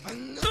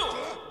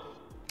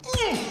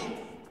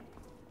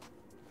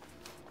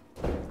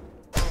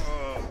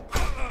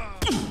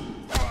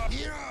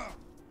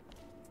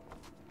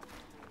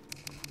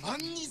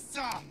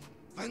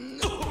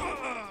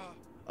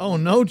 Oh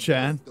no,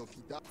 Chad.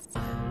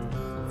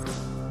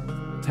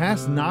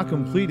 Task not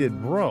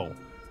completed, bro.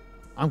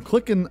 I'm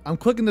clicking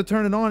to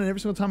turn it on, and every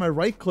single time I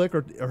right click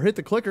or hit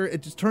the clicker,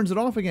 it just turns it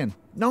off again.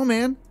 No,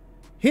 man.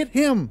 Hit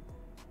him.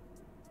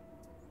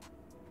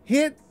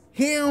 Hit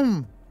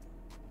him.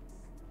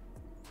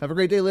 Have a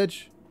great day,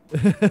 Lich.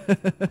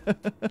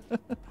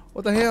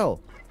 What the hell?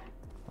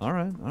 All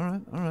right.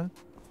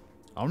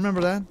 I'll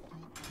remember that.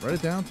 Write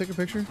it down. Take a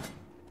picture.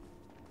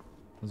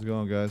 How's it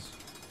going, guys?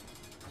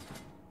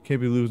 Can't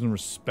be losing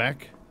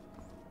respect.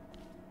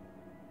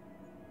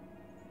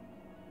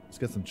 Let's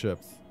get some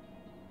chips.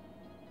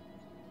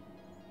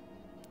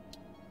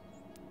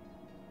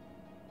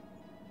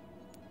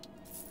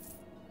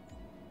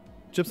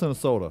 Chips and a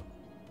soda.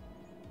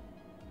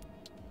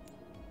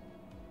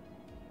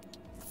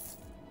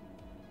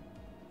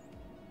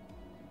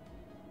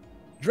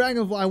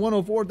 Dragonfly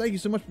 104, thank you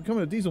so much for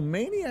coming to Diesel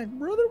Maniac,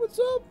 brother. What's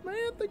up,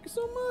 man? Thank you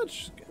so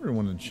much.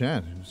 Everyone in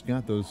chat who's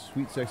got those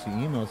sweet, sexy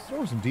emails,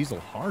 throw some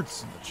Diesel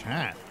hearts in the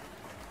chat.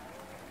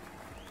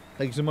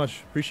 Thank you so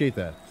much. Appreciate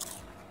that.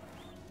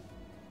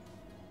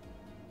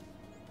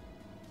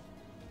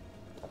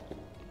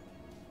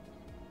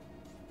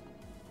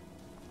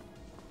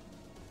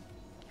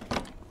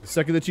 The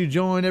second that you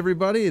join,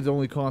 everybody, it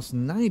only costs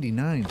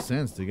 99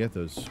 cents to get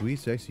those sweet,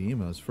 sexy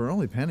emails. For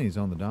only pennies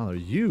on the dollar,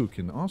 you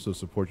can also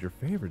support your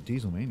favorite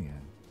Diesel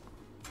Maniac.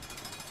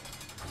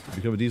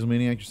 Become a Diesel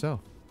Maniac yourself.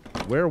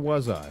 Where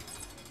was I?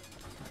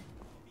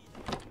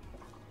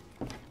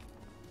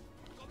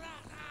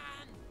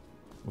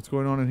 What's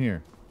going on in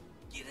here?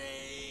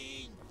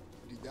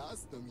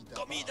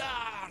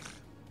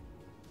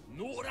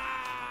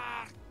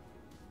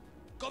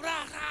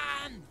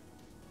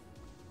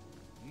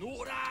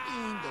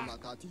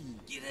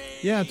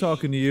 Yeah, I'm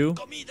talking to you.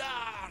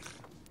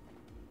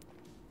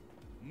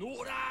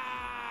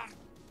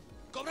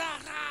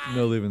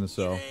 No leaving the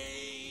cell.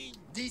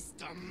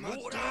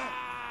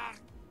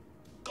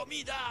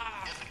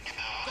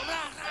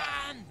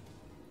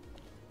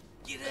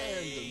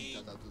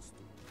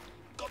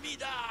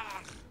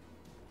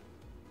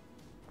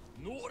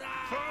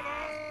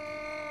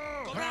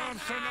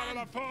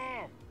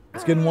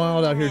 It's getting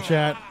wild out here,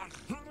 chat.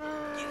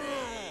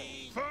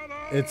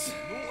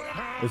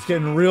 It's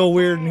getting real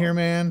weird in here,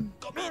 man.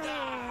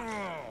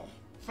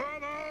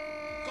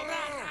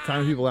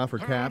 Timing people out for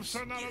caps.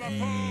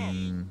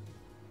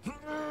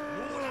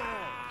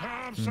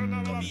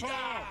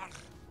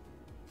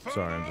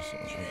 Sorry, I'm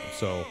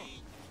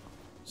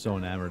so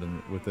enamored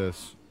with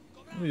this.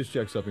 Let me just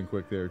check something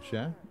quick there,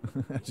 chat.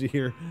 As you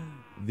hear,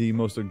 the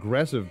most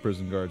aggressive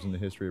prison guards in the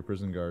history of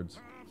prison guards.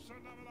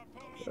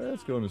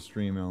 Let's go into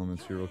stream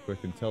elements here real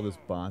quick and tell this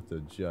bot to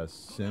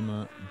just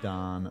simmer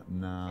down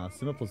now.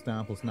 Simmer plus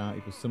down plus now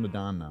equals simmer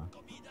down now.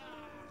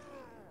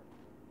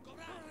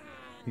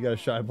 He got a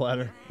shy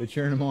bladder. They're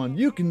cheering him on.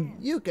 You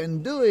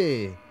can do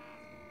it.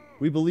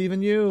 We believe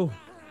in you.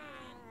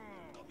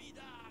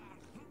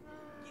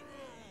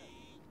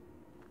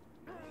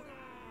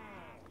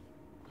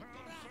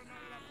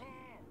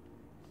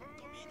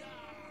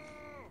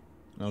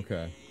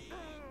 Okay.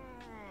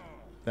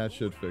 That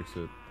should fix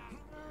it.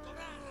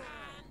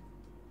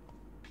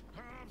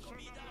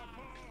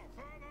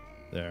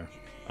 There.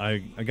 I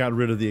got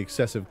rid of the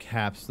excessive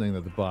caps thing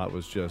that the bot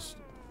was just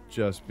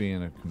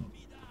being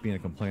a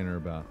complainer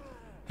about.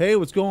 Hey,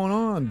 what's going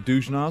on,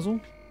 douche nozzle?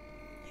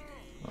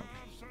 Oh.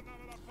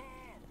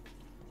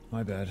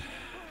 My bad.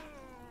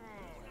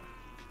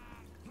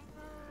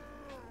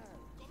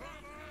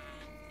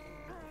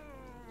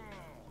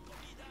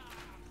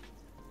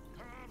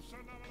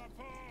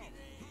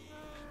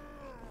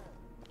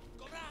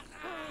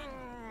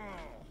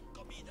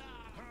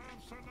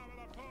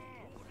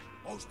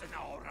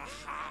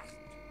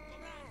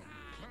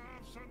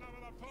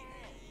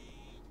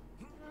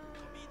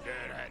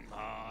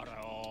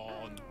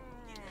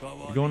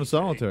 You're going to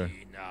solitaire.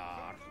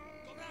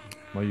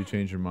 Why you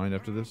change your mind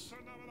after this?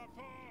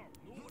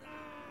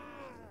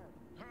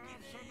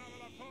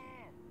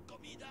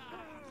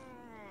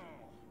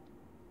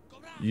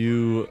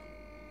 You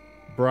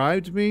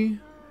bribed me,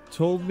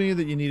 told me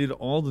that you needed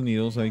all the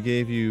needles. I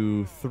gave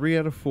you 3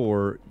 out of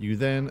 4. You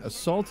then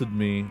assaulted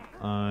me.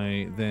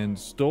 I then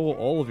stole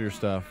all of your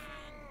stuff,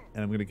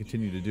 and I'm going to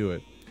continue to do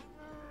it.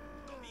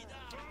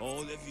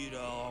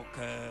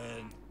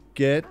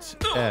 Get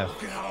F.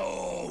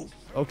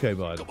 Okay,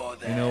 bud.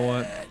 You know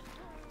what?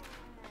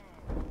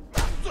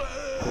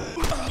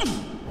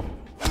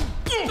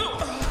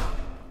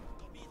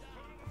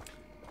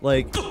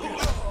 Like,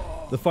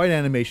 the fight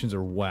animations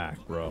are whack,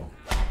 bro.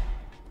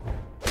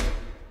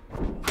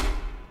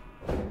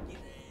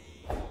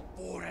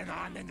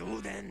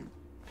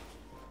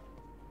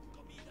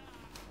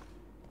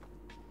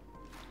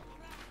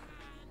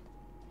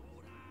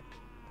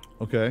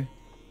 Okay.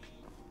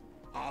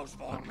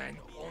 Auswarmen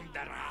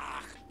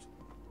Unteracht.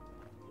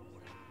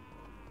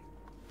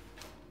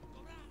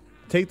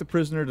 Take the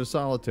prisoner to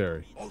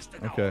solitary.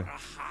 Okay.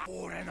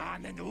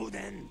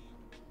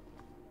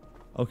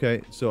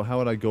 Okay, so how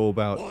would I go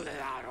about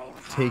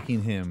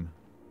taking him?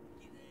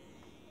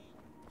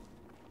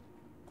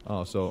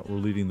 Oh, so we're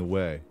leading the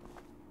way.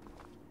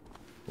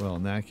 Well,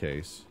 in that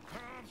case...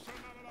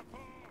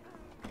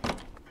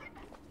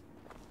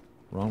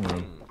 Wrong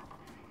room.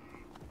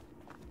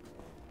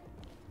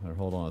 Alright,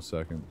 hold on a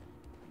second.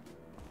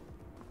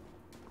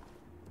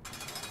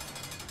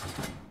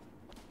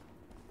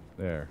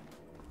 There.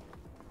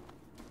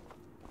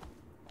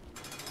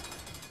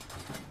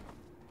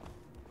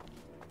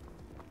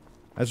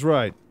 That's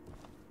right.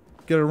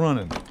 Get it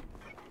running.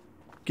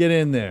 Get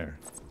in there.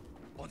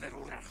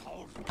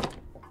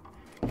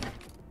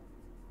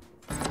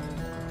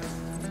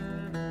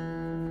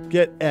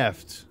 Get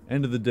effed.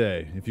 End of the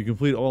day. If you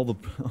complete all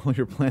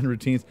your planned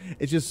routines,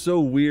 it's just so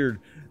weird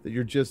that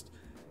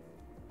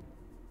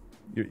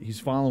he's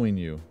following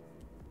you.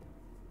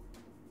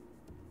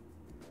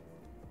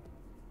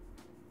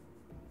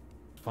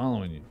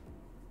 Following you.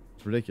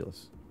 It's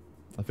ridiculous.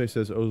 My face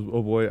says,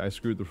 oh boy, I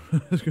screwed the...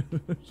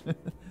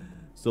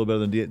 Still better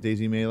than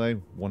Daisy Melee?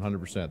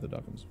 100% the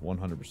Duckums.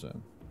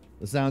 100%.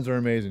 The sounds are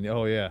amazing.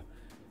 Oh yeah.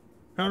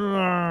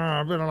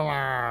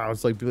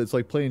 It's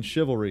like playing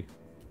Chivalry.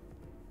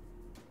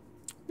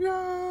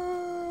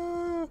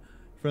 Yeah.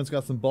 Friend's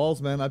got some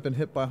balls, man. I've been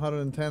hit by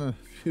 110 a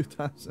few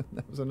times, and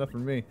that was enough for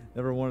me.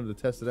 Never wanted to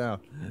test it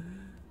out.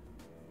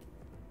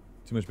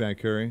 Too much bad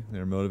curry.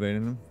 They're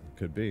motivating him.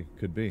 Could be.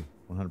 Could be.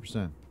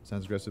 100%.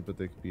 Sounds aggressive, but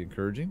they could be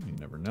encouraging. You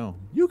never know.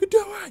 You could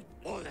do it!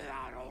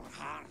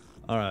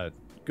 Alright.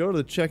 Go to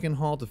the check-in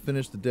hall to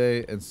finish the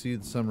day and see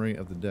the summary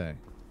of the day.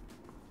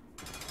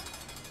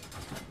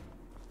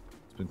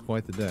 It's been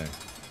quite the day.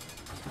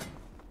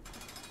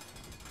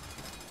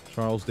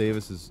 Charles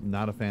Davis is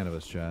not a fan of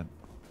us, chat.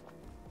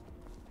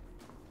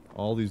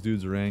 All these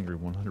dudes are angry,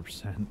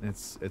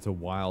 100%. It's a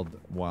wild,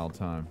 wild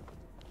time.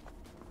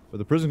 But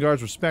the prison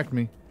guards respect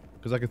me,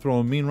 because I could throw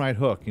a mean right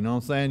hook. You know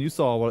what I'm saying? You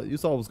saw what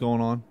was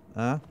going on,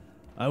 huh?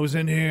 I was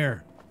in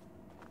here.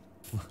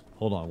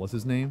 Hold on, what's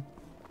his name?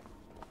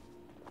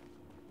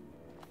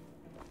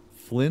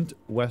 Flint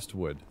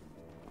Westwood.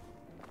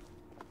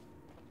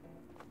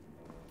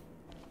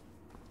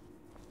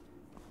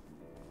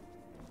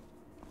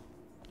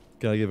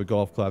 Gotta give a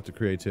golf clap to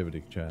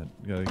creativity, Chad.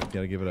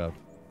 Gotta give it up.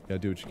 Gotta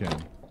do what you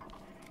can.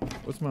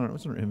 What's in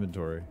our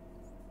inventory?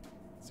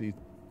 Let's see.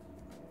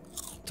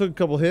 Took a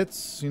couple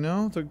hits, you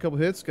know. Took a couple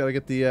hits. Gotta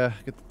get the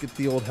get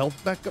the old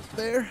health back up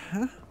there,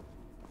 huh?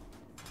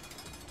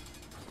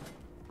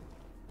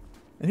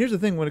 And here's the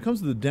thing: when it comes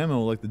to the demo,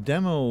 like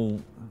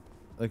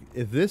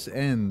if this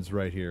ends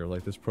right here,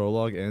 like this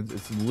prologue ends,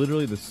 it's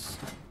literally this.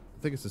 I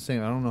think it's the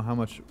same. I don't know how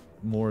much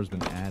more has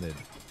been added.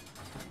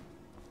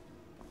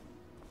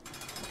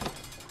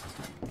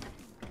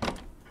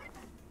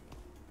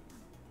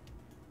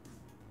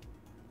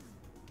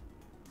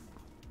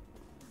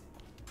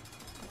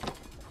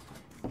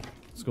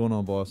 What's going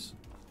on, boss?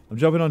 I'm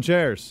jumping on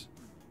chairs.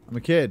 I'm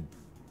a kid.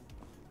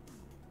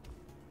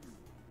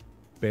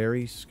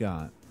 Barry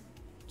Scott.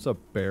 What's up,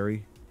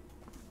 Barry?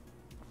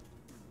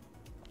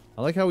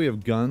 I like how we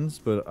have guns,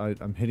 but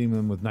I'm hitting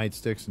them with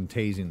nightsticks and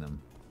tasing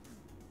them.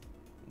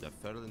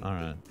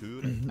 Alright.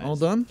 All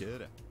done?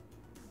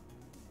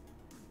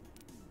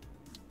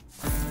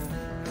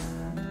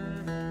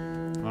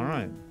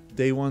 Alright.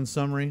 Day 1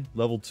 summary.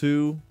 Level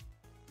 2.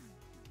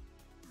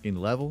 Gain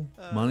level.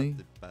 Money.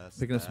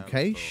 Picking up some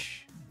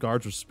cash.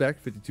 Guards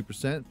respect,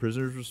 52%.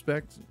 Prisoners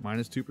respect,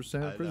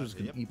 -2%. Prisoners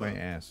can eat my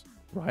ass.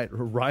 Riot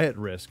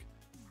risk,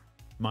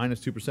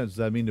 -2%. Does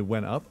that mean it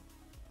went up?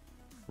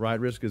 Riot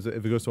risk is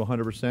if it goes to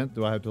 100%.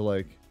 Do I have to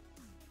like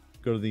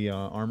go to the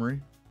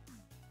armory?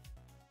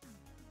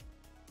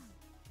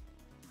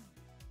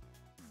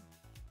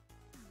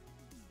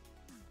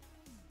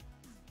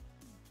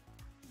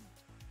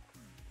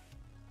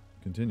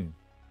 Continue.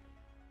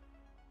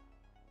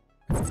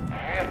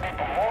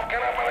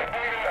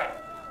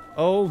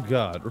 Oh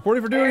God!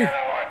 Reporting for duty.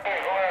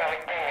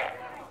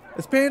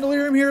 It's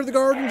Pandalirium here at the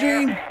Garden,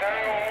 Gene.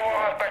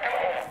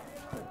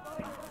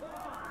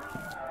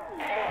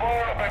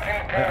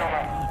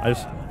 I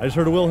just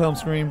heard a Wilhelm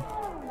scream.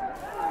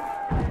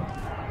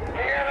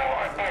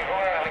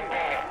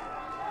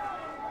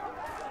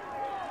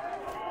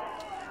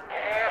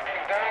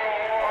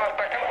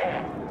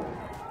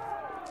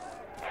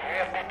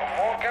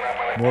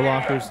 More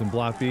lockers in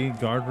Block B,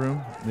 guard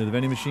room, near the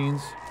vending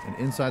machines, and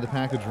inside the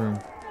package room.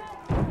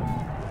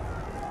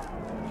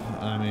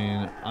 I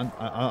mean,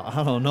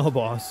 I don't know,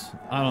 boss.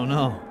 I don't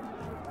know.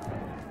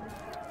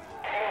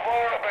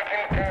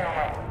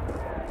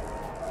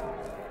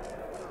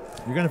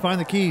 You're gonna find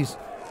the keys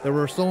that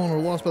were stolen or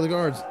lost by the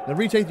guards. Then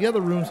retake the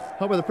other rooms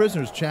held by the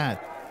prisoners,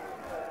 chat.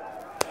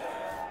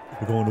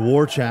 We're going to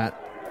war, chat.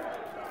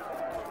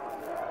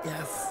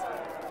 Yes.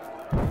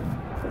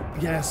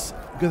 Yes.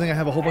 Good thing I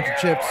have a whole bunch of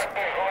chips.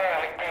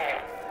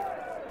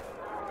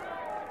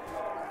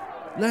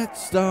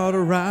 Let's start a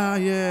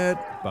riot.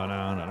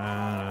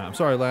 Ba-na-na-na-na. I'm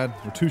sorry, lad.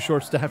 We're too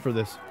short-staffed for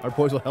this. Our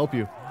boys will help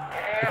you.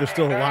 If they're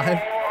still alive.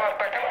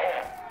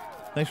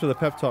 Thanks for the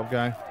pep talk,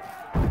 guy.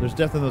 There's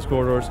death in those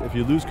corridors. If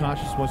you lose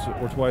consciousness once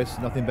or twice,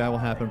 nothing bad will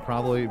happen,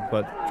 probably,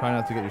 but try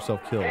not to get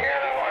yourself killed.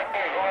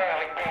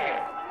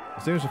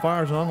 Extinguish the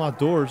fires and unlock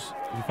doors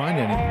if you find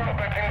any.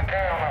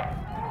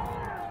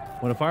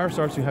 When a fire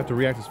starts, you have to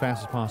react as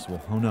fast as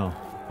possible. Oh no.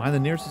 Find the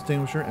nearest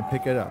extinguisher and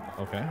pick it up.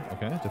 Okay,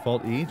 okay.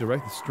 Default E,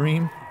 direct the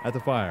stream at the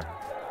fire.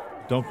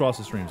 Don't cross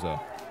the streams, though.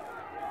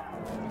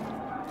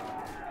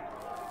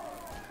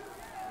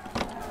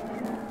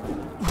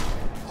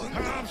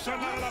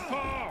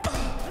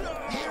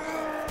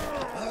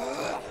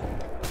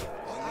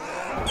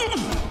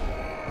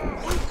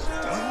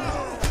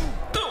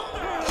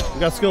 We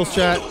got skills,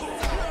 chat.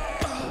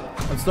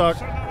 I'm stuck.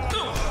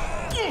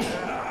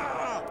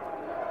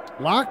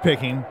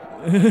 Lockpicking?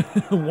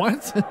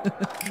 What?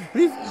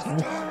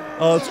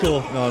 Oh, it's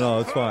cool. No,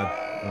 it's fine.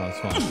 No, it's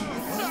fine.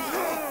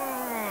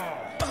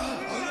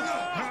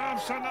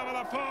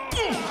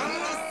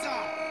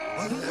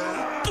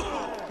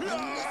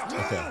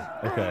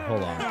 Okay,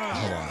 hold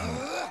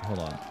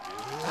on.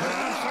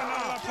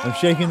 I'm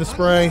shaking the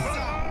spray.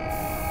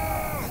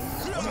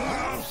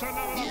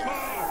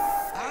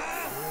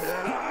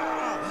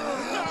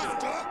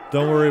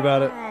 Don't worry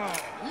about it.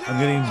 I'm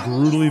getting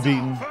brutally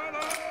beaten.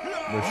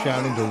 They're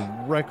shouting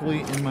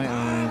directly in my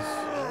eyes.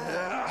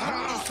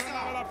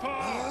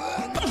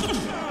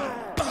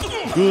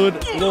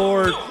 Good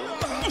Lord.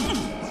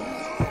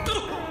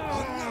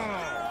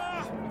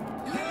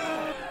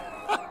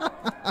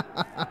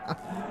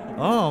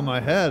 Oh, my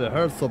head. It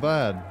hurts so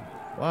bad.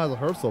 Why does it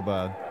hurt so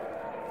bad?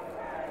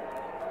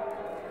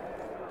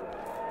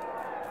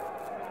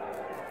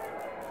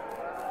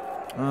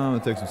 I'm going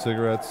to take some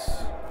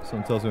cigarettes.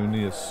 Someone tells me we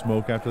need a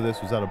smoke after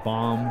this. Was that a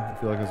bomb? I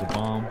feel like there's a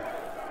bomb.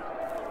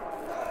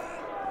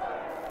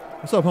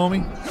 What's up,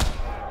 homie?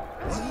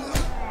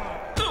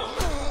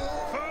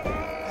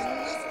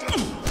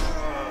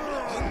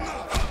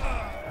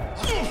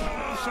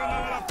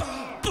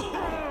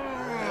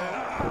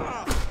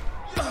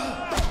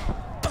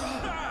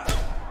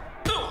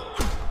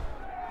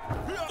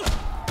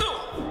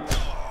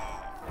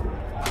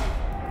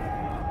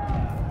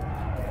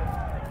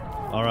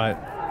 All right.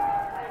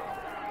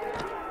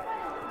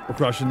 We're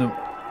crushing them.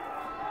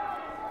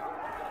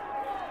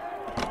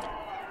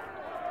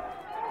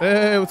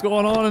 Hey, what's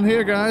going on in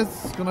here,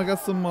 guys? Can I get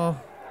some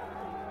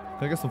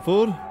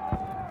food? Do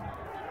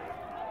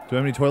I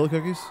have any toilet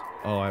cookies?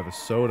 Oh, I have a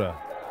soda.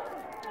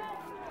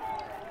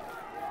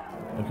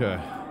 Okay.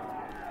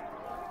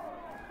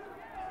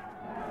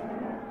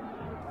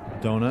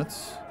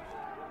 Donuts.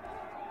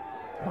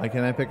 Why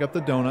can't I pick up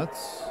the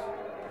donuts?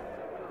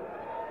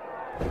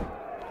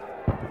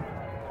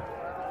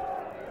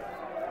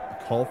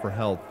 Call for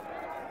help.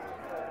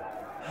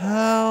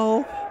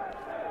 Help!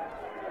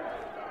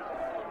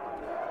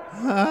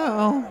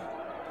 Help!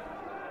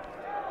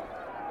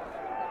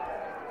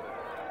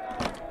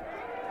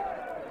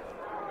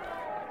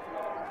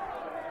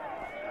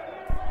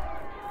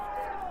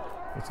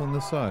 What's on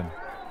this side?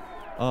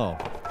 Oh.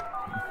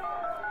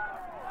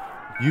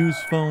 Use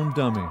phone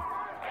dummy.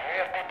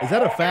 Is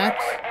that a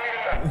fax?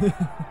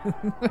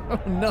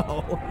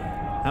 No.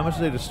 How much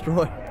do they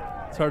destroy?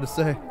 It's hard to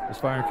say. There's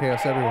fire and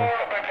chaos everywhere.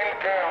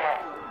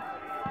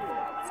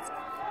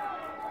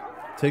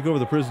 Take over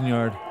the prison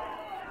yard.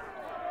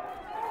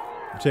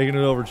 I'm taking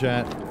it over,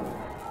 chat.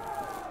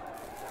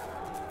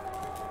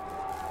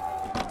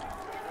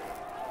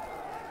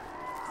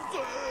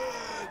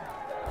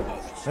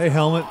 Hey,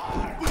 helmet.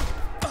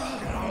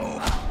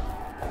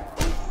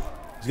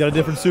 He's got a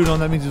different suit on.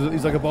 That means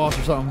he's like a boss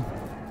or something.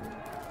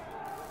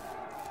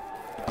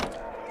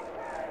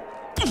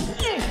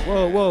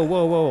 Whoa, whoa,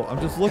 whoa, whoa. I'm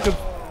just looking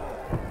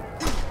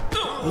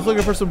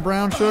for some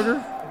brown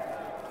sugar.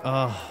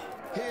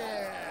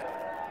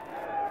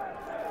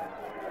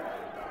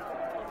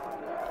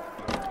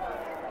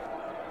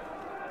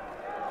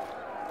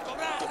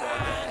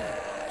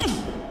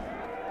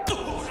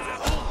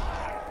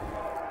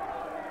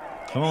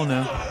 Come on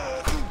now.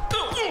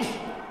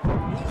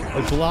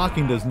 Like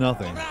blocking does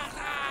nothing.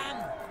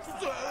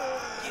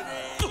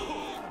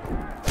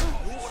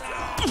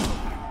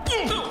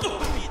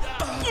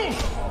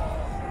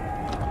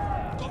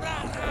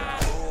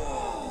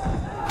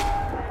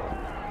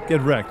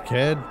 Get wrecked,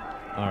 kid.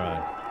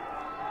 Alright.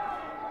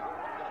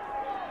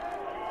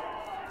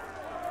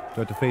 Do I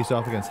have to face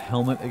off against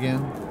Helmet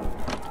again?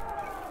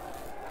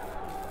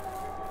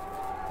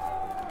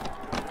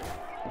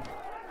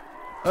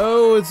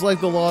 Oh, it's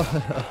like the law.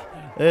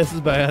 This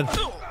is bad.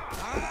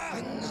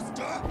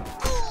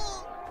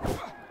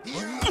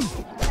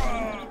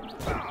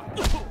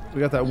 We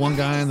got that one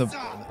guy in the...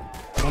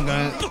 One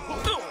guy...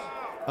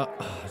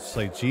 It's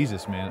like,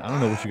 Jesus, man. I don't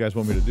know what you guys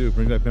want me to do.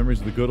 Bring back memories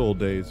of the good old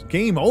days.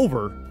 Game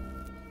over?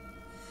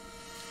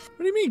 What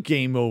do you mean,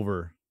 game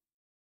over?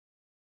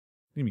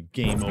 What do you mean,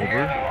 game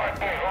over?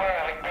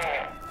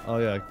 Oh,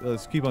 yeah.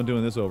 Let's keep on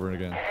doing this over and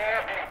again.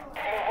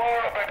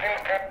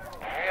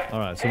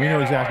 Alright, so we know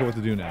exactly what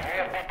to do now.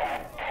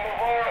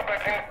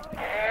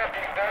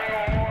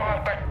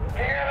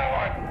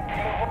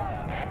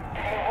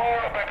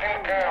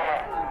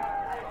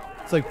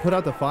 It's like, put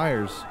out the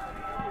fires.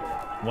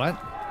 What?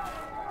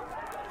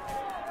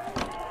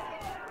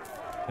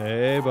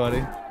 Hey,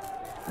 buddy.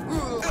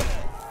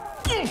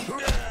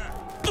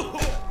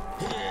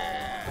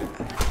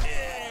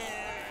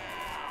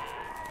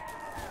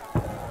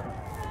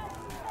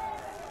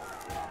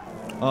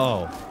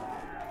 Oh.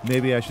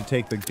 Maybe I should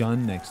take the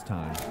gun next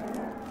time.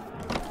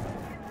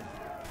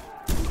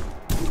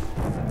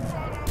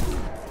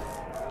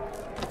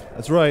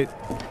 That's right.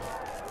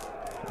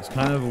 I was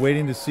kind of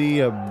waiting to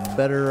see a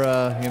better,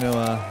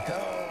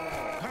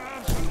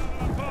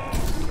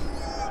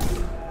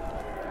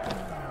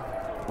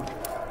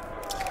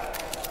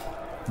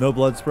 no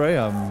blood spray.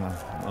 I'm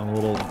a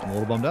little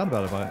bummed out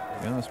about it, but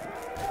to be honest.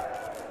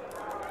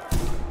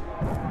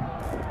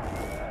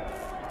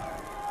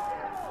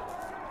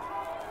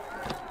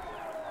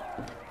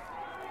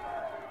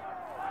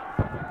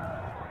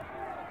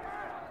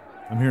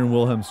 I'm hearing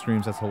Wilhelm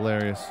screams. That's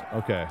hilarious.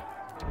 Okay.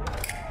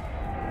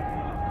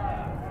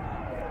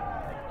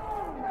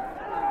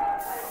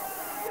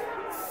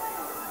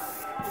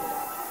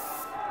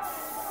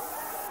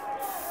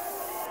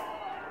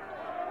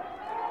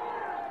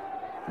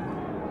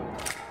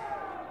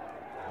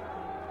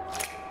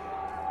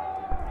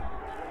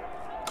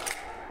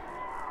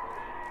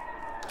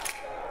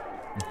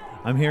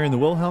 I'm hearing the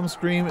Wilhelm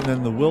scream, and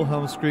then the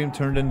Wilhelm scream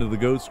turned into the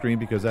goat scream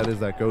because that is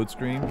that goat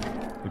scream.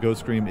 The goat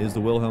scream is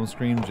the Wilhelm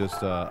scream,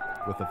 just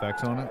with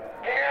effects on it.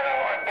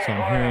 So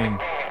I'm hearing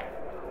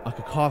a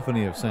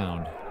cacophony of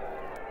sound.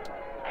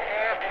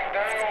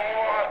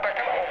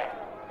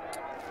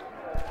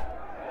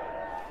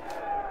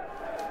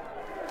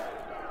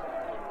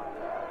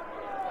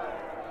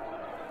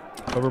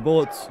 Cover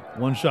bullets.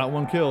 One shot,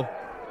 one kill.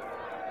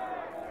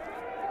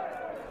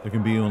 There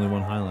can be only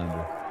one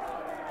Highlander.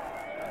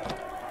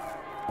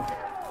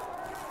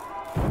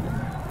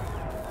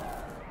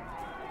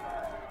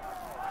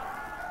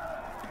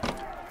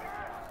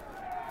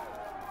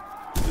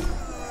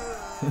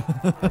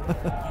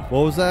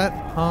 What was that?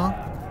 Huh?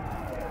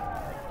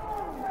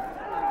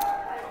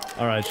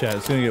 Alright, chat.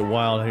 It's gonna get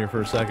wild here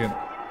for a second.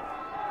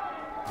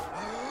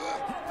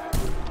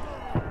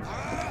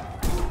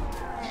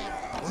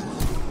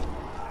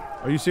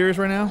 Are you serious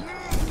right now?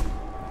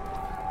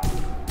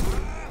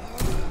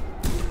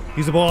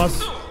 He's the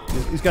boss.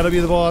 He's gotta be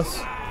the boss.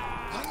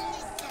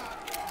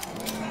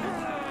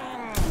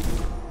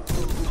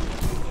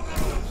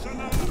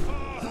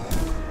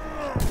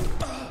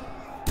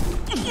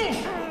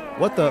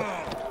 What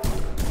the?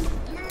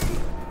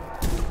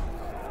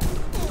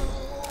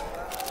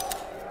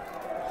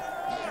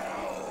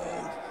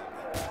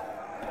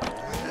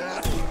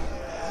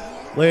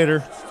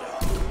 Later.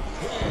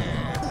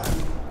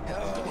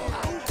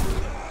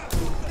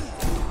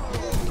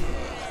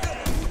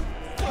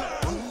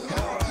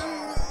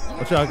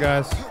 Watch out,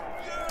 guys.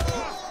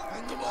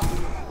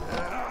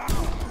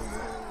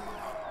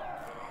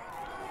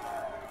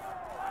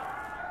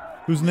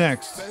 Who's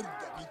next?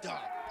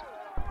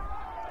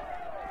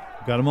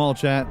 We got them all,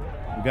 chat.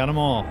 We got them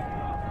all.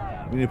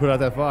 We need to put out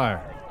that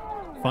fire.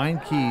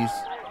 Find keys.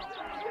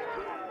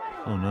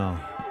 Oh, no.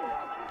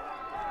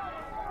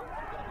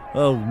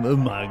 Oh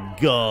my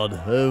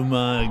god. Oh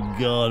my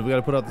god. We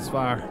gotta put out this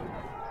fire.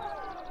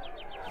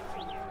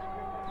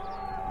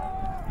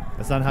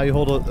 That's not how you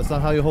hold it. That's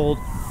not how you hold.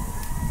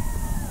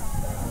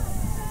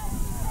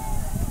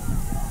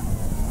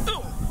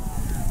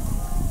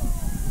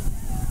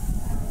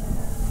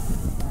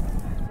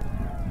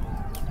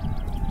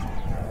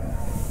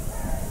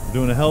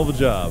 Doing a hell of a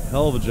job.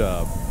 Hell of a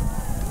job.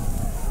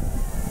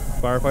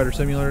 Firefighter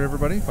simulator,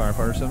 everybody.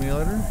 Firefighter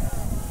simulator.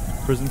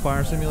 Prison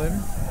fire simulator.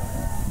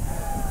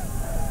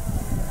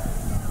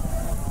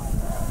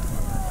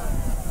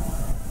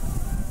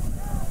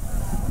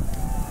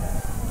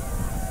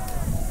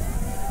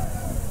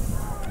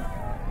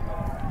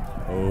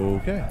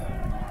 Okay.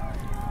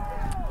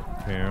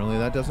 Apparently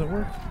that doesn't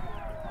work.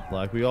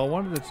 Like we all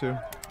wanted it to.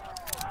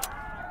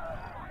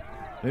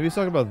 Maybe let's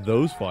talk about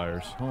those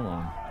fires. Hold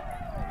on.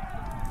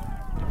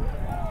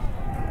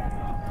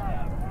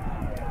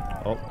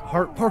 Oh,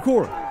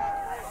 parkour!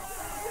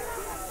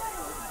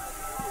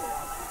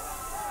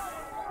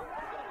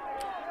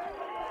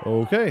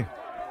 Okay.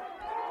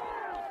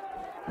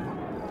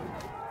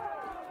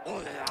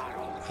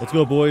 Let's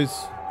go, boys.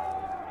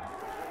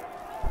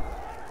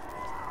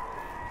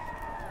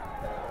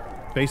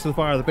 Base of the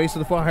fire, the base of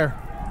the fire.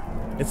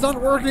 It's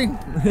not working!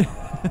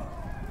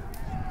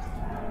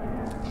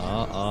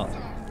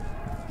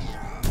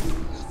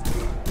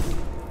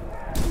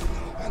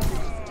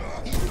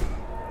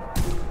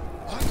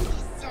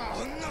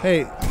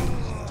 Hey.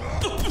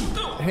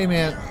 Hey,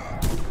 man.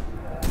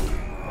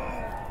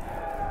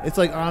 It's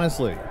like,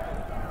 honestly.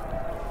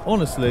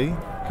 Honestly,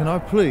 can I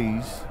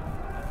please...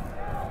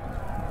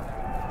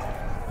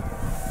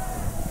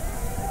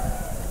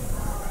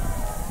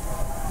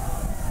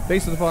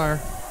 Base of the fire.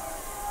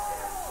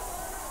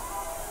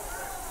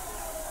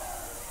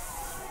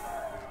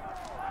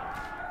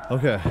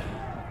 Okay.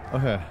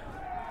 Okay.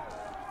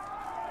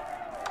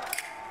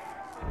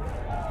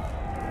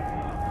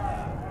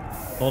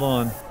 Hold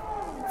on.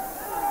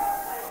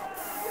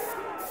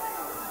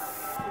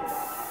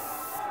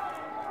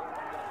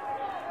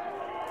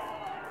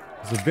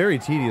 It's a very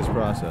tedious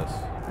process.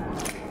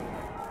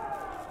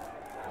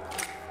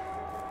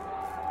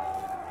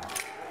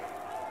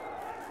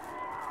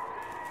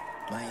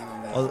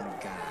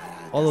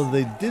 Although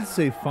they did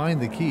say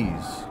find the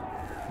keys.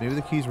 Maybe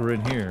the keys were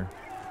in here.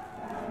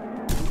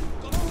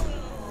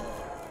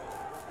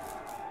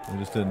 I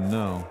just didn't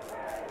know.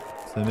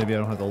 So then maybe I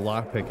don't have to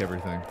lockpick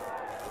everything.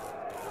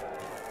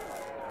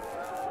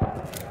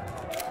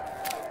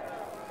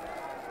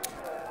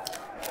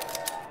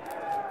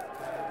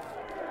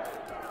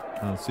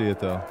 I don't see it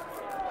though.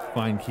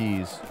 Find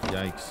keys.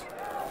 Yikes.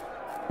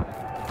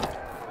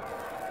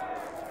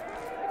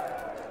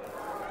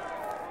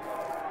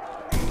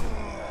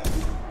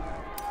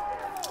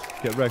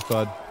 Get wrecked,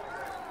 bud.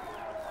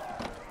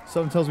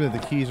 Something tells me that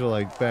the keys are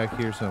like back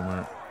here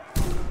somewhere.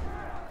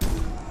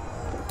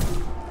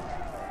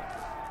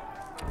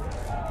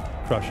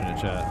 Crushing it,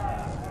 chat.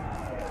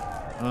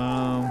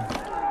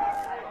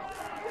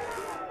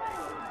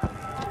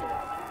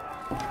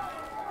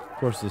 Of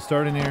course, the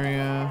starting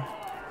area.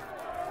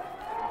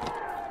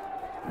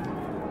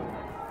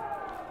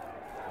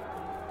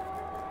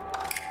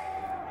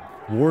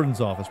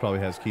 Warden's office probably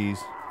has keys.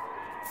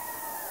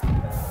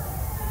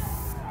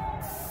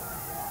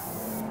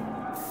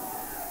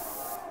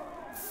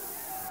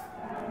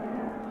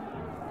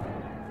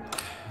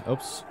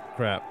 Oops,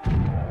 crap.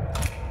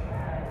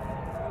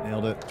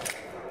 Nailed it.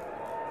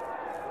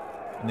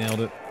 Nailed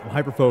it. I'm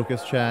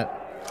hyper-focused, chat.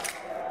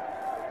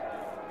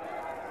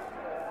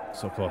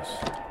 So close.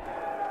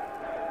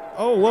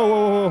 Oh, whoa,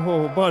 whoa, whoa,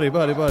 whoa, buddy,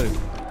 buddy, buddy.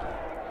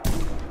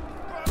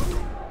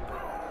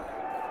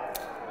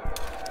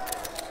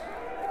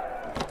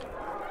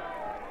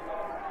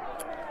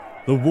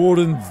 The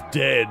warden's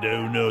dead.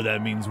 Oh no,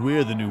 that means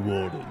we're the new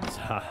wardens.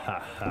 Ha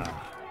ha ha.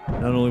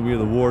 Not only we're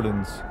the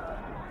wardens,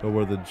 but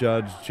we're the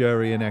judge,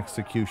 jury, and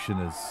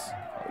executioners.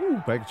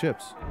 Ooh, bag of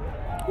chips.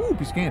 Ooh,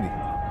 piece of candy.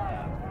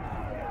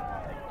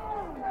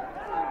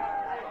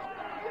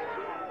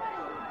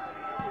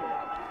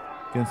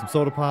 Getting some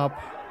soda pop.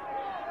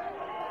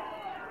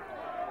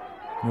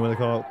 You know why they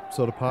call it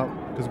soda pop?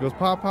 Because it goes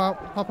pop,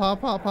 pop, pop,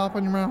 pop, pop, pop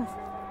in your mouth.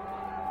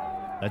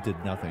 That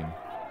did nothing.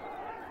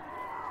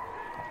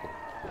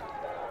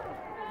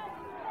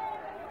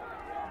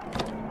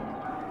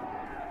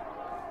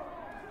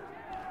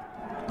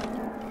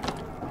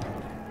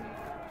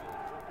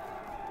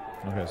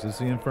 Okay, so this is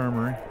the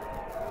infirmary.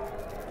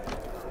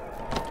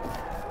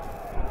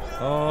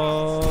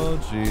 Oh,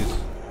 jeez.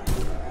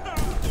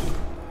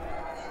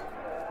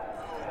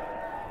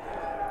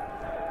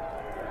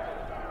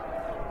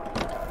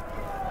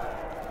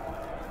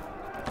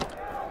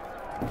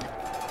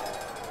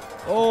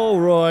 Oh,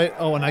 right.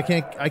 Oh, and I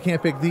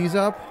can't pick these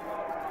up.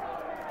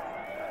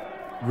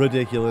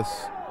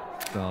 Ridiculous.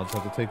 So I'll just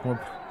have to take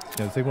more.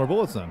 Gotta take more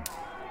bullets then.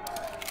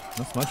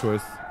 That's my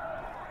choice.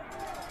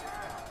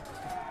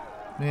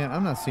 Man,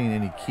 I'm not seeing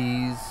any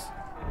keys.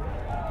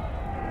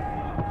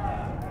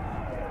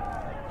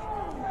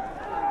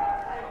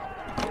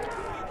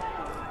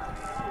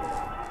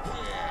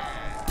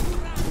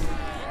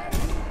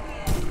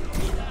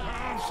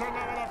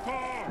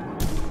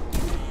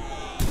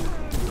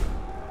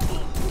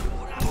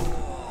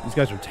 These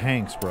guys are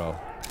tanks, bro.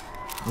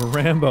 We're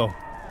Rambo.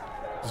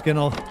 Just getting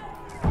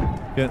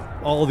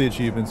all the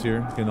achievements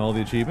here. Getting all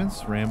the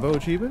achievements. Rambo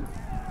achievement.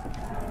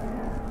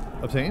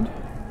 Obtained.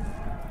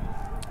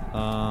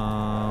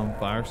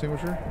 Fire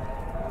extinguisher.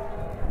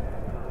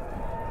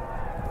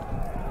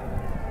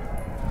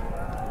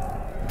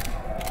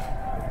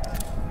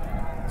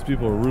 These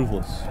people are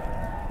ruthless.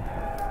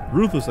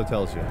 Ruthless, I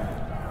tells you.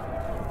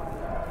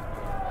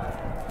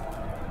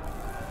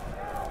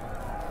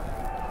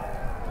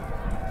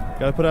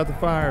 Gotta put out the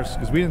fires,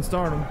 because we didn't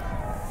start them.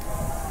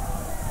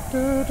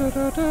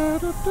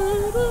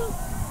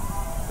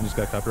 I just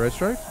got copyright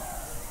strike.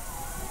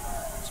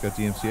 Just got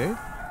DMCA.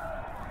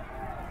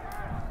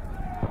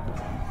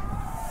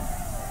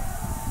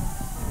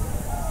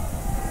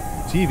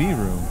 TV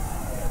room.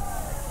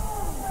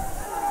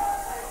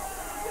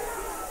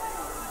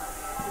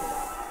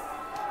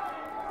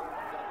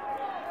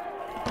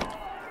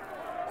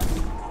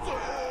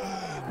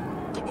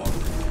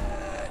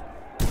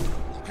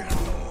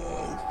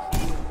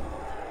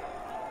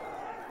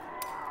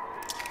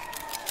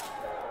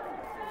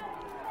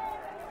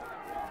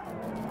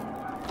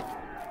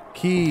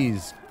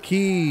 Keys,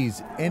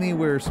 keys,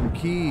 anywhere some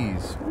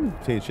keys. Ooh,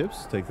 potato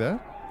chips, take that.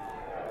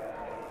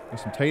 Get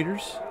some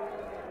taters.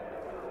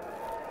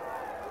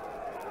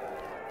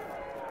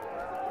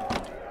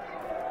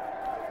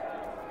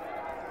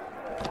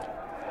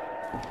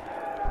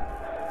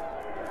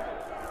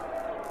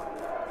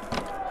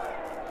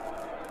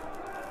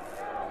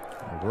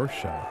 A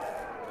workshop.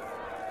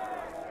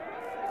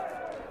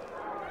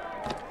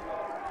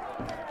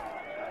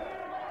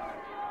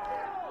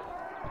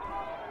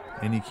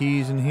 Any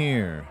keys in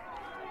here?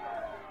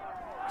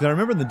 Because I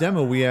remember in the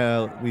demo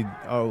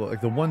like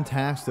the one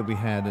task that we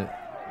had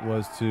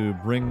was to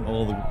bring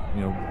all the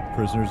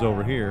prisoners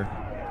over here.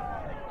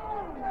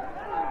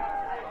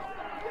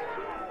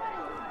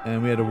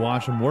 and we had to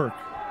watch him work.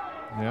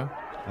 Yeah,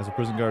 as a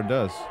prison guard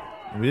does.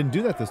 And we didn't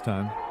do that this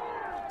time.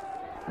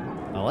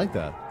 I like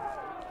that.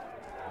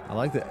 I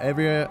like that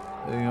every,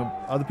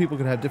 other people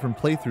could have different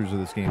playthroughs of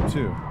this game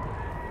too.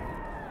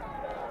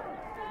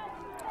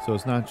 So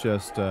it's not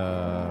just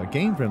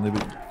game friendly,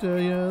 but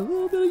yeah, a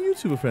little bit of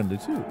YouTuber friendly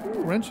too.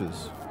 Ooh,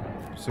 wrenches,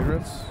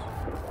 cigarettes.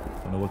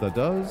 Don't know what that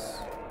does.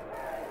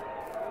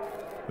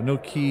 But no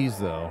keys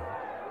though.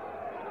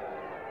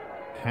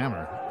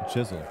 Hammer,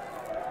 chisel.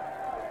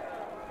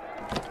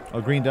 Oh,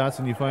 green dots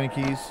and you find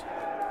keys.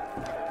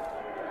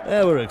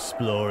 Yeah, we're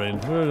exploring.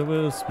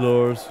 We're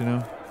explorers, you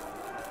know.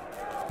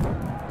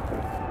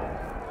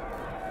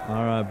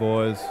 All right,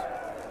 boys.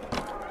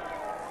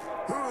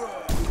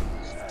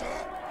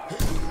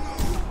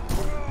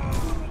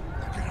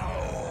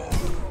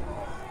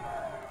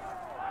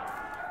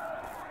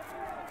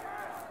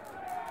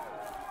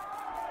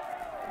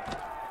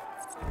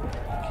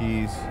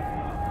 Keys.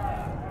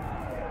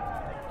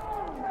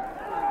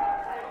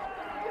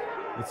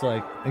 It's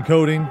like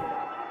encoding.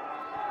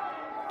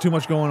 Too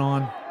much going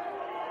on.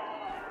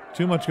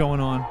 Too much going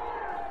on.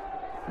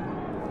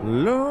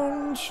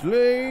 Lunch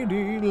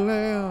lady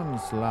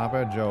land,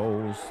 sloppy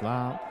Joe,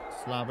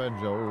 sloppy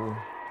Joe.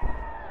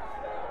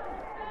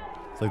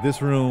 It's like this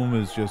room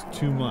is just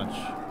too much.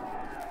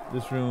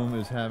 This room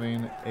is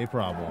having a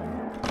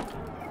problem.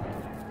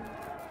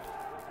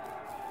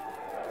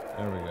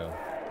 There we go.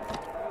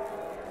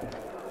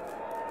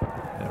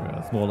 There we go.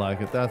 That's more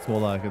like it. That's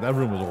more like it. That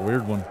room was a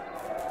weird one.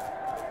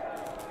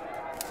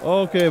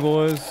 Okay,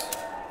 boys.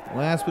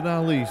 Last but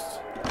not least.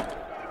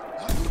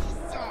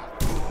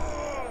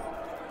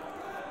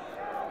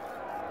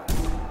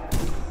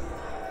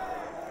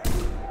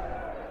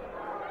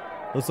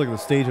 Looks like the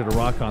stage at a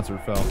rock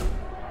concert fell.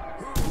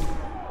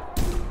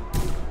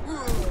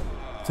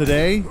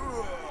 Today?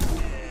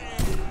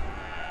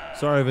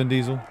 Sorry, Vin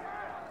Diesel.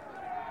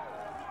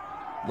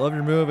 Love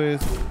your movies.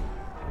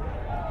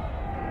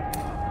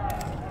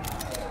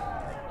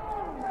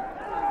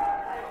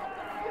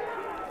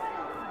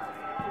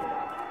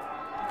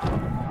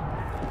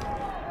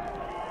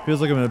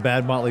 Feels like I'm in a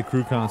bad Motley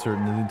Crue concert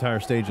and the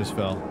entire stage just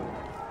fell.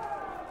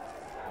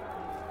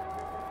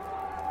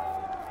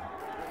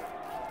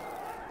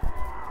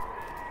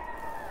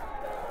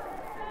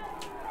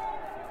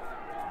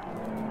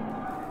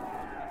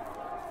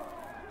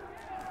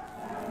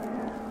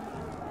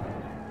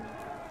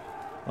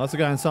 That's a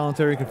guy in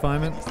solitary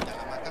confinement.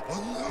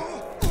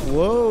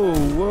 Whoa,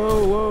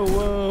 whoa, whoa,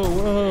 whoa,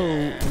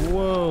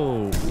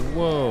 whoa, whoa,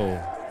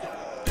 whoa.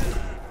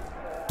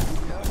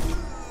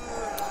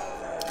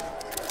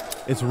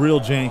 It's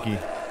real janky.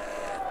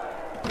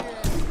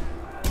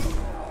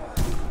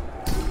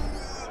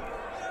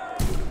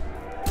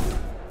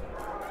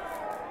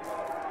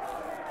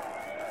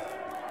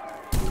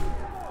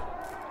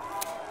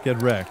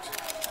 Get wrecked.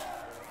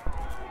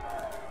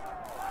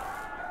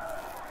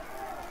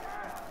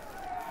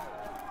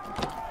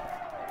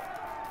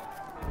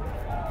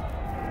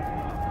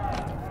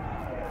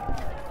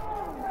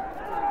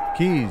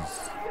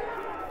 Keys.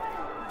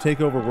 Take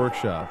over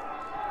workshop.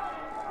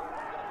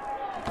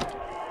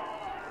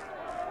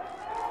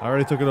 I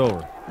already took it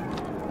over.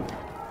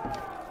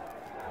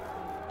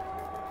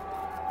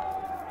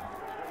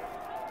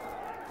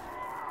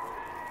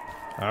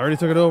 I already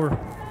took it over.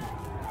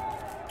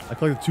 I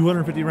collected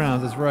 250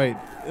 rounds, that's right.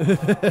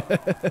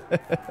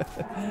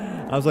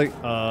 I was like,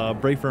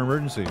 break for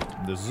emergency.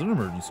 This is an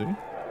emergency.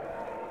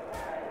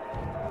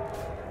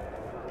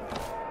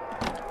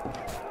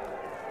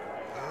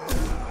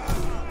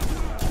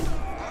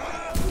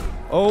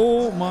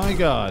 Oh my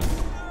god.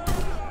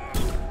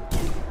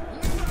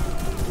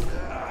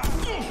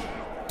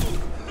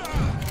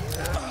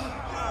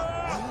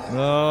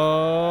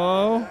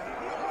 No.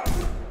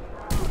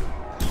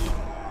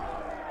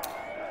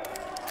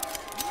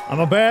 I'm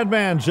a bad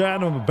man,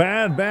 Chad. I'm a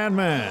bad, bad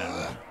man.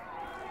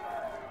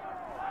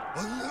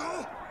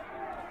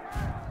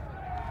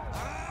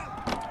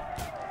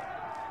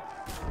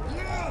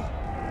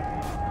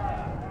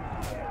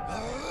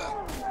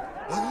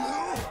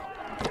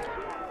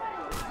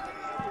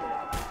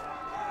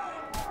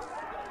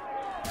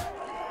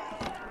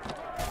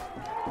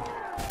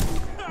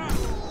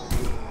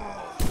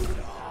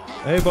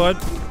 Hey, bud.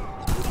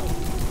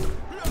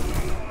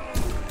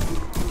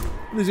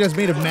 These guys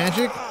made of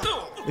magic?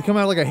 They come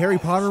out like a Harry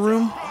Potter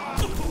room?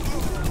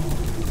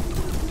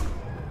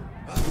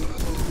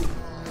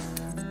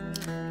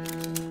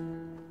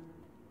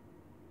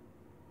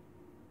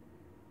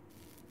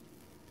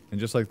 And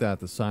just like that,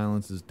 the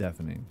silence is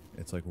deafening.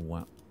 It's like,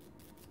 wow.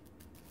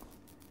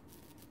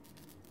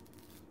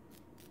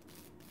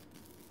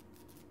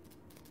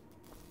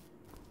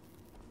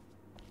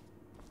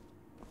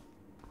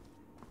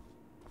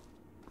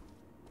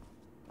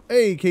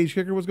 Hey, Cage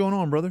Kicker, what's going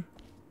on, brother?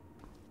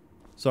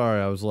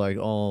 Sorry, I was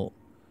all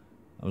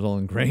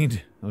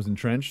ingrained. I was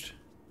entrenched.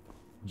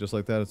 Just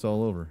like that, it's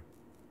all over.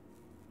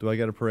 Do I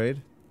get a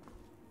parade?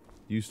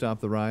 You stop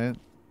the riot.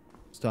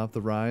 Stop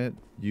the riot.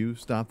 You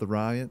stop the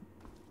riot.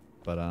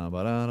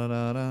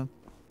 Ba-da-ba-da-da-da-da.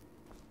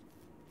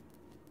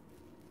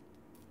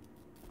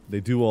 They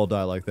do all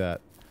die like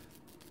that.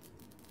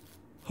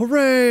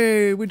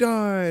 Hooray! We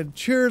died!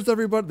 Cheers,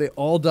 everybody! They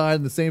all died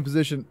in the same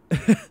position.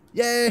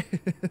 Yay!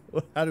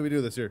 How do we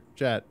do this here?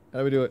 Chat. How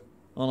do we do it?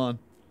 Hold on.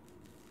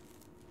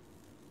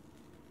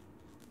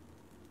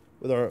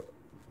 With our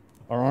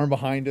arm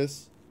behind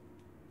us.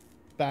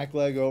 Back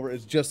leg over.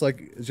 It's just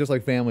like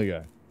Family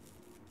Guy.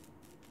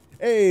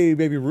 Hey,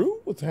 baby Roo,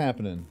 what's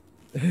happening?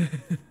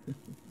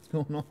 What's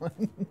going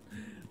on?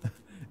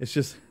 It's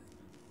just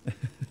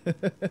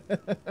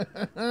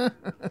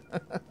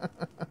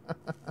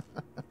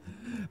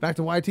back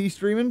to YT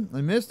streaming. I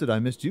missed it. I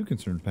missed you,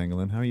 Concerned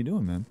Pangolin. How are you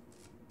doing, man?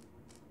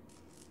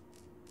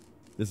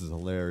 This is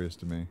hilarious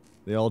to me.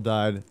 They all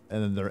died,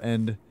 and then their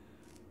end.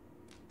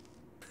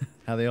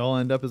 How they all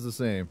end up is the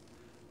same.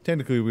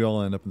 Technically, we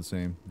all end up in the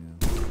same.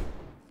 Yeah.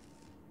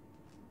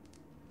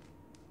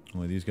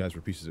 Only these guys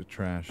were pieces of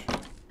trash.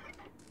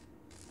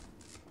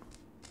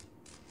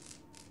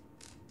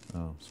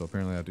 Oh, so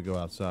apparently I have to go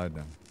outside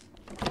now.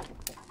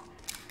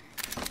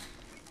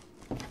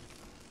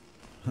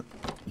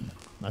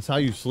 That's how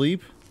you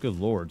sleep? Good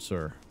lord,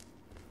 sir.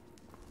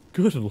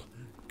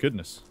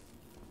 Goodness.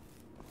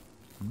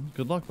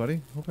 Good luck,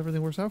 buddy. Hope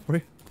everything works out for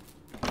you.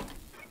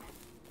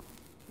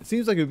 It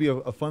seems like it would be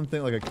a fun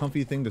thing, like a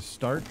comfy thing to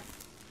start.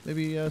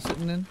 Maybe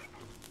sitting in.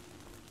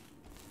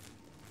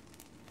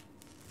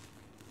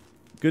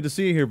 Good to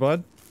see you here,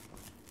 bud.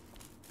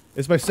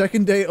 It's my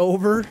second day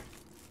over.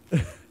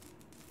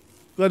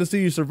 Glad to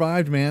see you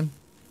survived, man.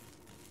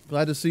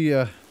 Glad to see,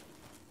 you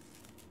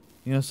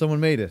know,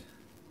 someone made it.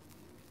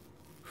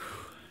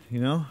 You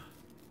know?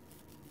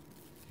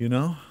 You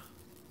know?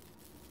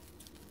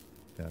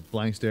 Yeah,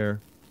 blank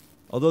stare.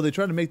 Although they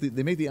try to make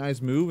they make the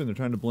eyes move and they're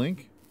trying to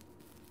blink,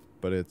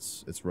 but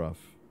it's rough.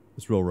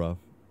 It's real rough.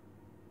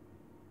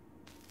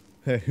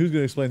 Hey, who's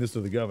gonna explain this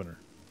to the governor?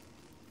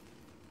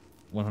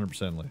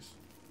 100% Lace.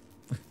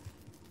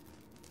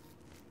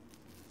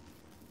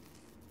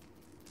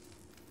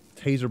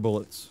 Taser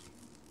bullets.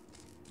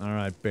 All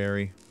right,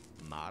 Barry.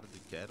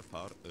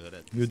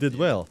 You did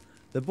well.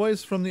 The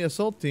boys from the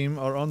assault team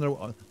are on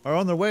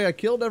their way. I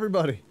killed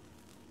everybody.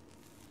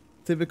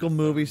 Typical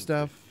movie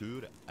stuff.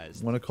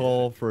 Want to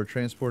call for a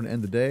transport and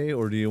end the day,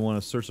 or do you want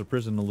to search the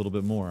prison a little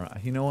bit more?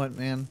 You know what,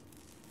 man?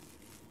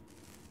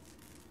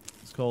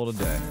 Let's call it a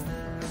day.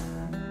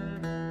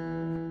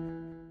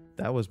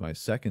 That was my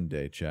second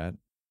day, chat.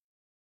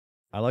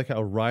 I like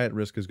how riot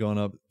risk has gone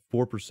up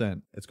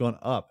 4%. It's gone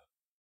up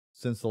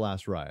since the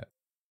last riot.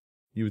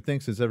 You would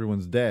think since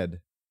everyone's dead,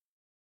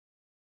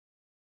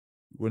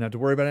 wouldn't have to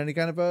worry about any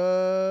kind of,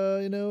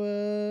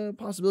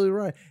 possibility of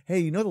riot. Hey,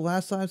 you know the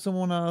last time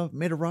someone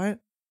made a riot?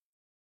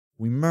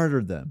 We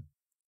murdered them.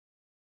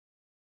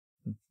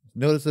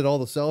 Notice that all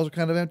the cells are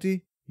kind of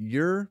empty?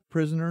 You're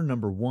prisoner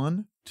number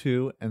 1,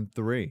 2, and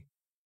 3.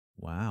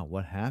 Wow,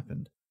 what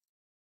happened?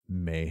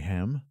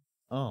 Mayhem?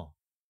 Oh,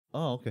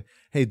 okay.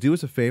 Hey, do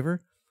us a favor.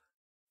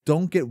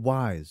 Don't get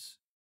wise.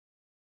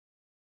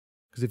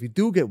 Because if you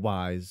do get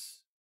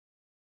wise,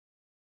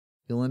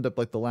 you'll end up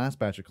like the last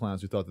batch of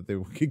clowns who thought that they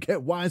could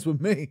get wise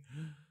with me.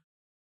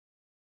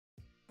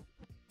 I'm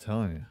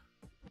telling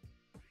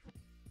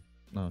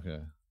you.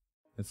 Okay.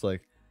 It's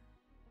like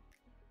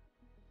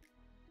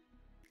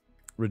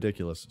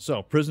ridiculous.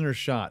 So, prisoners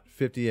shot,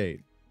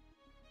 58.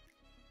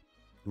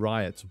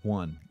 Riots,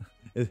 1.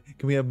 Can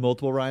we have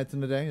multiple riots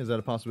in a day? Is that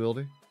a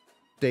possibility?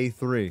 Day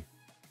 3.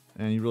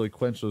 And you really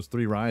quenched those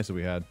 3 riots that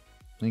we had.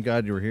 Thank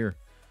God you were here.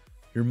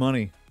 Your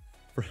money.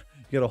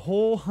 You got a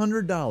whole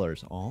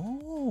 $100.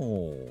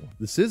 Oh,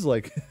 this is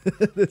like,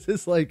 this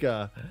is like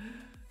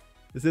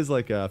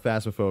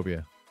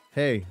Phasmophobia.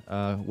 Hey,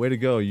 way to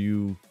go!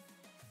 You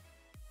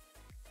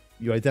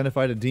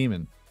identified a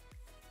demon.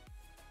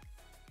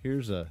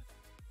 Here's a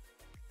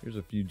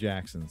few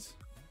Jacksons.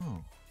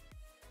 Oh,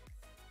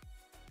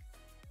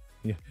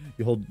 yeah.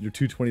 You hold your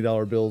 2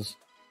 $20 bills.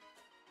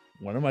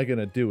 What am I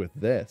gonna do with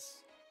this?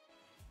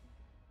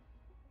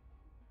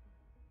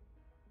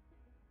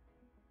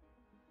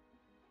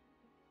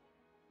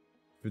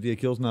 58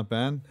 kills, not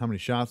bad. How many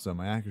shots though?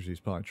 My accuracy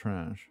is probably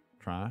trash.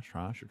 Trash,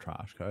 you're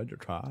trash, cuz you're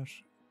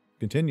trash.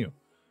 Continue.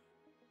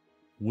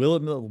 Will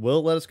it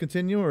let us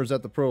continue, or is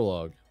that the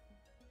prologue?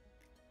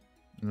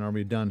 And are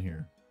we done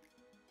here?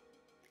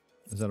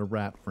 Is that a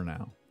wrap for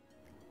now?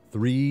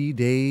 3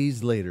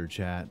 days later,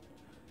 chat.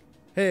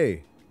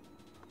 Hey.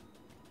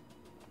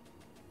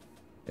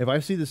 If I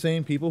see the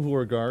same people who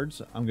are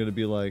guards, I'm gonna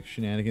be like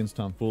shenanigans,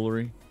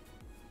 tomfoolery.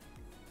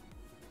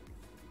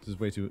 This is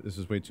way too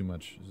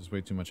much. This is way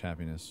too much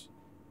happiness.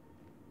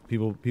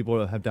 People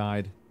have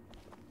died.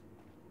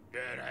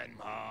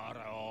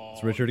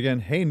 It's Richard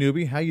again. Hey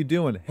newbie, how you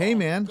doing? Hey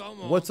man,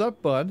 what's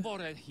up, bud?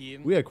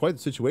 We had quite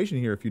the situation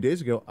here a few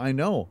days ago. I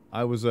know.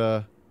 I was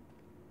the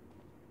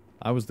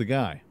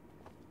guy.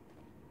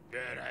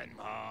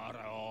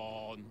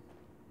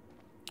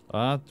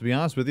 To be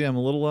honest with you, I'm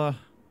a little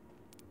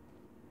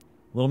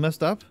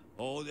messed up.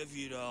 A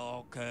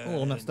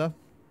little messed up.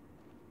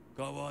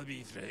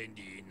 It's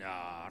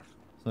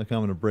like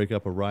I'm gonna break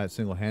up a riot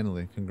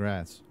single-handedly.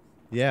 Congrats.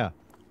 Yeah.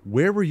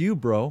 Where were you,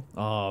 bro?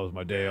 Oh, it was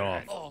my day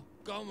off.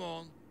 Come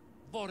on.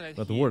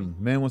 About the warden.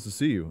 Man wants to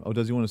see you. Oh,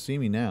 does he want to see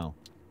me now?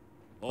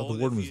 I thought the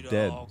warden was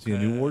dead. Is he a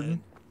new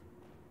warden?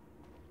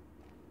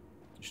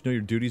 You should know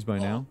your duties by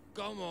now.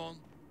 Come on.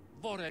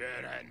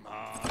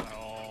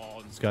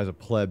 This guy's a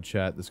pleb,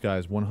 chat. This guy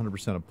is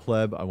 100% a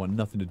pleb. I want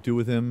nothing to do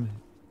with him.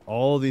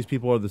 All of these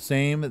people are the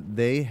same.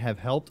 They have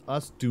helped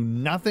us do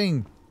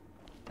nothing.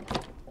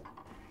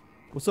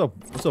 What's up?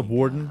 What's up,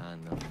 warden?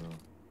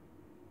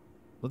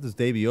 Let this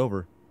day be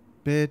over.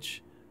 Bitch,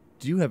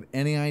 do you have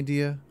any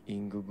idea? A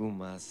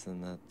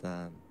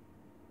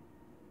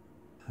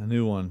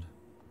new one.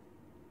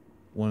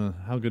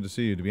 How good to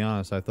see you. To be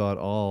honest, I thought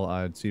all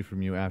I'd see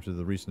from you after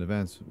the recent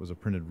events was a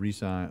printed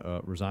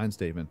resign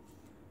statement.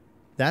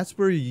 That's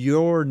where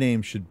your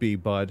name should be,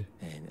 bud.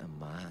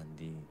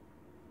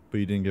 But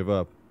you didn't give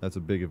up. That's a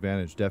big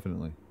advantage,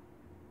 definitely.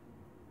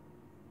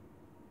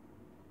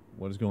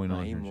 What is going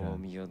on here, Chad?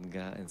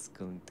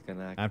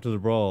 After the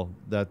brawl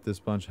that this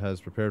bunch has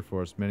prepared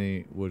for us,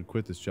 many would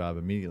quit this job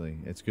immediately.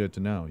 It's good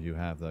to know you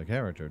have the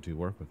character to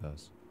work with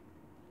us.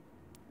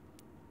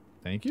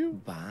 Thank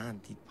you.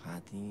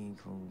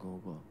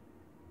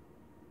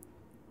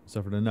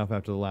 Suffered enough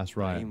after the last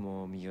riot.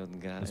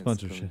 This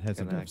bunch of shitheads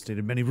have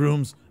devastated many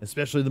rooms,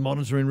 especially the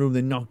monitoring room.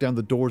 They knocked down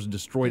the doors and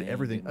destroyed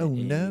everything. Oh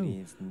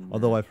no.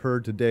 Although I've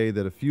heard today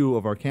that a few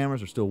of our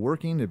cameras are still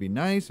working, it'd be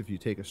nice if you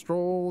take a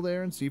stroll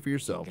there and see for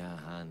yourself.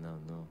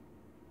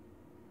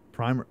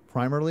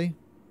 Primarily?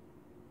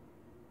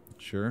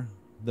 Sure.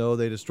 Though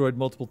they destroyed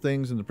multiple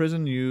things in the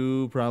prison,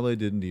 you probably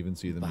didn't even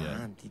see them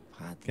yet.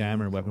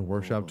 Camera and weapon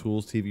workshop,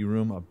 tools, TV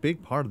room, a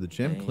big part of the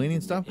gym,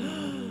 cleaning stuff.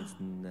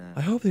 I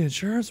hope the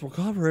insurance will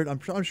cover it. I'm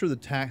sure the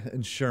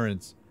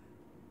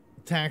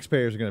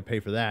taxpayers are going to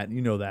pay for that.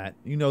 You know that.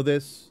 You know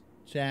this,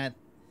 chat.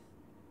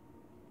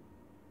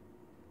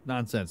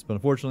 Nonsense. But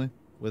unfortunately,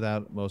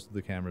 without most of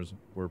the cameras,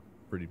 we're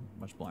pretty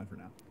much blind for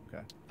now.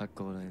 Okay.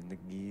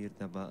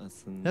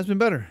 Has been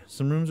better.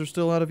 Some rooms are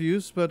still out of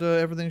use, but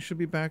everything should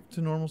be back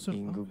to normal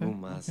soon.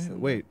 Okay.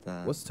 Wait,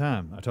 what's the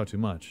time? I talk too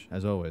much,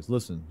 as always.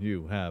 Listen,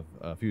 you have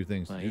a few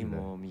things to do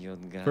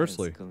today.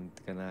 Firstly,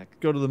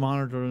 go to the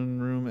monitoring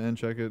room and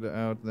check it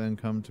out, then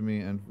come to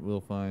me and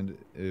we'll find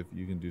if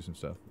you can do some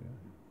stuff.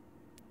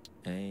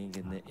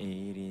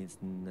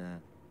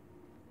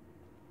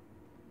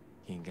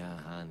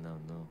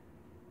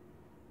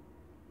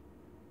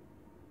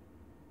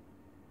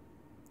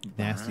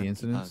 Nasty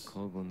incidents.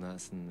 Go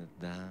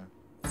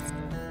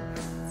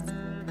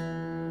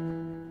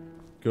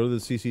to the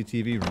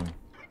CCTV room.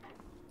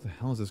 What the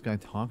hell is this guy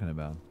talking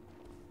about?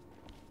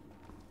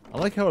 I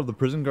like how the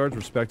prison guards'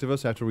 respect of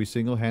us after we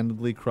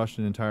single-handedly crushed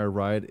an entire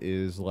riot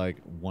is like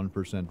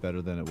 1%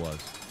 better than it was.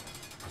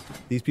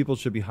 These people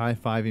should be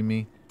high-fiving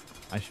me.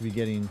 I should be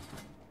getting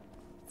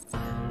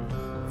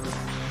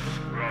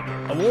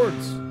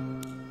awards.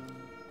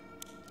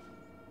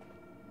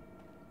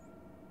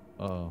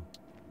 Uh-oh.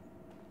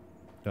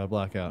 Got a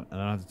blackout.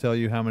 And I don't have to tell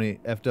you how many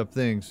effed up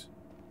things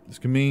this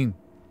can mean.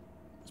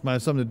 This might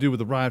have something to do with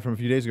the riot from a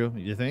few days ago,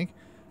 you think?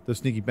 Those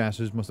sneaky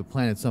bastards must have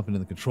planted something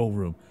in the control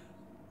room.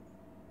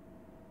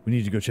 We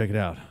need to go check it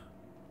out.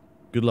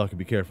 Good luck and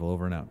be careful.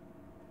 Over and out.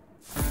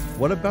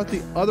 What about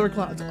the other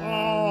clowns?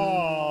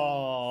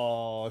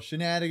 Oh,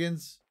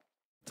 shenanigans.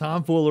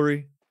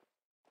 Tomfoolery.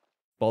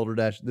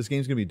 Balderdash. This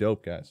game's going to be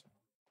dope, guys.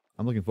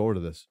 I'm looking forward to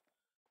this.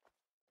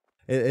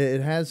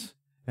 It has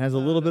a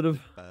little bit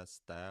of...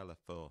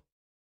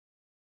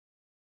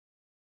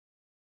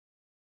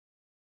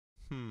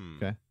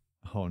 Okay.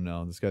 Oh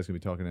no, this guy's gonna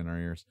be talking in our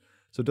ears.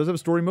 So it does have a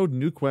story mode,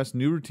 new quests,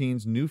 new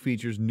routines, new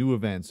features, new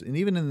events, and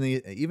even in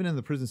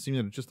the prison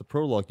simulator, just the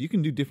prologue, you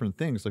can do different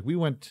things. Like we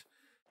went,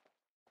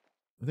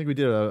 I think we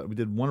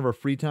did one of our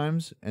free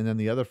times, and then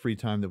the other free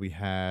time that we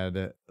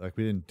had, like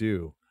we didn't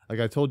do. Like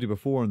I told you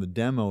before in the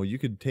demo, you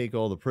could take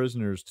all the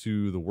prisoners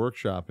to the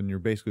workshop, and you're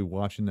basically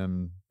watching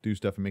them do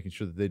stuff and making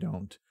sure that they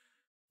don't,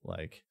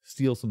 like,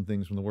 steal some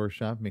things from the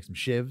workshop, make some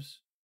shivs.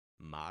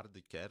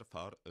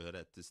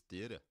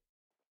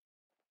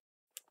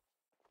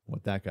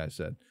 What that guy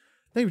said.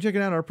 Thank you for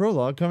checking out our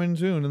prologue, coming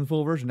soon in the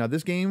full version. Now,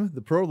 this game,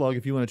 the prologue,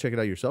 if you want to check it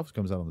out yourself, it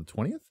comes out on the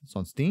 20th. It's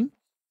on Steam.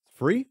 It's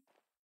free.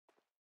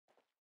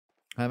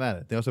 Have at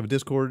it. They also have a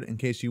Discord in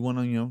case you want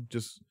to, you know,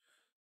 just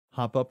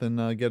hop up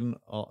and get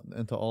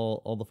into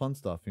all the fun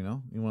stuff, you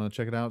know? You want to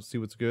check it out, see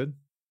what's good.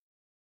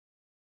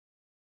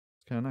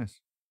 It's kind of nice.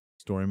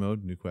 Story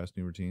mode, new quests,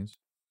 new routines.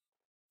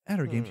 Add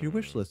our game to your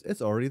wish list.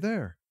 It's already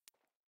there.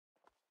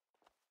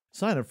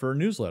 Sign up for a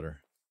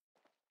newsletter.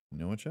 You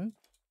know what, Chad?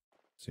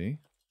 See?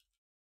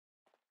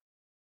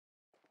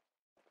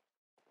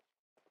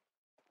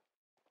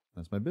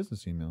 That's my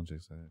business email,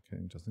 Jake said.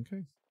 Okay, just in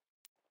case.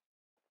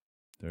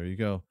 There you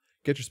go.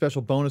 Get your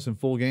special bonus in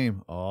full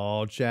game.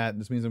 Oh, chat.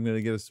 This means I'm going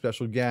to get a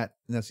special GAT.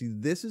 Now, see,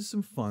 this is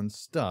some fun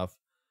stuff.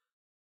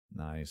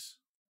 Nice.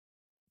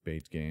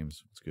 Bait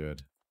games. It's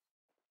good.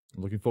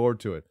 I'm looking forward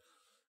to it.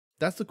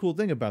 That's the cool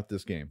thing about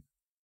this game.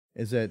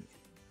 Is that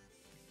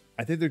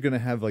I think they're going to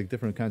have like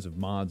different kinds of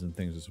mods and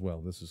things as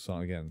well. This is,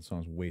 again, the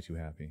song's way too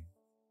happy.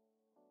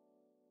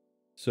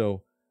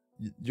 So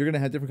you're going to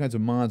have different kinds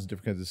of mods,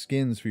 different kinds of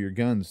skins for your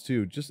guns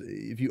too. Just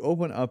if you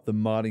open up the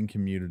modding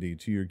community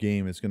to your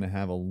game, it's going to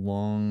have a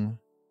long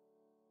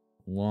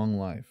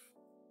life.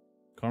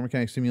 Car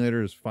Mechanic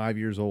Simulator is 5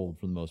 years old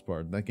for the most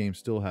part. That game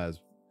still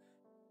has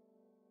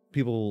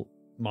people,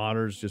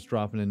 modders, just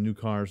dropping in new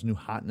cars, new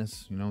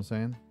hotness. You know what I'm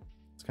saying?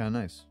 It's kind of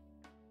nice.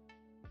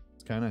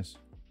 It's kind of nice.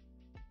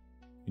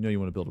 You know you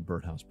want to build a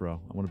birdhouse, bro.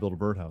 I want to build a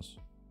birdhouse.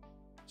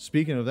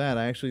 Speaking of that,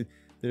 I actually...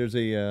 There's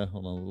a,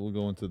 hold on, we'll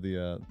go into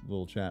the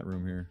little chat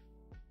room here.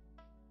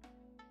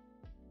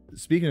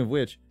 Speaking of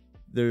which,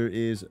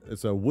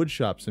 it's a wood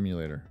shop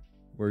simulator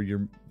where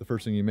the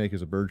first thing you make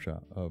is a bird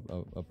shop,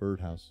 a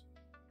birdhouse.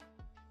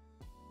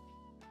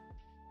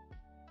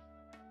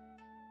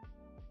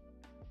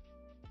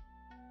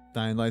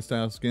 Dying Light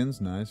style skins,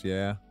 nice,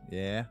 yeah.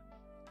 Kind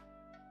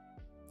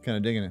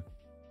of digging it.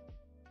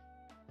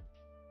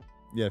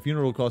 Yeah,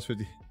 funeral costs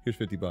 50. Here's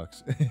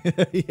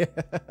 $50. Yeah.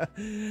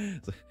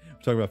 We're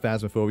talking about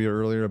Phasmophobia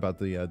earlier, about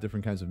the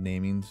different kinds of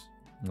namings.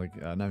 Like,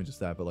 not even just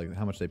that, but like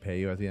how much they pay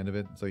you at the end of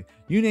it. It's like,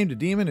 you named a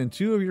demon and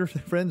 2 of your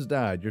friends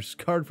died. You're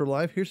scarred for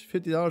life. Here's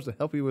 $50 to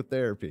help you with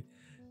therapy.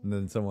 And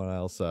then someone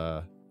else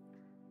thrown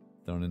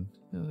in.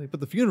 But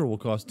the funeral will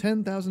cost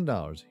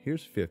 $10,000.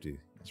 Here's 50.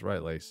 That's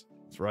right, Lace.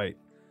 That's right.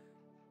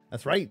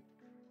 That's right.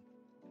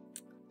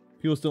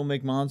 People still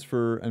make mods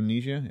for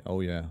Amnesia?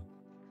 Oh, yeah.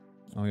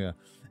 Oh, yeah.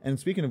 And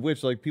speaking of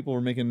which, like, people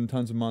were making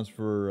tons of mods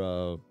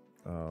for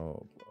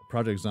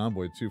Project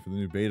Zomboid too, for the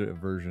new beta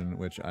version,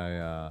 which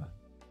I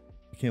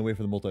can't wait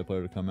for the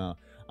multiplayer to come out.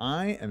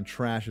 I am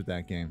trash at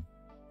that game.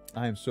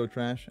 I am so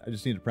trash. I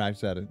just need to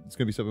practice at it. It's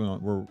gonna be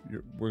something we're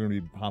gonna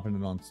be popping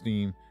it on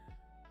Steam,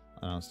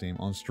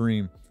 on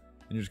stream,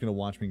 and you're just gonna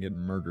watch me get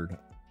murdered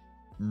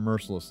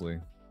mercilessly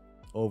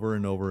over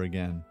and over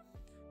again.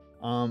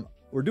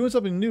 We're doing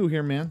something new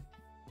here, man,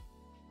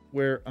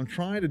 where I'm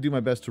trying to do my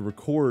best to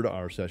record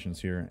our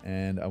sessions here,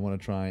 and I want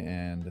to try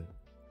and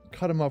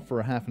cut them up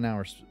for half an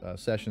hour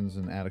sessions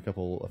and add a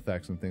couple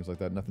effects and things like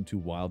that. Nothing too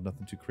wild,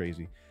 nothing too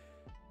crazy.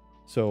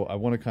 So I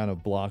want to kind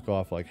of block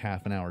off like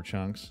half an hour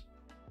chunks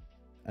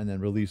and then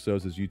release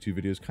those as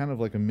YouTube videos, kind of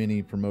like a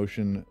mini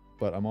promotion.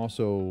 But I'm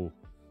also,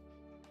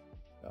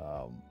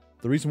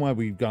 the reason why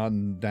we've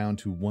gotten down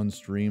to 1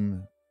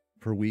 stream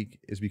per week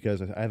is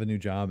because I have a new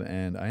job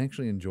and I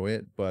actually enjoy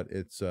it, but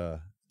it's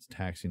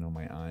taxing on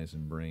my eyes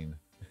and brain.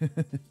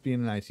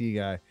 Being an IT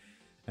guy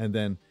and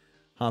then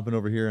hopping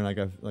over here and I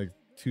got like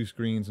 2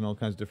 screens and all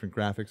kinds of different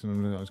graphics,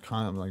 and I was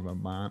kind of like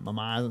my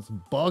mind's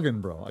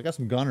bugging, bro. I got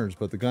some gunners,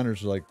 but the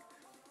gunners are like,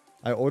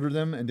 I ordered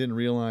them and didn't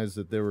realize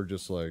that they were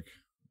just like,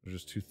 they're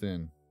just too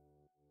thin.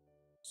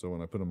 So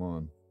when I put them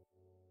on,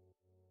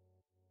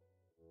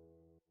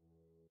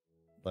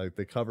 like,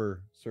 they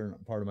cover a certain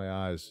part of my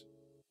eyes.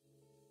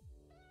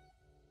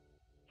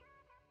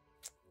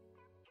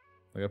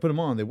 Like, I put them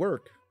on, they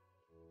work,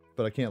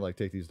 but I can't like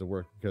take these to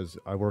work because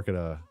I work at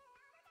a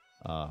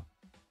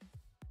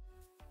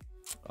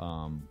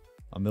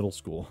middle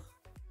school,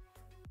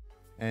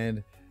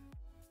 and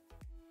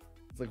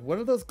it's like, what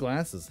are those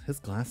glasses? His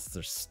glasses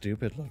are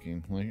stupid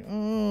looking. Like,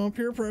 oh,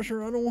 peer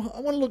pressure. I want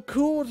to look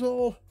cool. It's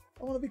all.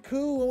 I want to be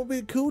cool. I want to be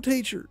a cool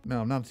teacher.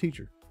 No, I'm not a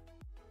teacher.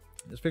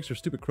 Just fix your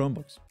stupid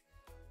Chromebooks.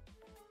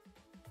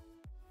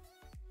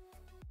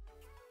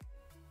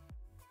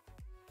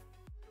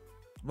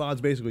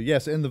 VODs, basically,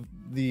 yes, and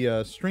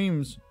the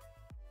streams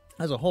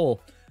as a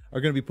whole are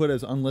going to be put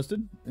as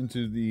unlisted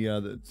into the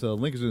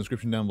link is in the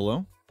description down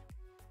below.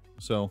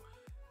 So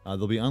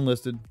they'll be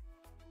unlisted,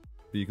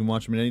 but you can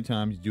watch them at any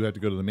time. You do have to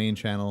go to the main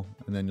channel,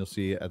 and then you'll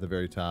see at the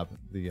very top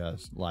the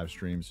live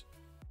streams,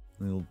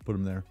 and they'll put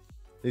them there.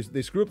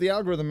 They screw up the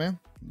algorithm, man.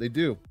 They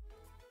do.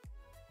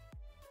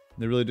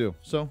 They really do.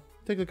 So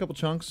take a couple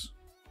chunks,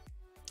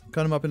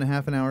 cut them up into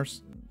half an hour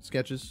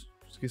sketches,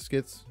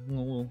 skits,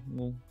 little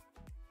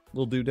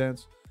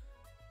doodads,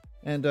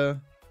 and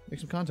make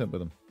some content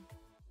with them.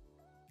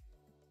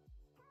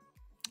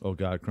 Oh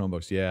god,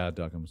 Chromebooks. Yeah,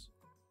 Duckums.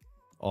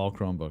 All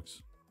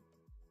Chromebooks.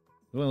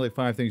 There's only like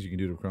 5 things you can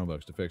do to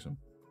Chromebooks to fix them.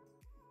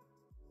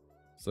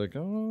 It's like,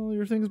 oh,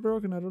 your thing's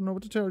broken. I don't know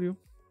what to tell you.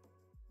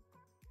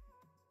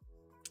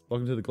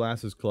 Welcome to the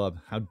Glasses Club.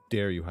 How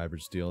dare you,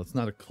 Hybrid Steel? It's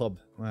not a club.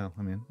 Well,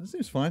 I mean, this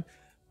seems fine.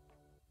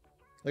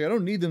 Like, I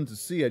don't need them to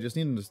see. I just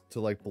need them to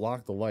like,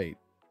 block the light.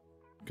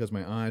 Because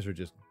my eyes are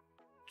just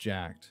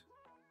jacked.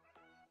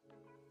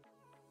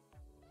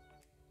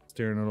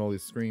 Staring at all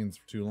these screens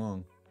for too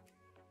long.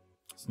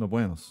 It's no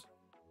buenos.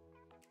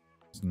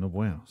 It's no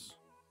buenos.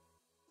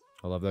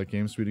 I love that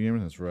game, Sweetie Gamer.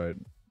 That's right.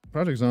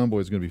 Project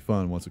Zomboid is going to be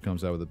fun once it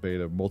comes out with a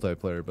beta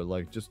multiplayer, but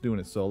like just doing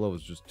it solo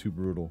is just too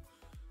brutal.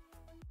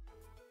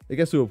 It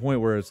gets to a point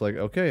where it's like,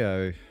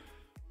 okay,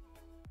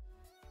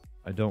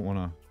 I don't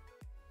want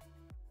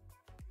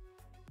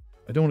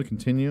to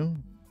continue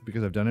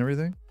because I've done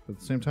everything, but at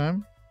the same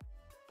time,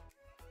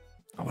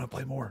 I want to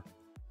play more.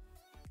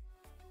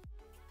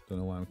 Don't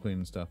know why I'm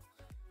cleaning stuff.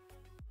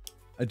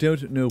 I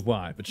don't know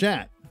why, but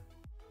chat.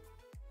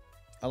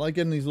 I like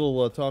getting these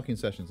little talking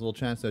sessions, little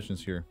chat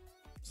sessions here.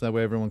 So that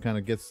way everyone kind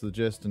of gets the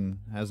gist and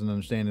has an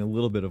understanding a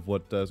little bit of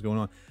what is going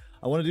on.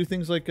 I want to do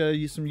things like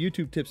use some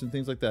YouTube tips and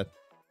things like that.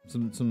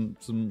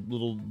 Some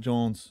little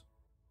Jones.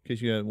 In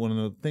case you want to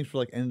know, thanks for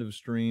like end of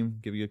stream,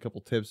 give you a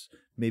couple tips,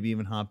 maybe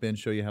even hop in,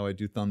 show you how I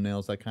do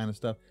thumbnails, that kind of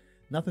stuff.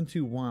 Nothing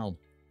too wild.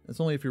 It's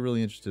only if you're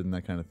really interested in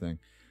that kind of thing.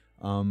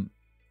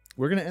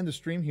 We're going to end the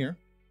stream here.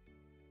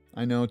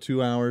 I know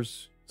 2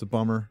 hours. It's a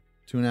bummer.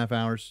 2.5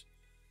 hours.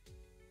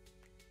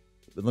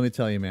 But let me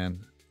tell you,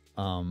 man,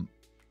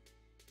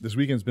 this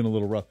weekend's been a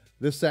little rough.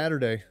 This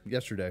Saturday,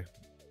 yesterday,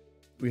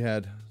 we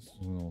had,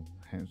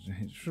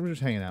 we're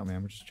just hanging out,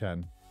 man. We're just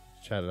chatting.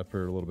 Chatted up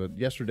here a little bit.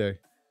 Yesterday,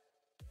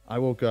 I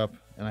woke up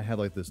and I had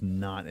like this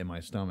knot in my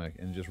stomach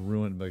and just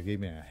ruined, like gave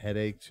me a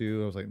headache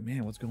too. I was like,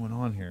 man, what's going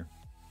on here?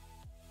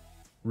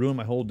 Ruined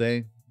my whole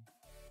day.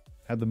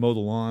 Had to mow the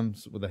lawn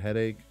with a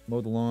headache.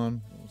 Mowed the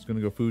lawn. I was going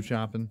to go food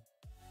shopping,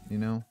 you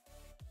know.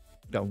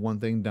 Got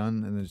one thing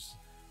done and it's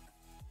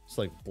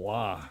like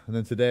blah. And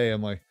then today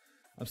I'm like,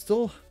 I'm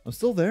still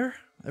there.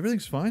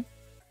 Everything's fine.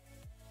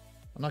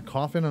 I'm not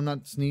coughing. I'm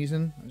not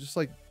sneezing. I'm just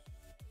like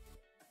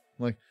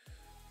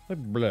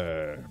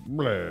blah,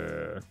 blah,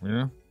 you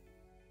know?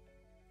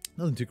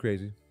 Nothing too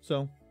crazy.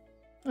 So,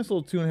 nice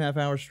little 2.5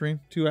 hour stream.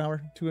 2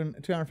 hour, 2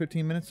 hour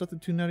 15 minutes. Nothing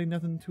too nutty,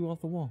 nothing too off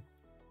the wall.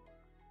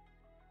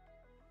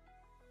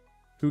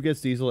 Who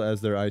gets Diesel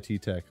as their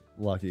IT tech?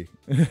 Lucky.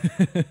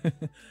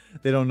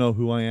 They don't know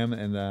who I am,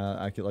 and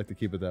I like to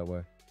keep it that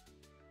way.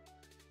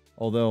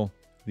 Although,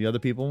 the other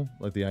people,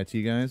 like the IT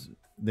guys,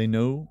 they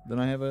know that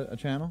I have a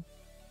channel.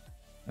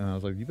 And I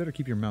was like, you better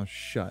keep your mouth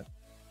shut.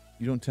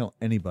 You don't tell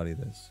anybody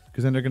this,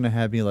 because then they're gonna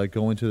have me like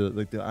go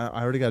into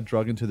I already got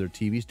drug into their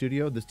TV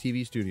studio. This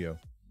TV studio,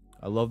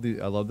 I love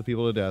the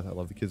people to death. I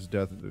love the kids to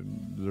death.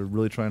 They're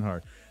really trying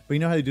hard. But you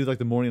know how they do like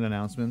the morning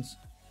announcements?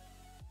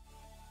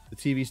 The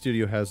TV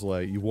studio has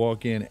like, you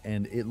walk in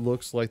and it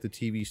looks like the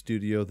TV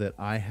studio that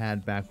I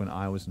had back when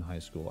I was in high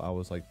school. I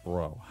was like,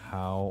 bro,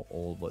 how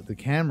old? Like, the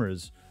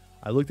cameras,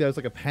 I looked at it, it's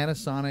like a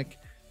Panasonic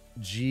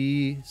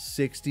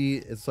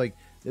G60. It's like,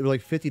 they were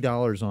like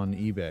 $50 on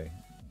eBay.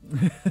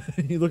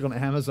 You look on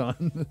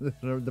Amazon,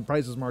 the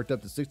price is marked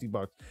up to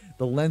 $60.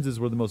 The lenses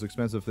were the most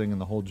expensive thing in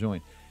the whole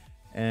joint.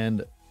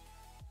 And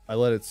I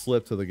let it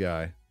slip to the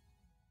guy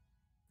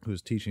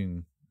who's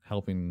teaching,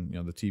 helping, you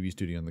know, the TV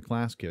studio and the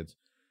class kids.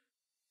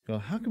 Go,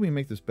 how can we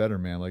make this better,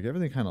 man? Like,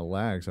 everything kind of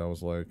lags. I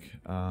was like,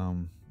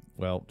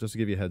 well, just to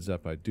give you a heads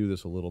up, I do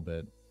this a little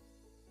bit.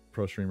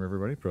 Pro streamer,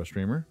 everybody. Pro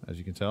streamer, as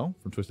you can tell,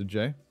 from Twisted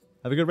J.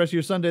 Have a good rest of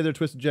your Sunday there,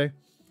 Twisted J.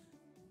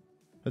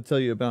 I'll tell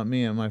you about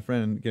me and my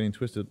friend getting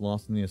twisted,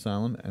 lost in the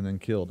asylum, and then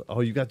killed.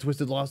 Oh, you got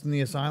twisted, lost in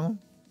the asylum?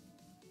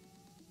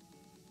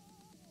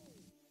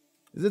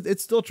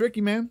 It's still tricky,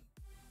 man.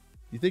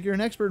 You think you're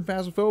an expert in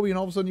Phasmophobia, and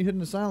all of a sudden you hit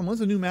an asylum. When's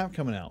the new map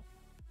coming out?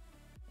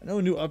 I know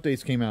new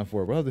updates came out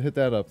for it. We'll have to hit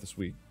that up this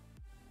week.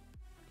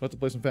 We'll have to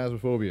play some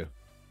Phasmophobia.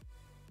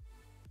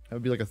 That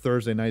would be like a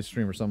Thursday night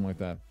stream or something like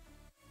that.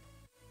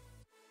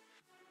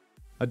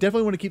 I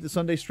definitely want to keep the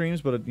Sunday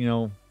streams, but, you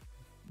know,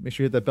 make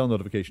sure you hit that bell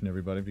notification,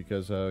 everybody,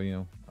 because, you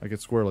know, I get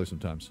squirrely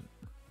sometimes.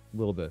 A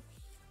little bit.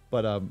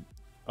 But I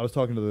was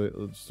talking to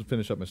let's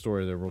finish up my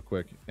story there real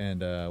quick, and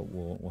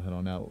we'll head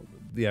on out.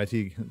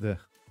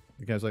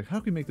 The guy's like, how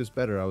can we make this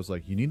better? I was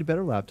like, you need a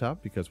better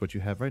laptop, because what you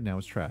have right now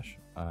is trash.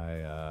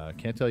 I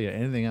can't tell you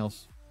anything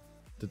else.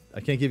 I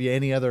can't give you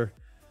any other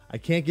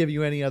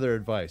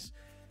advice.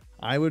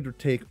 I would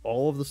take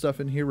all of the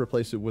stuff in here,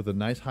 replace it with a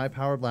nice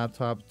high-powered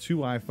laptop, 2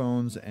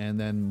 iPhones, and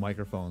then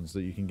microphones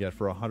that you can get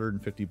for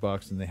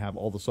 $150, and they have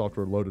all the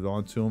software loaded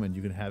onto them, and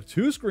you can have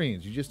 2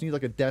 screens. You just need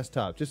like a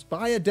desktop. Just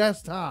buy a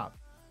desktop.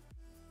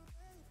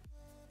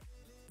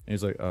 And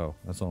he's like, oh,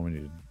 that's all we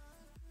needed.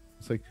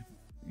 It's like,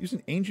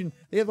 using ancient.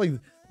 They have like the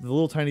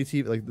little tiny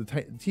TV, like the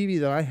TV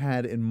that I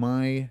had in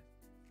my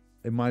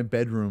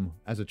bedroom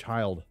as a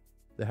child.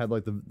 That had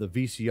like the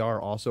VCR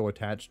also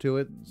attached to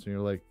it. So you're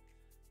like,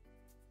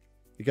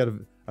 I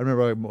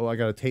remember I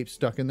got a tape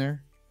stuck in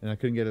there and I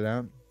couldn't get it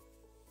out.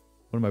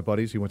 One of my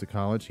buddies, he went to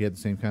college. He had the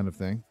same kind of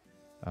thing.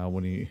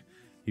 When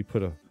he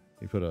put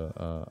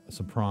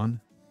some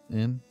prawn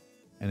in,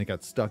 and it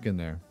got stuck in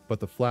there. But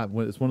the flat,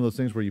 it's one of those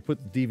things where you put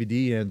the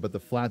DVD in, but the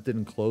flat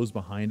didn't close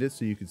behind it,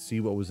 so you could see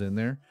what was in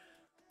there.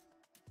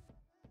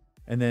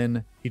 And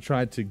then he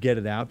tried to get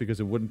it out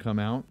because it wouldn't come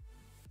out.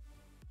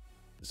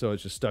 So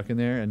it's just stuck in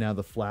there, and now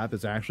the flap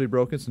is actually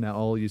broken. So now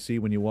all you see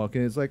when you walk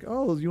in is like,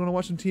 oh, you want to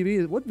watch some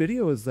TV? What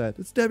video is that?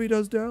 It's Debbie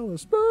Does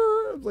Dallas.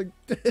 I was like,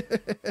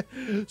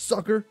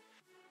 sucker.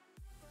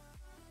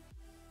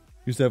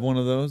 Used to have one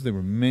of those. They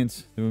were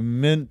mint. They were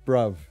mint,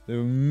 bruv. They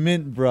were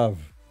mint, bruv.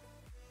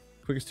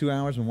 Quickest 2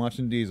 hours when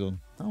watching Diesel.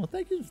 Oh,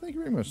 thank you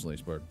very much,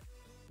 Lacebird.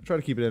 Try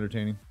to keep it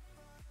entertaining.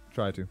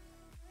 Try to.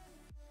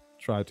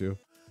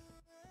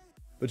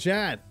 But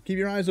Chad, keep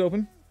your eyes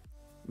open.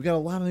 We got a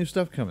lot of new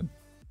stuff coming.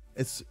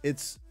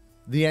 It's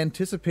the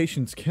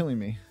anticipation's killing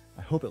me.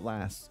 I hope it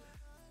lasts.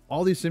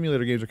 All these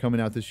simulator games are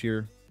coming out this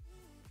year.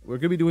 We're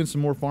gonna be doing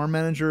some more Farm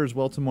Manager as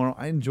well tomorrow.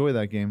 I enjoy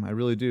that game. I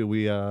really do.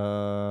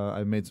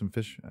 I made some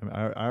fish.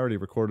 I already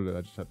recorded it.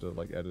 I just have to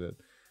like edit it.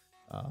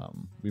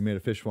 We made a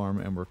fish farm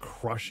and we're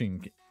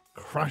crushing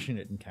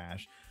it in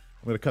cash.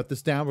 I'm gonna cut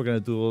this down. We're gonna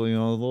do a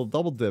little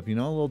double dip. A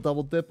little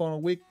double dip on a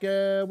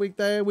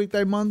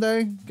weekday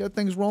Monday. Get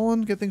things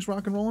rolling. Get things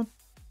rock and rolling.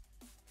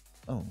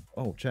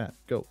 Oh, chat.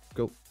 Go.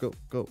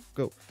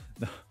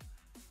 No.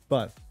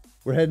 But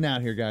we're heading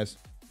out here, guys.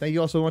 Thank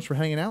you all so much for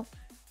hanging out.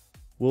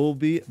 We'll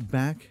be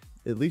back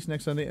at least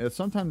next Sunday.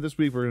 Sometime this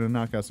week, we're gonna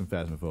knock out some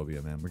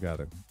Phasmophobia, man. We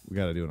gotta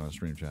do it on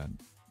stream, chat.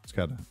 It's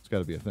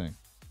gotta be a thing.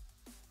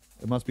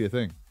 It must be a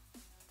thing.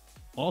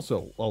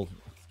 Also,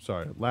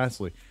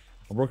 lastly,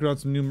 I'm working on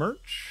some new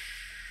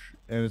merch,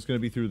 and it's gonna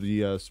be through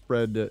the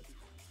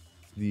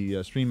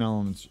Stream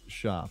Elements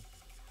shop.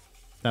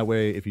 That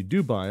way, if you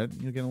do buy it,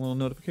 you'll get a little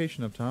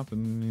notification up top,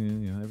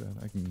 and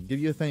I can give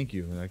you a thank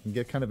you, and I can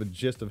get kind of a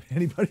gist of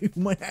anybody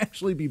who might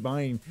actually be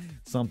buying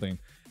something,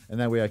 and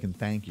that way I can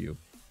thank you.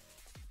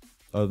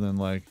 Other than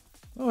like,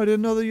 oh, I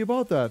didn't know that you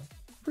bought that.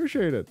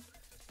 Appreciate it.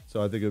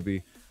 So I think it would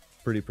be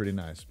pretty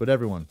nice. But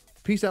everyone,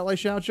 peace out, like,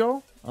 shout,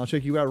 y'all. I'll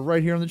check you out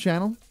right here on the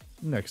channel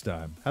next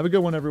time. Have a good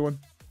one, everyone.